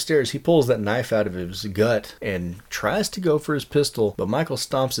 back upstairs, he pulls that knife out of his gut and tries to go for his pistol, but Michael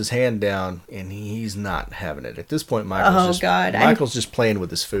stomps his hand down and he's not having it. At this point, Michael's just playing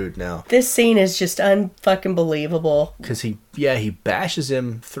with his food now. This scene is just unfucking believable. Because he bashes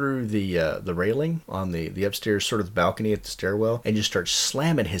him through the railing on the upstairs sort of the balcony at the stairwell and just starts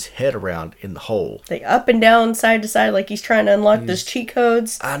slamming his head around in the hole. Like up and down, side to side, like he's trying to unlock those cheat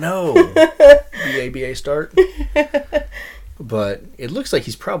codes. I know. BABA start. But it looks like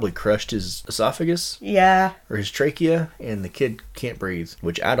he's probably crushed his esophagus. Yeah. Or his trachea, and the kid can't breathe,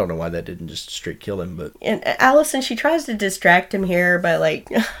 which I don't know why that didn't just straight kill him, but... And Allison, she tries to distract him here by like,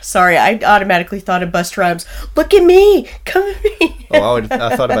 sorry, I automatically thought of Busta Rhymes. Look at me! Come at me! Oh,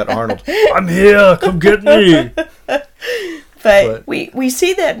 I thought about Arnold. I'm here! Come get me! But we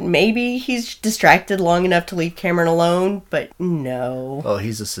see that maybe he's distracted long enough to leave Cameron alone, but no. Oh,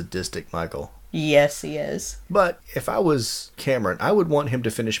 he's a sadistic Michael. Yes, he is. But if I was Cameron, I would want him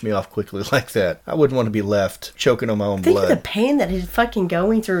to finish me off quickly like that. I wouldn't want to be left choking on my own Think blood. of the pain that he's fucking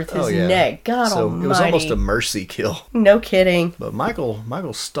going through with his neck. God almighty. It was almost a mercy kill. No kidding. But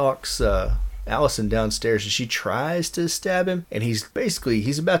Michael stalks Allison downstairs and she tries to stab him, and he's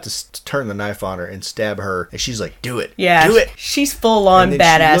about to turn the knife on her and stab her, and she's like, do it. Yeah. Do it. She's full on and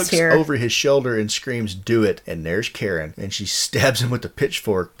then badass she looks here. over his shoulder and screams, do it. And there's Karen, and she stabs him with the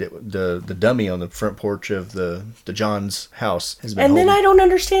pitchfork that the dummy on the front porch of the John's house has been And then holding. I don't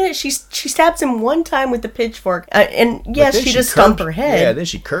understand it. She stabs him one time with the pitchfork. And yes, she does stomp her head. Yeah, then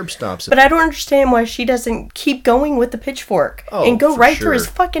she curb stomps him. But I don't understand why she doesn't keep going with the pitchfork and go for right sure. through his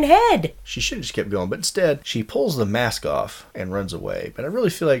fucking head. She should have just kept going, but instead, she pulls the mask off and runs away. But I really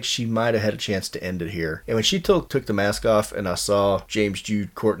feel like she might have had a chance to end it here. And when she took the mask off and I saw James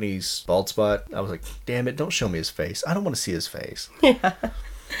Jude Courtney's bald spot, I was like, damn it, don't show me his face. I don't want to see his face. Yeah.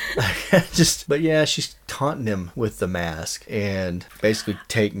 But yeah, she's taunting him with the mask and basically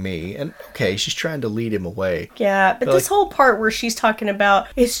take me. And okay, she's trying to lead him away. Yeah, but this whole part where she's talking about,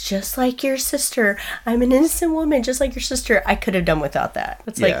 it's just like your sister. I'm an innocent woman, just like your sister. I could have done without that.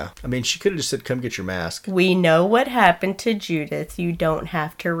 It's I mean, she could have just said, come get your mask. We know what happened to Judith. You don't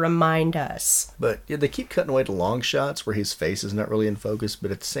have to remind us. But yeah, they keep cutting away to long shots where his face is not really in focus.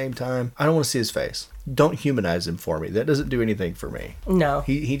 But at the same time, I don't want to see his face. Don't humanize him for me. That doesn't do anything for me. No.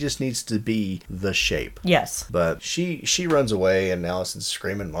 He just needs to be the shape. Yes. But she runs away and Allison's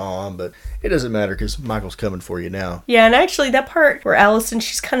screaming, Mom, but it doesn't matter because Michael's coming for you now. Yeah, and actually that part where Allison,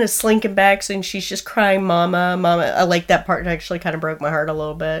 she's kind of slinking back and she's just crying, Mama, Mama. I like that part. It actually kind of broke my heart a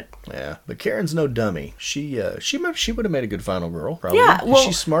little bit. Yeah, but Karen's no dummy. She would have made a good final girl, probably. Yeah, well,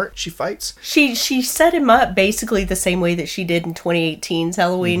 she's smart. She fights. She set him up basically the same way that she did in 2018's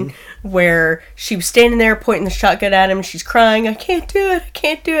Halloween, where she was standing there pointing the shotgun at him and she's crying, I can't do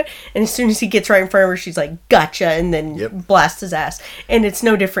it. And as soon as he gets right in front of her, she's like, gotcha, and then blasts his ass. And it's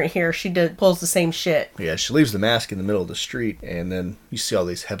no different here. She pulls the same shit. Yeah, she leaves the mask in the middle of the street, and then you see all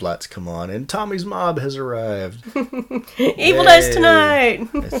these headlights come on, and Tommy's mob has arrived. Evil dies tonight.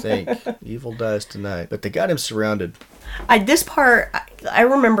 I think. Evil dies tonight. But they got him surrounded. This part, I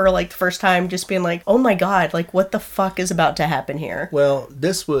remember, like, the first time just being like, oh my god, like, what the fuck is about to happen here? Well,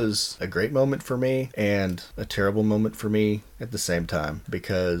 this was a great moment for me and a terrible moment for me at the same time,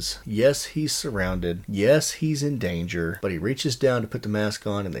 because yes, he's surrounded, yes, he's in danger, but he reaches down to put the mask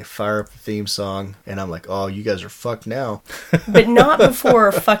on and they fire up the theme song, and I'm like, oh, you guys are fucked now. But not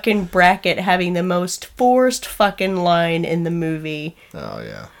before fucking Brackett having the most forced fucking line in the movie. Oh,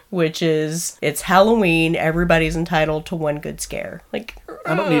 yeah. Which is, it's Halloween, everybody's entitled to one good scare. Like,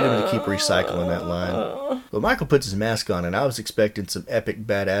 I don't need him to keep recycling that line. But Michael puts his mask on, and I was expecting some epic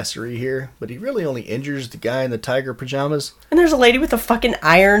badassery here, but he really only injures the guy in the tiger pajamas. And there's a lady with a fucking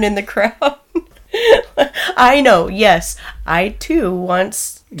iron in the crowd. I know, yes. I too,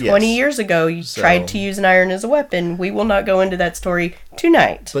 once, 20 years ago, tried to use an iron as a weapon. We will not go into that story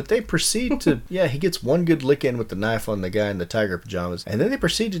tonight. But they proceed to, he gets one good lick in with the knife on the guy in the tiger pajamas, and then they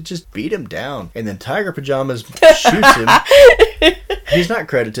proceed to just beat him down. And then Tiger Pajamas shoots him. He's not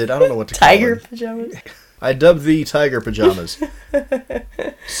credited. I don't know what to call him. Tiger Pajamas? I dubbed the Tiger Pajamas.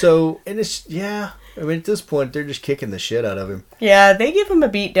 So, and it's, I mean, at this point, they're just kicking the shit out of him. Yeah, they give him a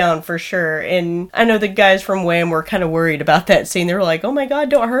beat down for sure. And I know the guys from Wham were kind of worried about that scene. They were like, oh my god,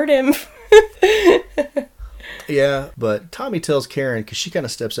 don't hurt him. Yeah, but Tommy tells Karen, because she kind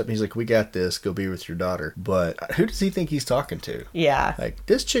of steps up and he's like, we got this, go be with your daughter. But who does he think he's talking to? Yeah. Like,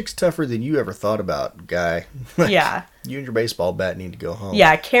 this chick's tougher than you ever thought about, guy. Like, yeah. You and your baseball bat need to go home.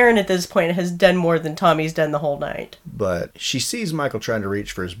 Yeah, Karen at this point has done more than Tommy's done the whole night. But she sees Michael trying to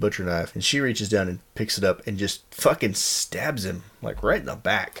reach for his butcher knife, and she reaches down and picks it up and just fucking stabs him, like, right in the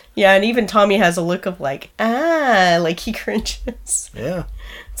back. Yeah, and even Tommy has a look of like, like he cringes. Yeah.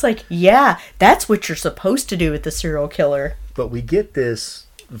 It's like, yeah, that's what you're supposed to do with the serial killer. But we get this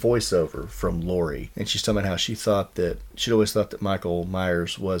voiceover from Lori, and she's talking about how she'd always thought that Michael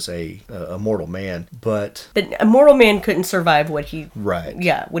Myers was a mortal man, but a mortal man couldn't survive what he's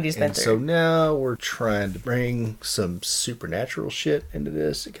been through. So now we're trying to bring some supernatural shit into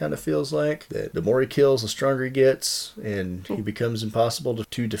this. It kind of feels like that the more he kills, the stronger he gets, and he becomes impossible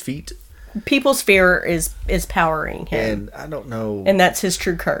to defeat. People's fear is powering him, and I don't know, and that's his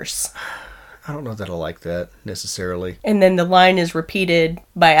true curse. I don't know that I like that necessarily. And then the line is repeated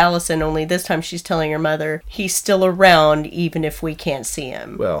by Allison, only this time she's telling her mother, he's still around even if we can't see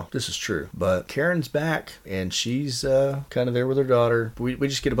him. Well, this is true. But Karen's back, and she's kind of there with her daughter. We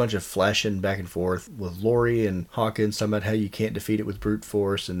just get a bunch of flashing back and forth with Lori and Hawkins talking about how you can't defeat it with brute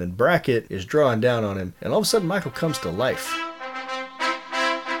force. And then Brackett is drawing down on him. And all of a sudden, Michael comes to life.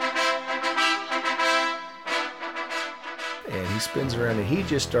 And he spins around and he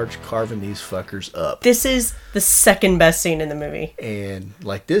just starts carving these fuckers up. This is the second best scene in the movie. And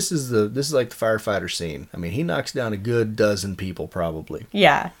like this is like the firefighter scene. I mean, he knocks down a good dozen people probably.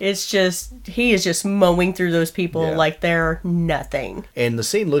 Yeah, it's just he is just mowing through those people like they're nothing. And the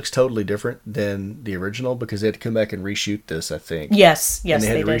scene looks totally different than the original because they had to come back and reshoot this, I think. Yes, and they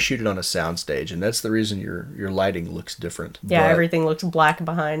had to reshoot it on a soundstage, and that's the reason your lighting looks different. Yeah, but everything looks black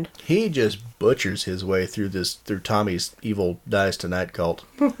behind. He just butchers his way through Tommy's evil Dies Tonight cult,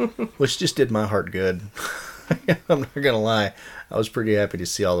 which just did my heart good. I'm not gonna lie, I was pretty happy to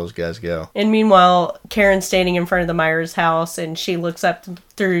see all those guys go. And meanwhile, Karen's standing in front of the Myers house, and she looks up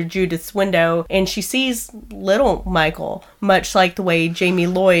through Judith's window, and she sees little Michael, much like the way Jamie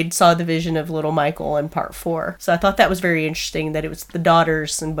Lloyd saw the vision of little Michael in part 4. So I thought that was very interesting that it was the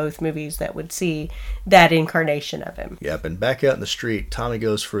daughters in both movies that would see that incarnation of him. Yep, and back out in the street, Tommy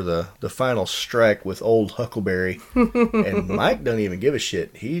goes for the final strike with old Huckleberry, and Mike don't even give a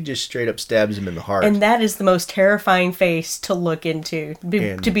shit. He just straight up stabs him in the heart. And that is the most terrifying face to look into,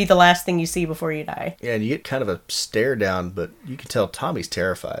 to be the last thing you see before you die. Yeah, and you get kind of a stare down, but you can tell Tommy's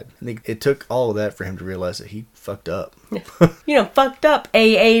terrified. I think it took all of that for him to realize that he fucked up. Fucked up,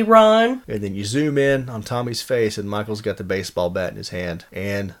 A.A. Ron. And then you zoom in on Tommy's face, and Michael's got the baseball bat in his hand,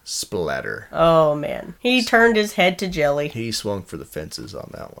 and splatter. Oh, man. He turned his head to jelly. He swung for the fences on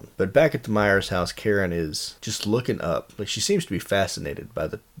that one. But back at the Myers house, Karen is just looking up. Like, she seems to be fascinated by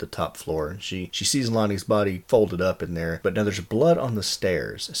the top floor, and she sees Lonnie's body folded up in there, but now there's blood on the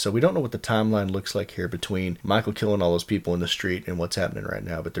stairs. So we don't know what the timeline looks like here between Michael killing all those people in the street and what's happening right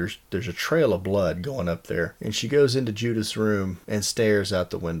now, but there's a trail of blood going up there. And she goes into Judith's room and stares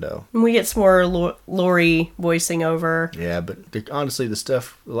out the window. And we get some more Lori voicing over. Yeah, but honestly, a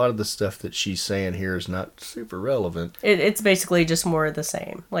lot of the stuff that she's saying here is not super relevant. It's basically just more of the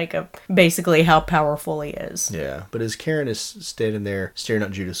same. Like, basically how powerful he is. Yeah, but as Karen is standing there staring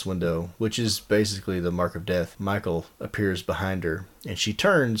out Judith's window, which is basically the mark of death, Michael appears behind behind her, and she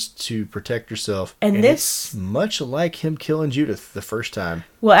turns to protect herself. And it's much like him killing Judith the first time.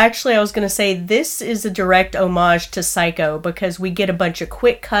 Well, actually, I was going to say this is a direct homage to Psycho because we get a bunch of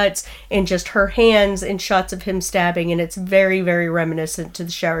quick cuts and just her hands and shots of him stabbing, and it's very, very reminiscent to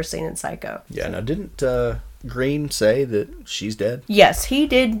the shower scene in Psycho. Yeah, now didn't Green say that she's dead? Yes, he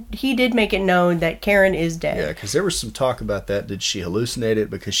did. He did make it known that Karen is dead. Yeah, because there was some talk about that. Did she hallucinate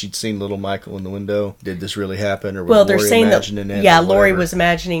it because she'd seen little Michael in the window? Did this really happen, or was they're Laurie saying imagining that. it? Yeah, Laurie was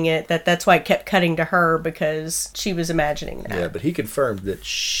imagining it. That's why it kept cutting to her because she was imagining that. Yeah, but he confirmed that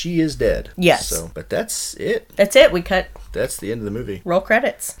she is dead. Yes. So, but that's it. That's it. We cut. That's the end of the movie. Roll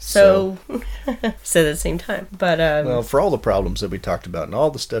credits. So said at the same time. But well, for all the problems that we talked about and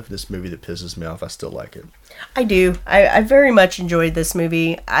all the stuff in this movie that pisses me off, I still like it. I do. I very much enjoyed this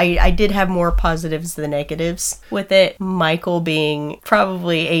movie. I did have more positives than negatives with it. Michael being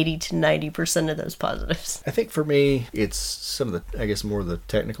probably 80 to 90% of those positives. I think for me, it's some of the, I guess, more of the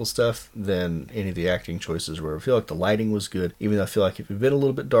technical stuff than any of the acting choices where I feel like the lighting was good. Even though I feel like if it had been a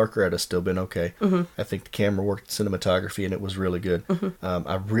little bit darker, I'd have still been okay. Mm-hmm. I think the camera worked, cinematography, and it was really good. Mm-hmm.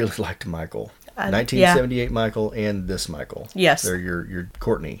 I really liked Michael. 1978 Michael and this Michael. Yes. They're your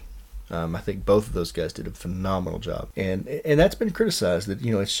Courtney. I think both of those guys did a phenomenal job. And that's been criticized that,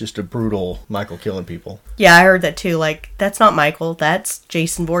 it's just a brutal Michael killing people. Yeah, I heard that too. Like, that's not Michael, that's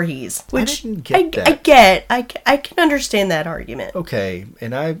Jason Voorhees. Which I didn't get that. I get. I can understand that argument. Okay,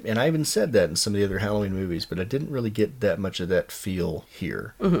 and I even said that in some of the other Halloween movies, but I didn't really get that much of that feel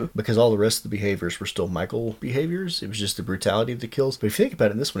here. Mm-hmm. Because all the rest of the behaviors were still Michael behaviors. It was just the brutality of the kills. But if you think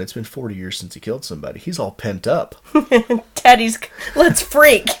about it, in this one, it's been 40 years since he killed somebody. He's all pent up. Daddy's, let's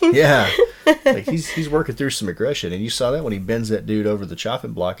freak. Yeah. Like he's working through some aggression, and you saw that when he bends that dude over the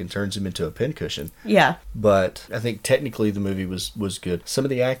chopping block and turns him into a pincushion. Yeah. But I think technically the movie was good. Some of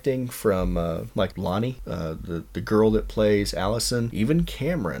the acting from like Lonnie, the girl that plays Allison, even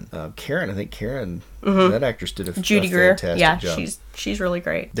Karen. I think Karen, that actress did a fantastic job. She's really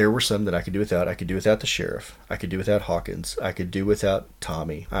great. There were some that I could do without. I could do without the sheriff. I could do without Hawkins. I could do without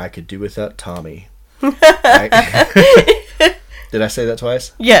Tommy. I could do without Tommy. Did I say that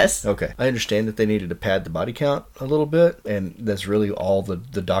twice? Yes. Okay. I understand that they needed to pad the body count a little bit, and that's really all the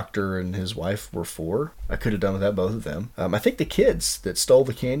doctor and his wife were for. I could have done without both of them. I think the kids that stole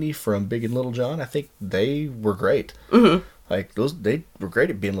the candy from Big and Little John, I think they were great. Mm-hmm. Like, they were great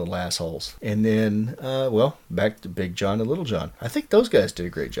at being little assholes. And then, back to Big John and Little John. I think those guys did a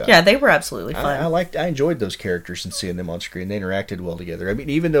great job. Yeah, they were absolutely fun. I enjoyed those characters and seeing them on screen. They interacted well together. I mean,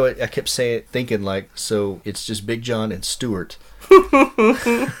 even though I kept thinking, like, so it's just Big John and Stuart.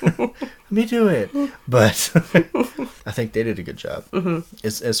 Me do it. But I think they did a good job. Mm-hmm.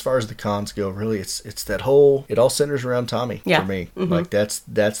 As far as the cons go, really, it's that whole, it all centers around Tommy for me. Mm-hmm. Like that's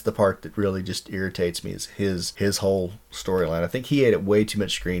the part that really just irritates me, is his whole storyline. I think he ate way too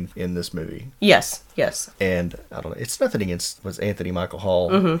much screen in this movie. Yes. And I don't know, it's nothing against Anthony Michael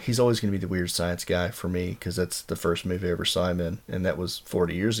Hall. Mm-hmm. He's always going to be the weird science guy for me, because that's the first movie I ever saw him in, and that was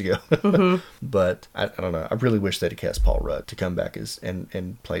 40 years ago. Mm-hmm. But I don't know, I really wish they'd have cast Paul Rudd to come back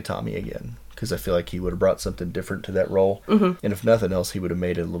and play Tommy again, because I feel like he would have brought something different to that role. Mm-hmm. And if nothing else, he would have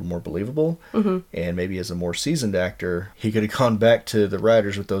made it a little more believable. Mm-hmm. And maybe as a more seasoned actor, he could have gone back to the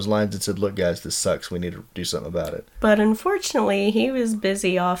writers with those lines and said, look guys, this sucks, we need to do something about it. But unfortunately, he was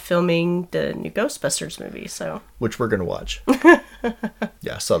busy off filming the new Ghostbusters movie, so. Which we're going to watch.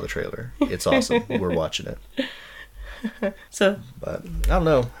 Yeah, I saw the trailer. It's awesome. We're watching it. But I don't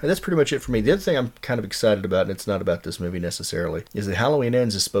know. That's pretty much it for me. The other thing I'm kind of excited about, and it's not about this movie necessarily, is that Halloween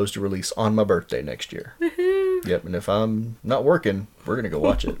Ends is supposed to release on my birthday next year. Yep, and if I'm not working, we're gonna go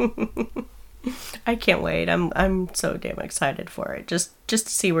watch it. I can't wait. I'm so damn excited for it. Just to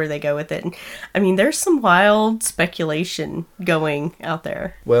see where they go with it. And, I mean, there's some wild speculation going out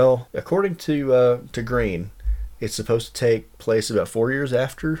there. Well, according to Green, it's supposed to take place about 4 years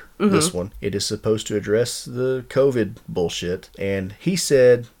after this one. It is supposed to address the COVID bullshit. And he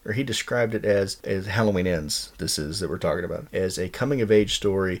said, or he described it as Halloween Ends, this is, that we're talking about, as a coming-of-age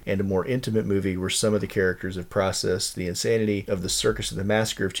story and a more intimate movie where some of the characters have processed the insanity of the Circus of the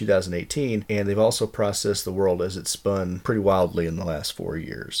Massacre of 2018, and they've also processed the world as it spun pretty wildly in the last 4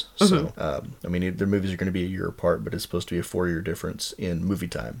 years. So, I mean, their movies are going to be a year apart, but it's supposed to be a 4-year difference in movie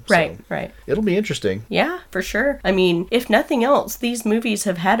time. Right, so right. It'll be interesting. Yeah, for sure. I mean, if nothing else, these movies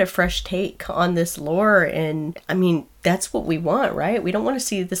have had a fresh take on this lore, and I mean, that's what we want, right? We don't want to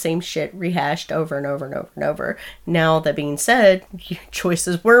see the same shit rehashed over and over and over and over. Now, that being said,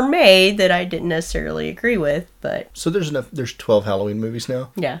 choices were made that I didn't necessarily agree with, but... So there's 12 Halloween movies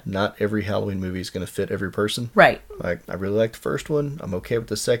now? Yeah. Not every Halloween movie is going to fit every person. Right. Like, I really like the first one. I'm okay with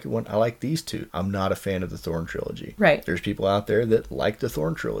the second one. I like these two. I'm not a fan of the Thorn trilogy. Right. There's people out there that like the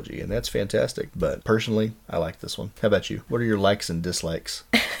Thorn trilogy, and that's fantastic. But personally, I like this one. How about you? What are your likes and dislikes?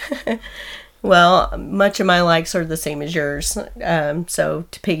 Well, much of my likes are the same as yours. So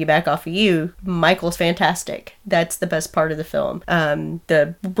to piggyback off of you, Michael's fantastic. That's the best part of the film.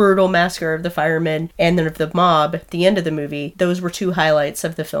 The brutal massacre of the firemen and then of the mob at the end of the movie, those were two highlights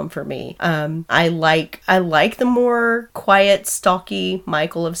of the film for me. I like the more quiet, stalky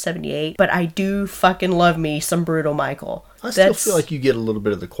Michael of 78, but I do fucking love me some brutal Michael. I still feel like you get a little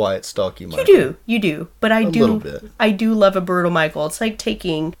bit of the quiet, stalky Michael. You do. But I little bit. I do love a brutal Michael. It's like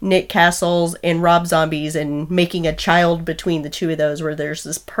taking Nick Castles and Rob Zombies and making a child between the two of those where there's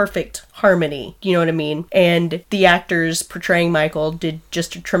this perfect harmony. You know what I mean? And the actors portraying Michael did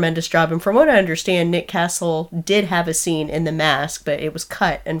just a tremendous job. And from what I understand, Nick Castle did have a scene in The Mask, but it was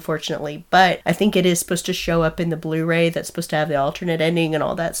cut, unfortunately. But I think it is supposed to show up in the Blu-ray that's supposed to have the alternate ending and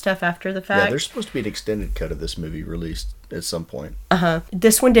all that stuff after the fact. Yeah, there's supposed to be an extended cut of this movie released at some point.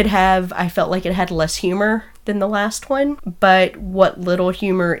 This one did have, I felt like it had less humor than the last one, but what little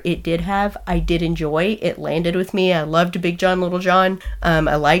humor it did have, I did enjoy. It landed with me. I loved Big John, Little John.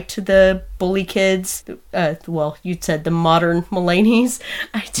 I liked the bully kids. Well, you said the modern Mulaney's.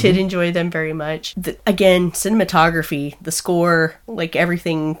 I did enjoy them very much. Again, cinematography, the score, like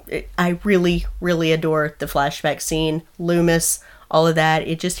everything, I really, really adore the flashback scene. Loomis, all of that,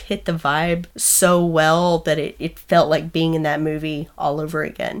 it just hit the vibe so well that it felt like being in that movie all over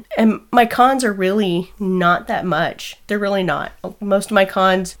again. And my cons are really not that much. They're really not. Most of my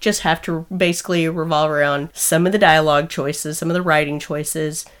cons just have to basically revolve around some of the dialogue choices, some of the writing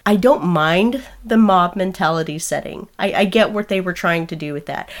choices. I don't mind the mob mentality setting. I get what they were trying to do with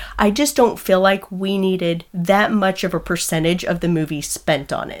that. I just don't feel like we needed that much of a percentage of the movie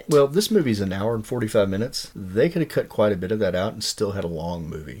spent on it. Well, this movie's an hour and 45 minutes. They could have cut quite a bit of that out and still had a long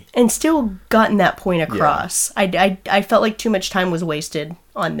movie. And still gotten that point across. Yeah. I felt like too much time was wasted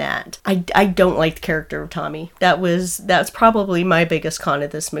on that. I don't like the character of Tommy. That's probably my biggest con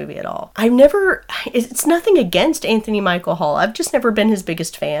of this movie at all. It's nothing against Anthony Michael Hall. I've just never been his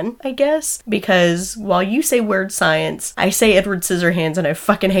biggest fan, I guess. Because while you say Weird Science, I say Edward Scissorhands, and I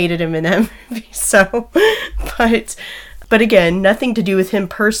fucking hated him in that movie. So, But again, nothing to do with him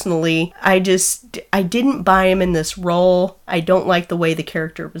personally. I didn't buy him in this role. I don't like the way the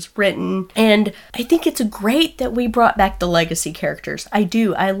character was written. And I think it's great that we brought back the legacy characters. I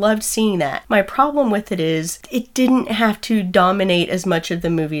do. I loved seeing that. My problem with it is it didn't have to dominate as much of the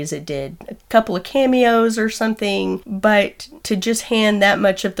movie as it did. A couple of cameos or something, but to just hand that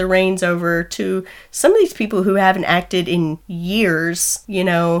much of the reins over to some of these people who haven't acted in years, you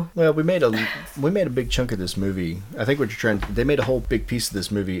know. Well, we made a big chunk of this movie. I think they made a whole big piece of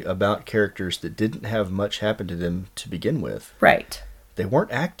this movie about characters that didn't have much happen to them to begin with. Right. They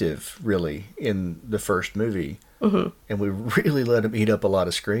weren't active, really, in the first movie. Mm-hmm. And we really let them eat up a lot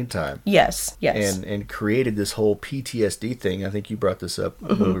of screen time. Yes. And created this whole PTSD thing. I think you brought this up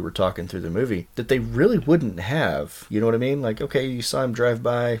when we were talking through the movie. That they really wouldn't have. You know what I mean? Like, okay, you saw him drive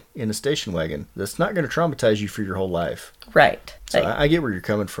by in a station wagon. That's not going to traumatize you for your whole life. Right. So I get where you're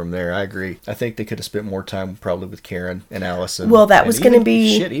coming from there. I agree. I think they could have spent more time probably with Karen and Allison. Well, that was going to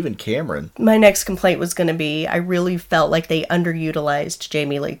be... Shit, even Cameron. My next complaint was going to be, I really felt like they underutilized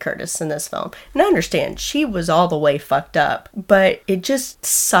Jamie Lee Curtis in this film. And I understand, she was all the way fucked up. But it just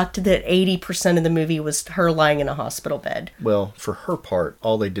sucked that 80% of the movie was her lying in a hospital bed. Well, for her part,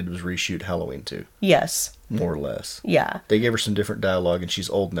 all they did was reshoot Halloween 2. Yes. More or less. Yeah. They gave her some different dialogue, and she's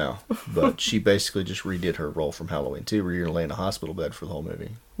old now. But she basically just redid her role from Halloween 2, where you're going to lay in a hospital bed for the whole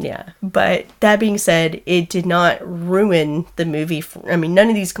movie. Yeah. But that being said, it did not ruin the movie. None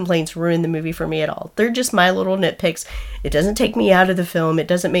of these complaints ruined the movie for me at all. They're just my little nitpicks. It doesn't take me out of the film. It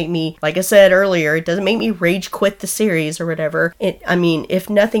doesn't make me, like I said earlier, it doesn't make me rage quit the series or whatever. If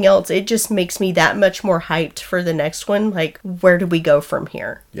nothing else, it just makes me that much more hyped for the next one. Like, where do we go from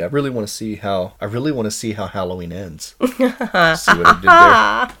here? Yeah, I really want to see how Halloween ends. See what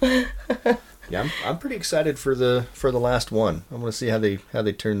I did there. Yeah, I'm pretty excited for the last one. I want to see how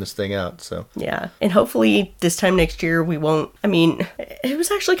they turn this thing out. So yeah, and hopefully this time next year we won't. It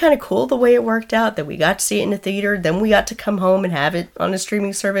was actually kind of cool the way it worked out that we got to see it in the theater, then we got to come home and have it on a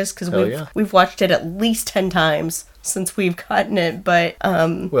streaming service because we've watched it at least 10 times since we've gotten it, but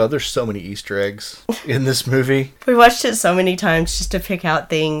Well, there's so many Easter eggs in this movie. we watched it so many times just to pick out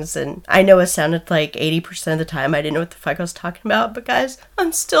things, and I know it sounded like 80% of the time I didn't know what the fuck I was talking about, but guys,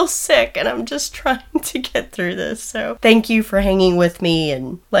 I'm still sick and I'm just trying to get through this. So thank you for hanging with me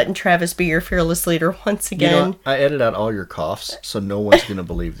and letting Travis be your fearless leader once You again. know, I edit out all your coughs, so no one's gonna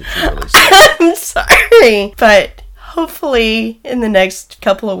believe that you're really sick. I'm sorry, but hopefully in the next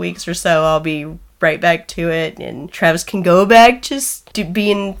couple of weeks or so I'll be right back to it, and Travis can go back just to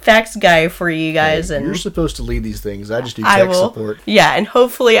being facts guy for you guys. Hey, and you're supposed to lead these things. I just do I tech will, support. yeah, and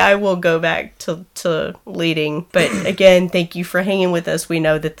hopefully I will go back to leading. But again, thank you for hanging with us. We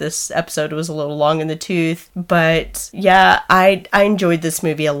know that this episode was a little long in the tooth, but yeah, I enjoyed this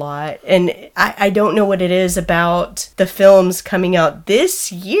movie a lot, and I don't know what it is about the films coming out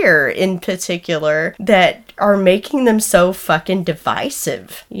this year in particular that are making them so fucking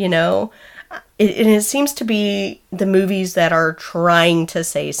divisive, you know? It seems to be the movies that are trying to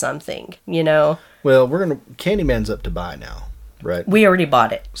say something, you know? Well, Candyman's up to buy now, right? We already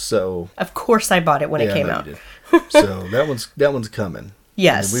bought it. So Of course I bought it when it yeah, I came know out. you did. So that one's coming.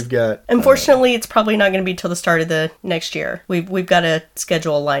 Yes. And we've got Unfortunately, it's probably not going to be till the start of the next year. We've got a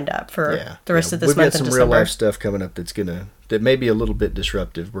schedule lined up for the rest of this we've month got in some December. real life stuff coming up that may be a little bit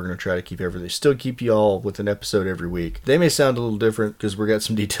disruptive. We're gonna try to still keep you all with an episode every week. They may sound a little different because we got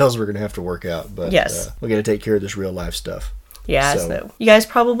some details we're gonna have to work out. But Yes. we got to take care of this real life stuff. Yeah, So- so you guys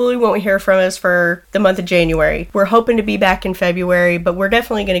probably won't hear from us for the month of January. We're hoping to be back in February, but we're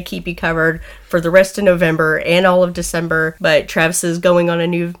definitely going to keep you covered for the rest of November and all of December. But Travis is going on a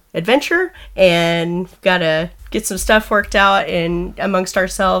new adventure, and we've got to get some stuff worked out and amongst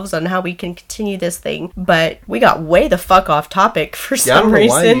ourselves on how we can continue this thing. But we got way the fuck off topic for Yeah, I some don't know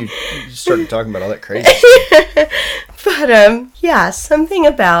reason. why you started talking about all that crazy stuff. But yeah, something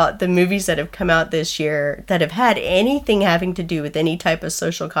about the movies that have come out this year that have had anything having to do with any type of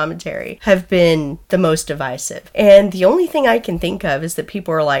social commentary have been the most divisive. And the only thing I can think of is that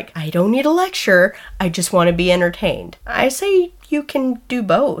people are like, I don't need a lecture, I just want to be entertained. I say you can do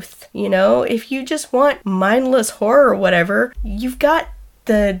both, you know? If you just want mindless horror or whatever, you've got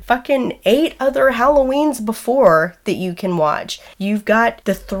the fucking 8 other Halloweens before that you can watch. You've got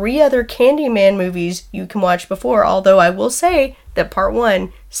the 3 other Candyman movies you can watch before, although I will say that part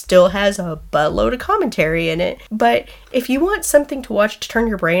 1 still has a buttload of commentary in it. But if you want something to watch to turn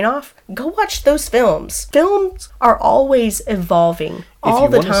your brain off, go watch those films. Films are always evolving all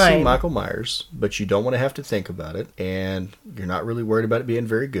the If you want to see time. Michael Myers, but you don't want to have to think about it, and you're not really worried about it being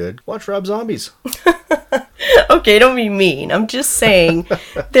very good, watch Rob Zombies. Okay, don't be mean. I'm just saying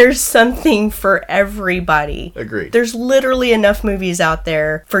there's something for everybody. Agreed. There's literally enough movies out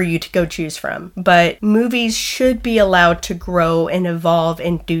there for you to go choose from. But movies should be allowed to grow and evolve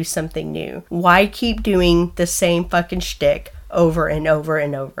and do something new. Why keep doing the same fucking shtick over and over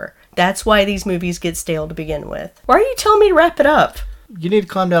and over? That's why these movies get stale to begin with. Why are you telling me to wrap it up? You need to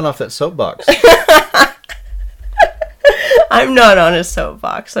climb down off that soapbox. I'm not on a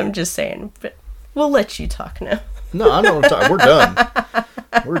soapbox. I'm just saying. But we'll let you talk now. No, I don't want to talk. We're done.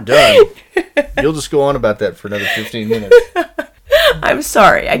 We're done. You'll just go on about that for another 15 minutes. I'm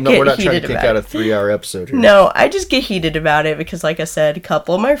sorry. I No, get we're not trying heated to kick about out it. a 3-hour episode here. No, I just get heated about it because, like I said, a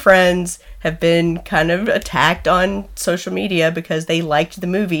couple of my friends have been kind of attacked on social media because they liked the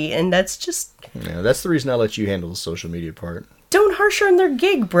movie, and that's just... Yeah, that's the reason I let you handle the social media part. Don't harsh on their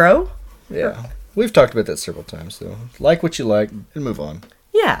gig, bro. Yeah. We've talked about that several times, though. Like what you like and move on.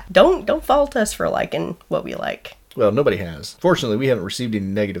 Yeah, don't fault us for liking what we like. Well, nobody has. Fortunately, we haven't received any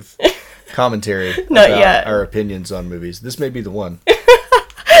negative commentary Not about yet. our opinions on movies. This may be the one.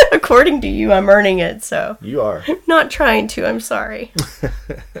 According to you, I'm earning it, so... You are. Not trying to, I'm sorry.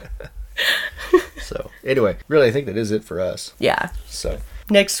 So, anyway, really, I think that is it for us. Yeah. So,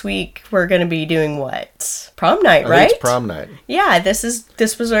 Next week, we're going to be doing what? Prom night, I right? think it's prom night. Yeah, this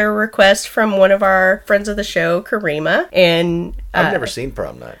was a request from one of our friends of the show, Karima, and I've never seen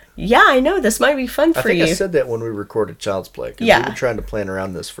prom night. yeah, I know this might be fun I for think you. I said that when we recorded Child's Play. 'Cause Yeah. We've been trying to plan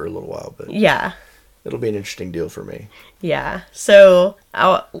around this for a little while, but Yeah, it'll be an interesting deal for me. yeah. So,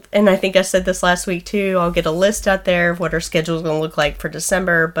 and I think I said this last week too. I'll get a list out there of what our schedule is going to look like for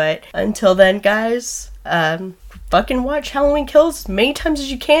December. But until then, guys, fucking watch Halloween Kills as many times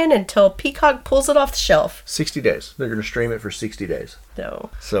as you can until Peacock pulls it off the shelf. 60 days. They're going to stream it for 60 days.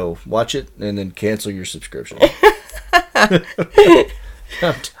 So, Watch it and then cancel your subscription. I'm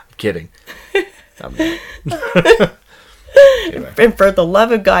kidding. I'm not. Anyway. and for the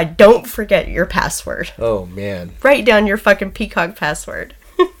love of God, don't forget your password. Oh, man. Write down your fucking Peacock password.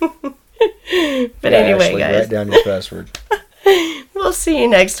 But Yeah, anyway, Ashley, guys, write down your password. we'll see you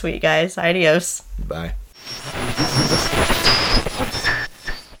next week, guys. Adios. Bye.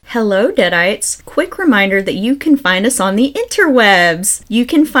 Hello, Deadites. Quick reminder that you can find us on the interwebs. You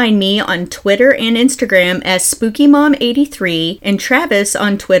can find me on Twitter and Instagram as SpookyMom83 and Travis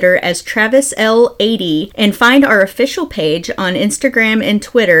on Twitter as TravisL80, and find our official page on Instagram and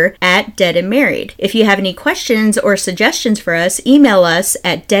Twitter at Dead and Married. If you have any questions or suggestions for us, email us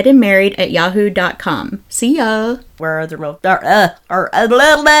at deadandmarried@yahoo.com. See ya! Where are the real... We'll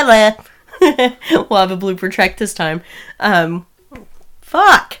have a blooper track this time.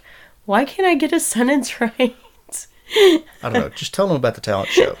 Fuck! Why can't I get a sentence right? I don't know. Just tell them about the talent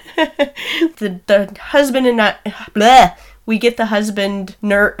show. the husband and I... Bleh. We get the husband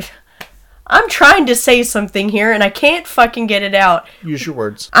nerd... I'm trying to say something here and I can't fucking get it out. Use your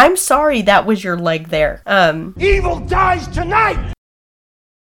words. I'm sorry that was your leg there. Evil dies tonight!